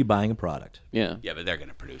 you're pre-buying a product. Yeah. Yeah, but they're going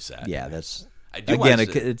to produce that. Yeah, that's I do again.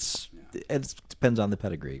 want to It depends on the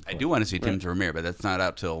pedigree. I do want to see Tim's Vermeer, but that's not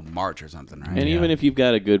out till March or something, right? And even if you've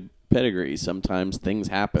got a good pedigree, sometimes things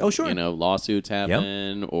happen. Oh, sure. Lawsuits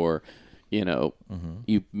happen, or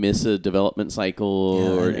you miss a development cycle, Yeah,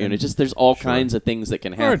 or and- just there's all kinds of things that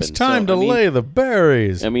can Or happen. it's time So, to lay the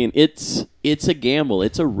berries. I mean, it's a gamble.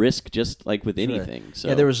 It's a risk, just like with anything. So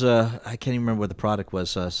Yeah, there was I can't even remember what the product was.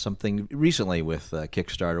 Something recently with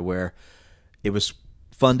Kickstarter where it was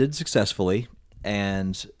funded successfully,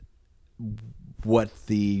 and what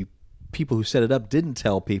the people who set it up didn't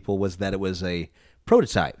tell people was that it was a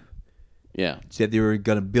prototype. yeah, Said they were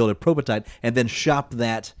going to build a prototype and then shop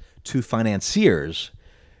that to financiers.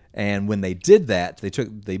 And when they did that,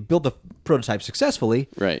 they built the prototype successfully,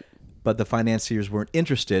 right. but the financiers weren't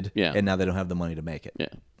interested, Yeah. and now they don't have the money to make it. Yeah.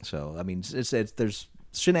 So I mean, it's there's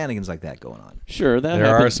shenanigans like that going on. Sure, that There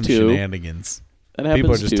are happens some too. shenanigans. That happens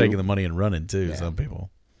People are just too. taking the money and running too. Some people.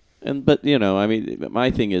 But I mean,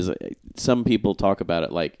 my thing is, some people talk about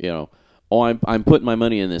it like, oh, I'm putting my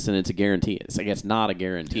money in this and it's a guarantee. It's like it's not a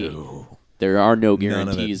guarantee. No. There are no None of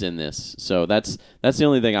it. guarantees in this. So that's the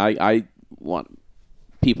only thing I want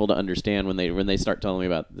people to understand when they start telling me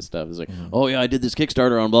about this stuff. It's like, oh yeah, I did this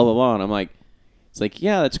Kickstarter on blah blah blah, and I'm like, it's like,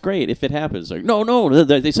 yeah, that's great if it happens. Like, no,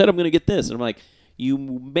 they said I'm going to get this, and I'm like, you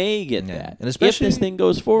may get Yeah. that, And especially- if this thing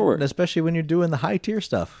goes forward. And especially when you're doing the high tier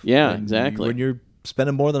stuff. Yeah, exactly. When you're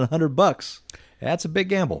spending more than $100, that's a big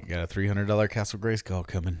gamble. You got a $300 Castle Grayskull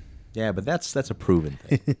coming. Yeah, but that's a proven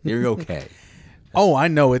thing. You're okay. Oh, I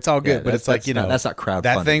know it's all good, Yeah, but that's- it's like that's not- that's not crowdfunding.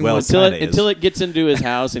 That thing Well, was kinda is. until it gets into his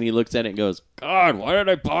house and he looks at it and goes, God, why did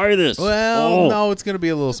I buy this? well, Oh. no, it's going to be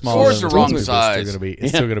a little smaller. Source than the wrong it's still size. gonna be- It's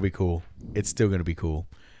still going to be cool. It's still going to be cool.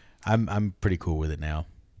 I'm pretty cool with it now.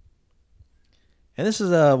 And this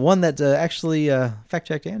is one that actually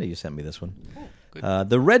fact-checked Andy. You sent me this one.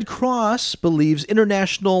 The Red Cross believes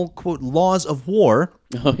international, quote, laws of war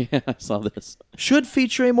Oh, yeah, I saw this. should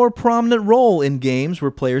feature a more prominent role in games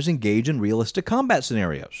where players engage in realistic combat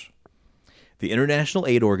scenarios. The International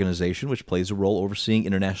Aid Organization, which plays a role overseeing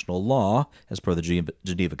international law as per the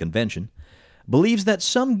Geneva Convention, believes that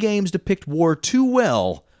some games depict war too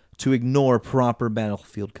well to ignore proper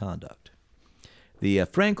battlefield conduct. The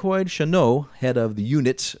Francois Chanot, head of the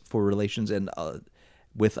unit for relations and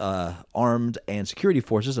with armed and security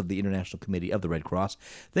forces of the International Committee of the Red Cross,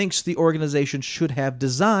 thinks the organization should have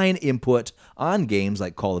design input on games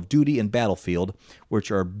like Call of Duty and Battlefield,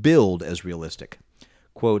 which are billed as realistic.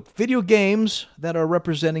 Quote, video games that are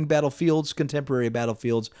representing battlefields, contemporary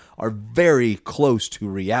battlefields, are very close to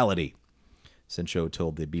reality, Sancho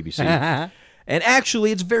told the BBC. And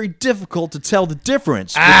actually, it's very difficult to tell the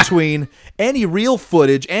difference between any real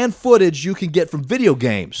footage and footage you can get from video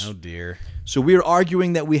games. Oh, dear. So we're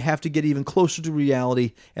arguing that we have to get even closer to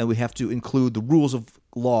reality, and we have to include the rules of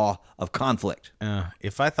law of conflict.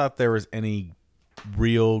 If I thought there was any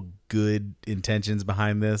real good intentions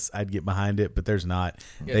behind this, I'd get behind it, but there's not.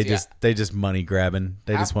 Yeah, They just money grabbing.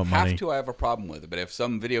 They just want money. Have to, I have a problem with it. But if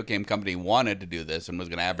some video game company wanted to do this and was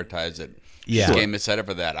going to advertise it, Yeah. this game is set up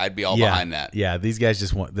for that, I'd be all behind that. Yeah, these guys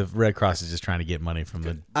just want the Red Cross is just trying to get money from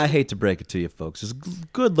the. I hate to break it to you, folks. As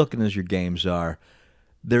good looking as your games are,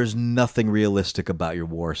 there's nothing realistic about your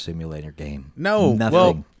war simulator game. No, nothing.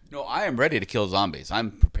 well- No, I am ready to kill zombies.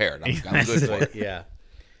 I'm prepared. I'm good for it. Yeah,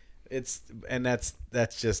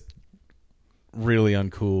 that's just really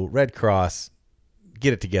uncool. Red Cross,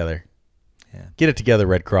 get it together. Yeah. Get it together,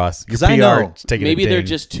 Red Cross. Your 'Cause I PR know. is taking a Maybe they're ding.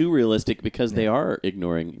 just too realistic because they are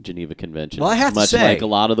ignoring Geneva Convention. Well, I have to much say- like a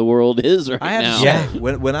lot of the world is right I have now. to Yeah. say,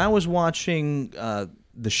 when I was watching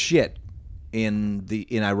the shit in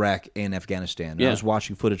Iraq and Afghanistan, and I Yeah. was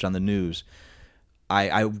watching footage on the news,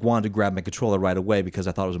 I wanted to grab my controller right away because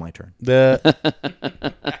I thought it was my turn.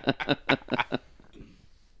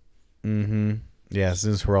 Yeah, as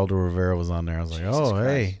soon as Geraldo Rivera was on there, I was like, oh,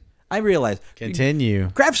 hey, I realized continue.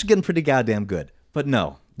 graphics are getting pretty goddamn good, but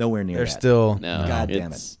no, nowhere near They're that. still No, God damn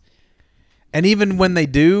it's- And even when they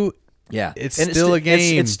do, Yeah, It's And still a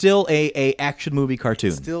game. It's still a action movie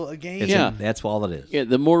cartoon. Still a game. Yeah. That's all it is. Yeah,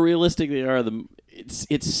 the more realistic they are,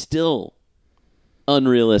 it's still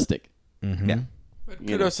unrealistic. Yeah.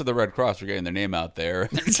 Kudos to the Red Cross for getting their name out there.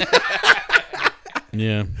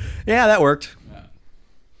 Yeah. Yeah, that worked.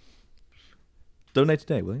 Donate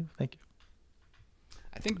today, will you? Thank you.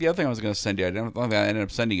 I think the other thing I was going to send you, I don't think I ended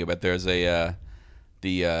up sending you, but there's the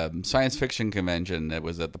science fiction convention that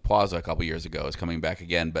was at the Plaza a couple years ago is coming back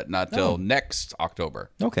again, but not till next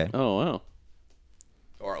October. Okay. Oh wow.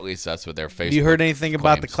 Or at least that's what their Facebook Have you heard anything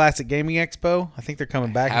about the claims. Classic Gaming Expo? I think they're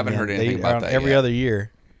coming back. Haven't again. heard anything They about are that every yet. other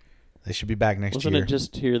year. They should be back next Wasn't year. it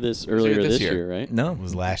just here earlier this this year. year, right? No. It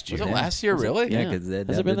was last year. Was it last year, really? Yeah, Yeah. because that,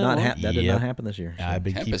 Has did it been that not long? that did Yep. not happen this year. so. I've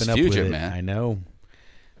been Campus keeping up Fusion, with it. man. I know.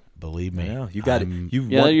 Believe me. I know. You got it. You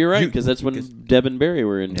Yeah, won, you're right you- because that's when Deb and Barry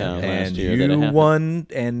were in town last and year. that it you happened. won,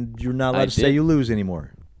 and you're not allowed I to say did. you lose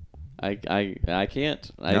anymore. I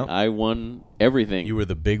can't. No. I won everything. You were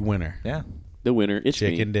the big winner. Yeah. the winner. It's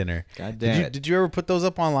Chicken me. dinner. God Did damn you it. did you ever put those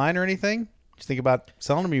up online or anything? Did you think about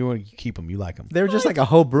selling them or you want to keep them? You like them? They were just like a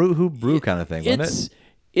whole brew kind of thing, wasn't it?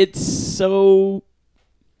 It's so.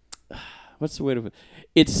 What's the way to put?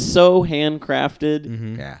 It's so handcrafted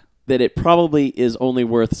Mm-hmm. Yeah. that it probably is only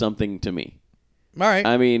worth something to me. All right.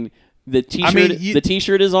 I mean, the T-shirt. mean, the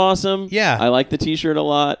T-shirt is awesome. Yeah. I like the T-shirt a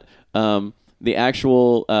lot. The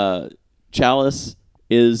actual chalice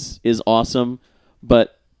is awesome,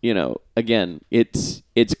 but again, it's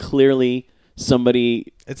clearly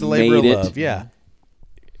somebody it's a labor of made love. it Yeah.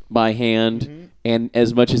 by hand, and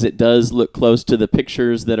as much as it does look close to the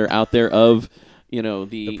pictures that are out there of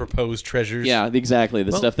The proposed treasures. yeah, exactly.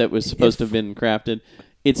 The Well, stuff that was supposed to have been crafted.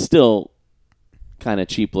 It's still kind of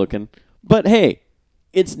cheap looking. But hey,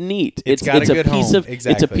 it's neat. It's got a good piece home. of It's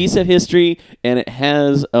Exactly. a piece of history, and it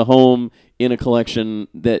has a home in a collection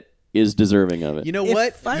that is deserving of it. You know If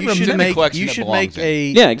what? I You remember- should In a make collection you that should belongs make in.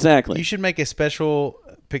 a Yeah, exactly. You should make a special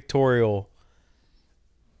pictorial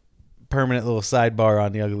permanent little sidebar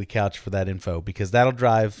on the ugly couch for that info because that'll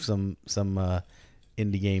drive some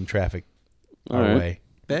indie game traffic All our right. way.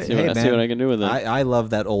 Hey, See what I can do with it. I love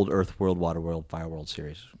that old Earth World, Water World, Fire World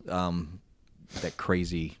series. That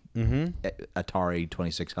crazy Atari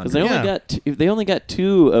 2600. Because they only Yeah. they only got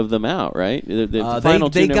 2 of them out, right? The final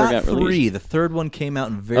they 2 never got got 3. released. The third one came out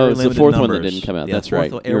in very Oh, it's the limited fourth one that numbers. didn't come out. Yeah, That's the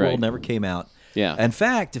fourth right. Air You're World right. never came out. Yeah. In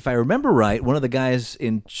fact, if I remember right, one of the guys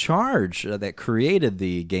in charge that created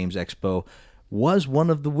the Games Expo was one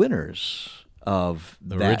of the winners of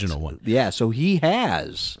The that. original one. Yeah, so he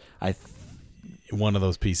has One of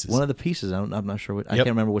those pieces. one of the pieces. I'm not sure. I Yep. can't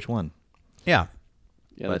remember which one. yeah.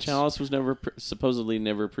 Yeah, the But- chalice was never supposedly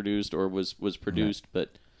never produced, or was produced but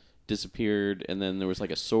disappeared, and then there was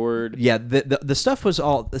like a sword. Yeah, the stuff was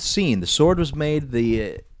all seen. The sword was made.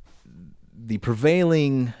 The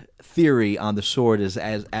prevailing theory on the sword is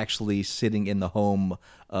as actually sitting in the home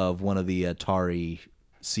of one of the Atari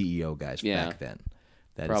CEO guys Yeah. back then.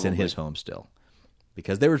 That it's in Probably. his home still,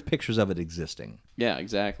 because there was pictures of it existing. Yeah,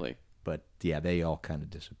 exactly. But yeah, they all kind of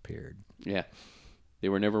disappeared. Yeah, they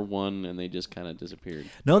were never won, and they just kind of disappeared.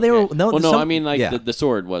 No, they were no. Well, no, some- I mean like yeah. the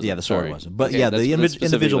sword wasn't. Yeah, the sword sorry. wasn't. But Okay, yeah, that's- the that's specifically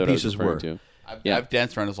individual what I was pieces referring were. to. I've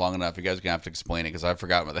danced around this long enough. You guys are gonna have to explain it because I've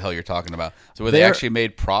forgotten what the hell you're talking about. So were they They're- actually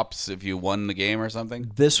made props if you won the game or something?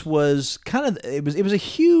 This was kind of it was a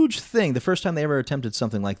huge thing. The first time they ever attempted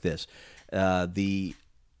something like this.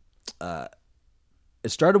 It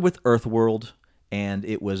started with Earthworld, and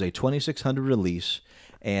it was a 2600 release.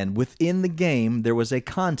 And within the game, there was a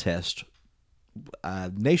contest,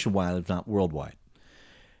 nationwide, if not worldwide,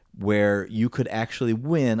 where you could actually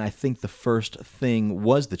win. I think the first thing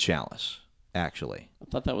was the chalice. Actually, I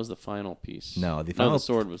thought that was the final piece. no, the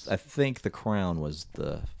sword was. I think the crown was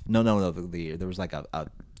the no. There was like a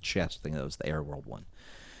chest thing that was the Air World one.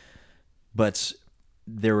 But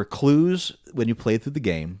there were clues when you played through the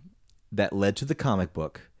game that led to the comic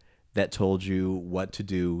book that told you what to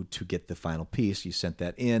do to get the final piece. You sent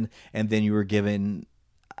that in, and then you were given,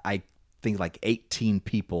 I think, like 18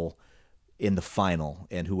 people in the final,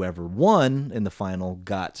 and whoever won in the final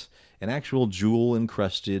got an actual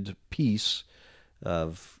jewel-encrusted piece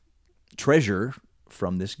of treasure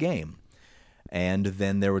from this game. And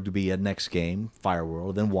then there would be a next game, Fire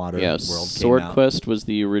World, then Water Yeah, World Sword came out. Quest was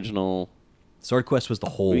the original. Sword Quest was the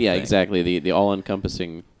whole Yeah, thing. exactly. The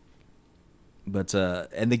all-encompassing. But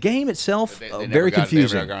and the game itself, They never very got-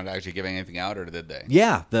 confusing. They never got to actually give anything out, or did they?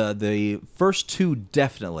 Yeah, the first two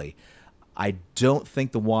definitely. I don't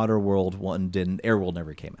think the Water World one didn't. Air World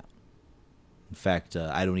never came out. In fact,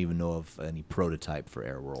 I don't even know of any prototype for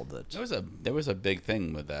Air World. There was a big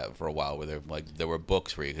thing with that for a while, where there were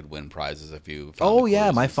books where you could win prizes if you. Found Oh the yeah,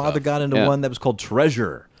 clues my and father stuff. got into Yeah. one that was called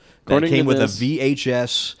Treasure, that According came to with this- a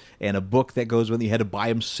VHS and a book that goes with it. You had to buy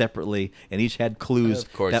them separately, and each had clues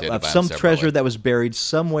Of course you had to of buy 'em some separately. treasure that was buried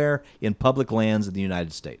somewhere in public lands in the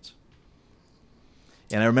United States.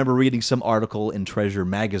 And I remember reading some article in Treasure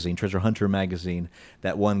Hunter magazine,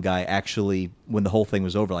 that one guy actually, when the whole thing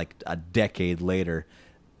was over, like a decade later,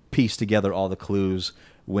 pieced together all the clues,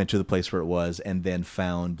 went to the place where it was, and then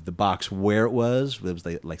found the box where it was. It was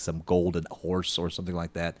like some golden horse or something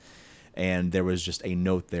like that. And there was just a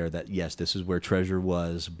note there that, yes, this is where treasure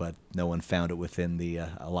was, but no one found it within the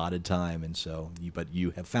allotted time. And so, but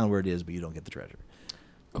you have found where it is, but you don't get the treasure.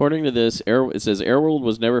 According to this, it says Airworld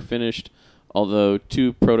was never finished, although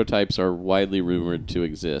 2 prototypes are widely rumored to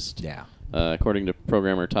exist. Yeah. According to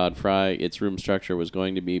programmer Todd Fry, its room structure was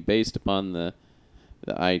going to be based upon the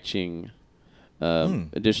I Ching.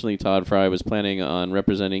 Additionally, Todd Fry was planning on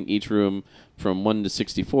representing each room from 1 to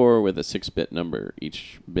 64 with a 6-bit number.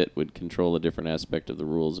 Each bit would control a different aspect of the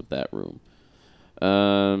rules of that room.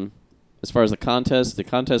 As far as the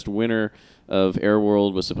contest winner of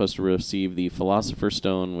Airworld was supposed to receive the Philosopher's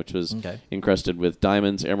Stone, which was encrusted with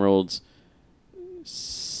diamonds, emeralds,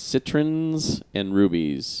 citrons, and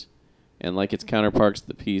rubies. And like its counterparts,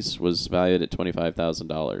 the piece was valued at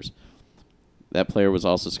 $25,000. That player was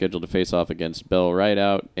also scheduled to face off against Bell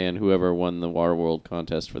Rideout and whoever won the Waterworld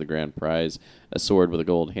contest for the grand prize, a sword with a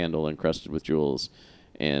gold handle encrusted with jewels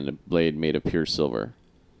and a blade made of pure silver.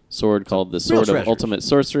 Sword called the Sword of treasures. Ultimate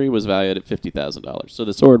Sorcery was valued at $50,000. So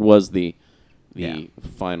the sword was the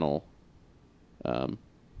final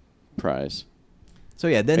prize. So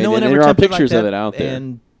yeah, then And no one ever there are attempted pictures like of that, it out there.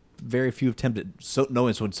 and very few attempted. So no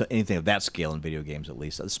one's done anything of that scale in video games, at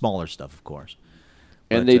least the smaller stuff, of course.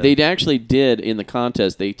 And But, they actually did in the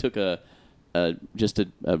contest. They took a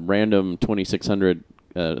random 2600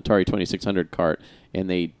 Atari 2600 cart, and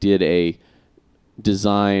they did a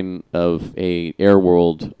design of a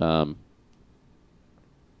Airworld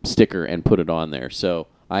sticker and put it on there. So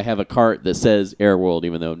I have a cart that says Airworld,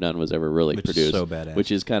 even though none was ever really Which is produced. so badass.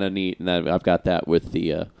 Which is kind of neat, and I've got that with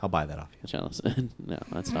the I'll buy that off you. channels. No,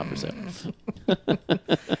 that's not for sale.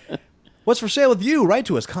 What's for sale with you? Write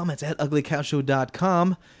to us. Comments at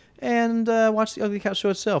uglycouchshow.com. And watch the Ugly Couch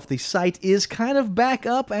Show itself. The site is kind of back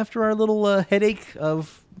up after our little headache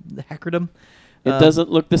of hackerdom. It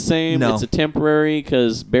doesn't look the same. no. It's a temporary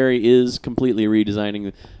because Barry is completely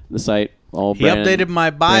redesigning the site. All He brand, updated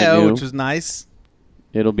my brand bio, new. which was nice.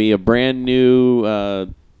 It'll be a brand new,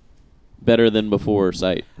 better than before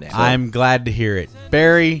site. I'm glad to hear it.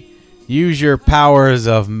 Barry, use your powers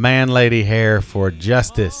of man-lady hair for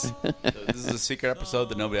justice. So this is a secret episode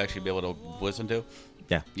that nobody actually be able to listen to.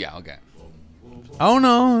 Yeah. Yeah. Okay. Oh,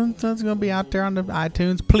 no, it's going to be out there on the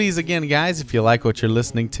iTunes. Please, again, guys, if you like what you're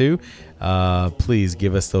listening to, please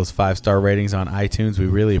give us those 5-star ratings on iTunes. We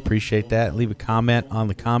really appreciate that. Leave a comment on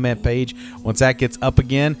the comment page once that gets up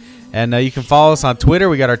again. And you can follow us on Twitter.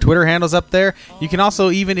 We got our Twitter handles up there. You can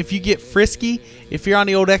also, even if you get frisky, if you're on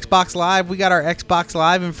the old Xbox Live, we got our Xbox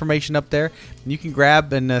Live information up there. You can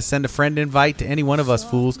grab and send a friend invite to any one of us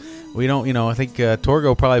fools. We don't, I think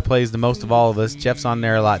Torgo probably plays the most of all of us. Jeff's on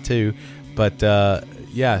there a lot too. But,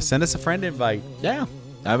 yeah, send us a friend invite. Yeah.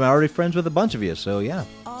 I'm already friends with a bunch of you, so yeah.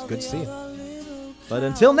 It's good to see you. But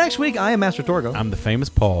until next week, I am Master Torgo. I'm the famous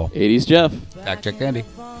Paul. 80s Jeff. Fact check Andy.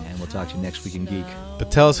 And we'll talk to you next week in Geek. But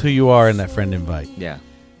tell us who you are in that friend invite. Yeah.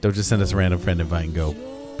 Don't just send us a random friend invite and go,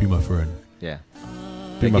 be my friend. Yeah.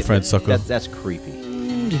 Be my friend, sucker. That's creepy.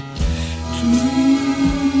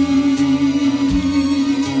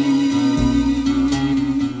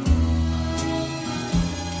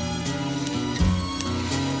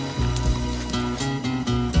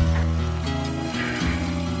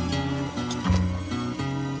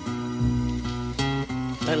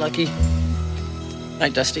 Night, Lucky.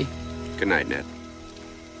 Night, Dusty. Good night, Ned.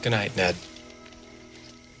 Good night, Ned.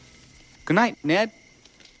 Good night, Ned.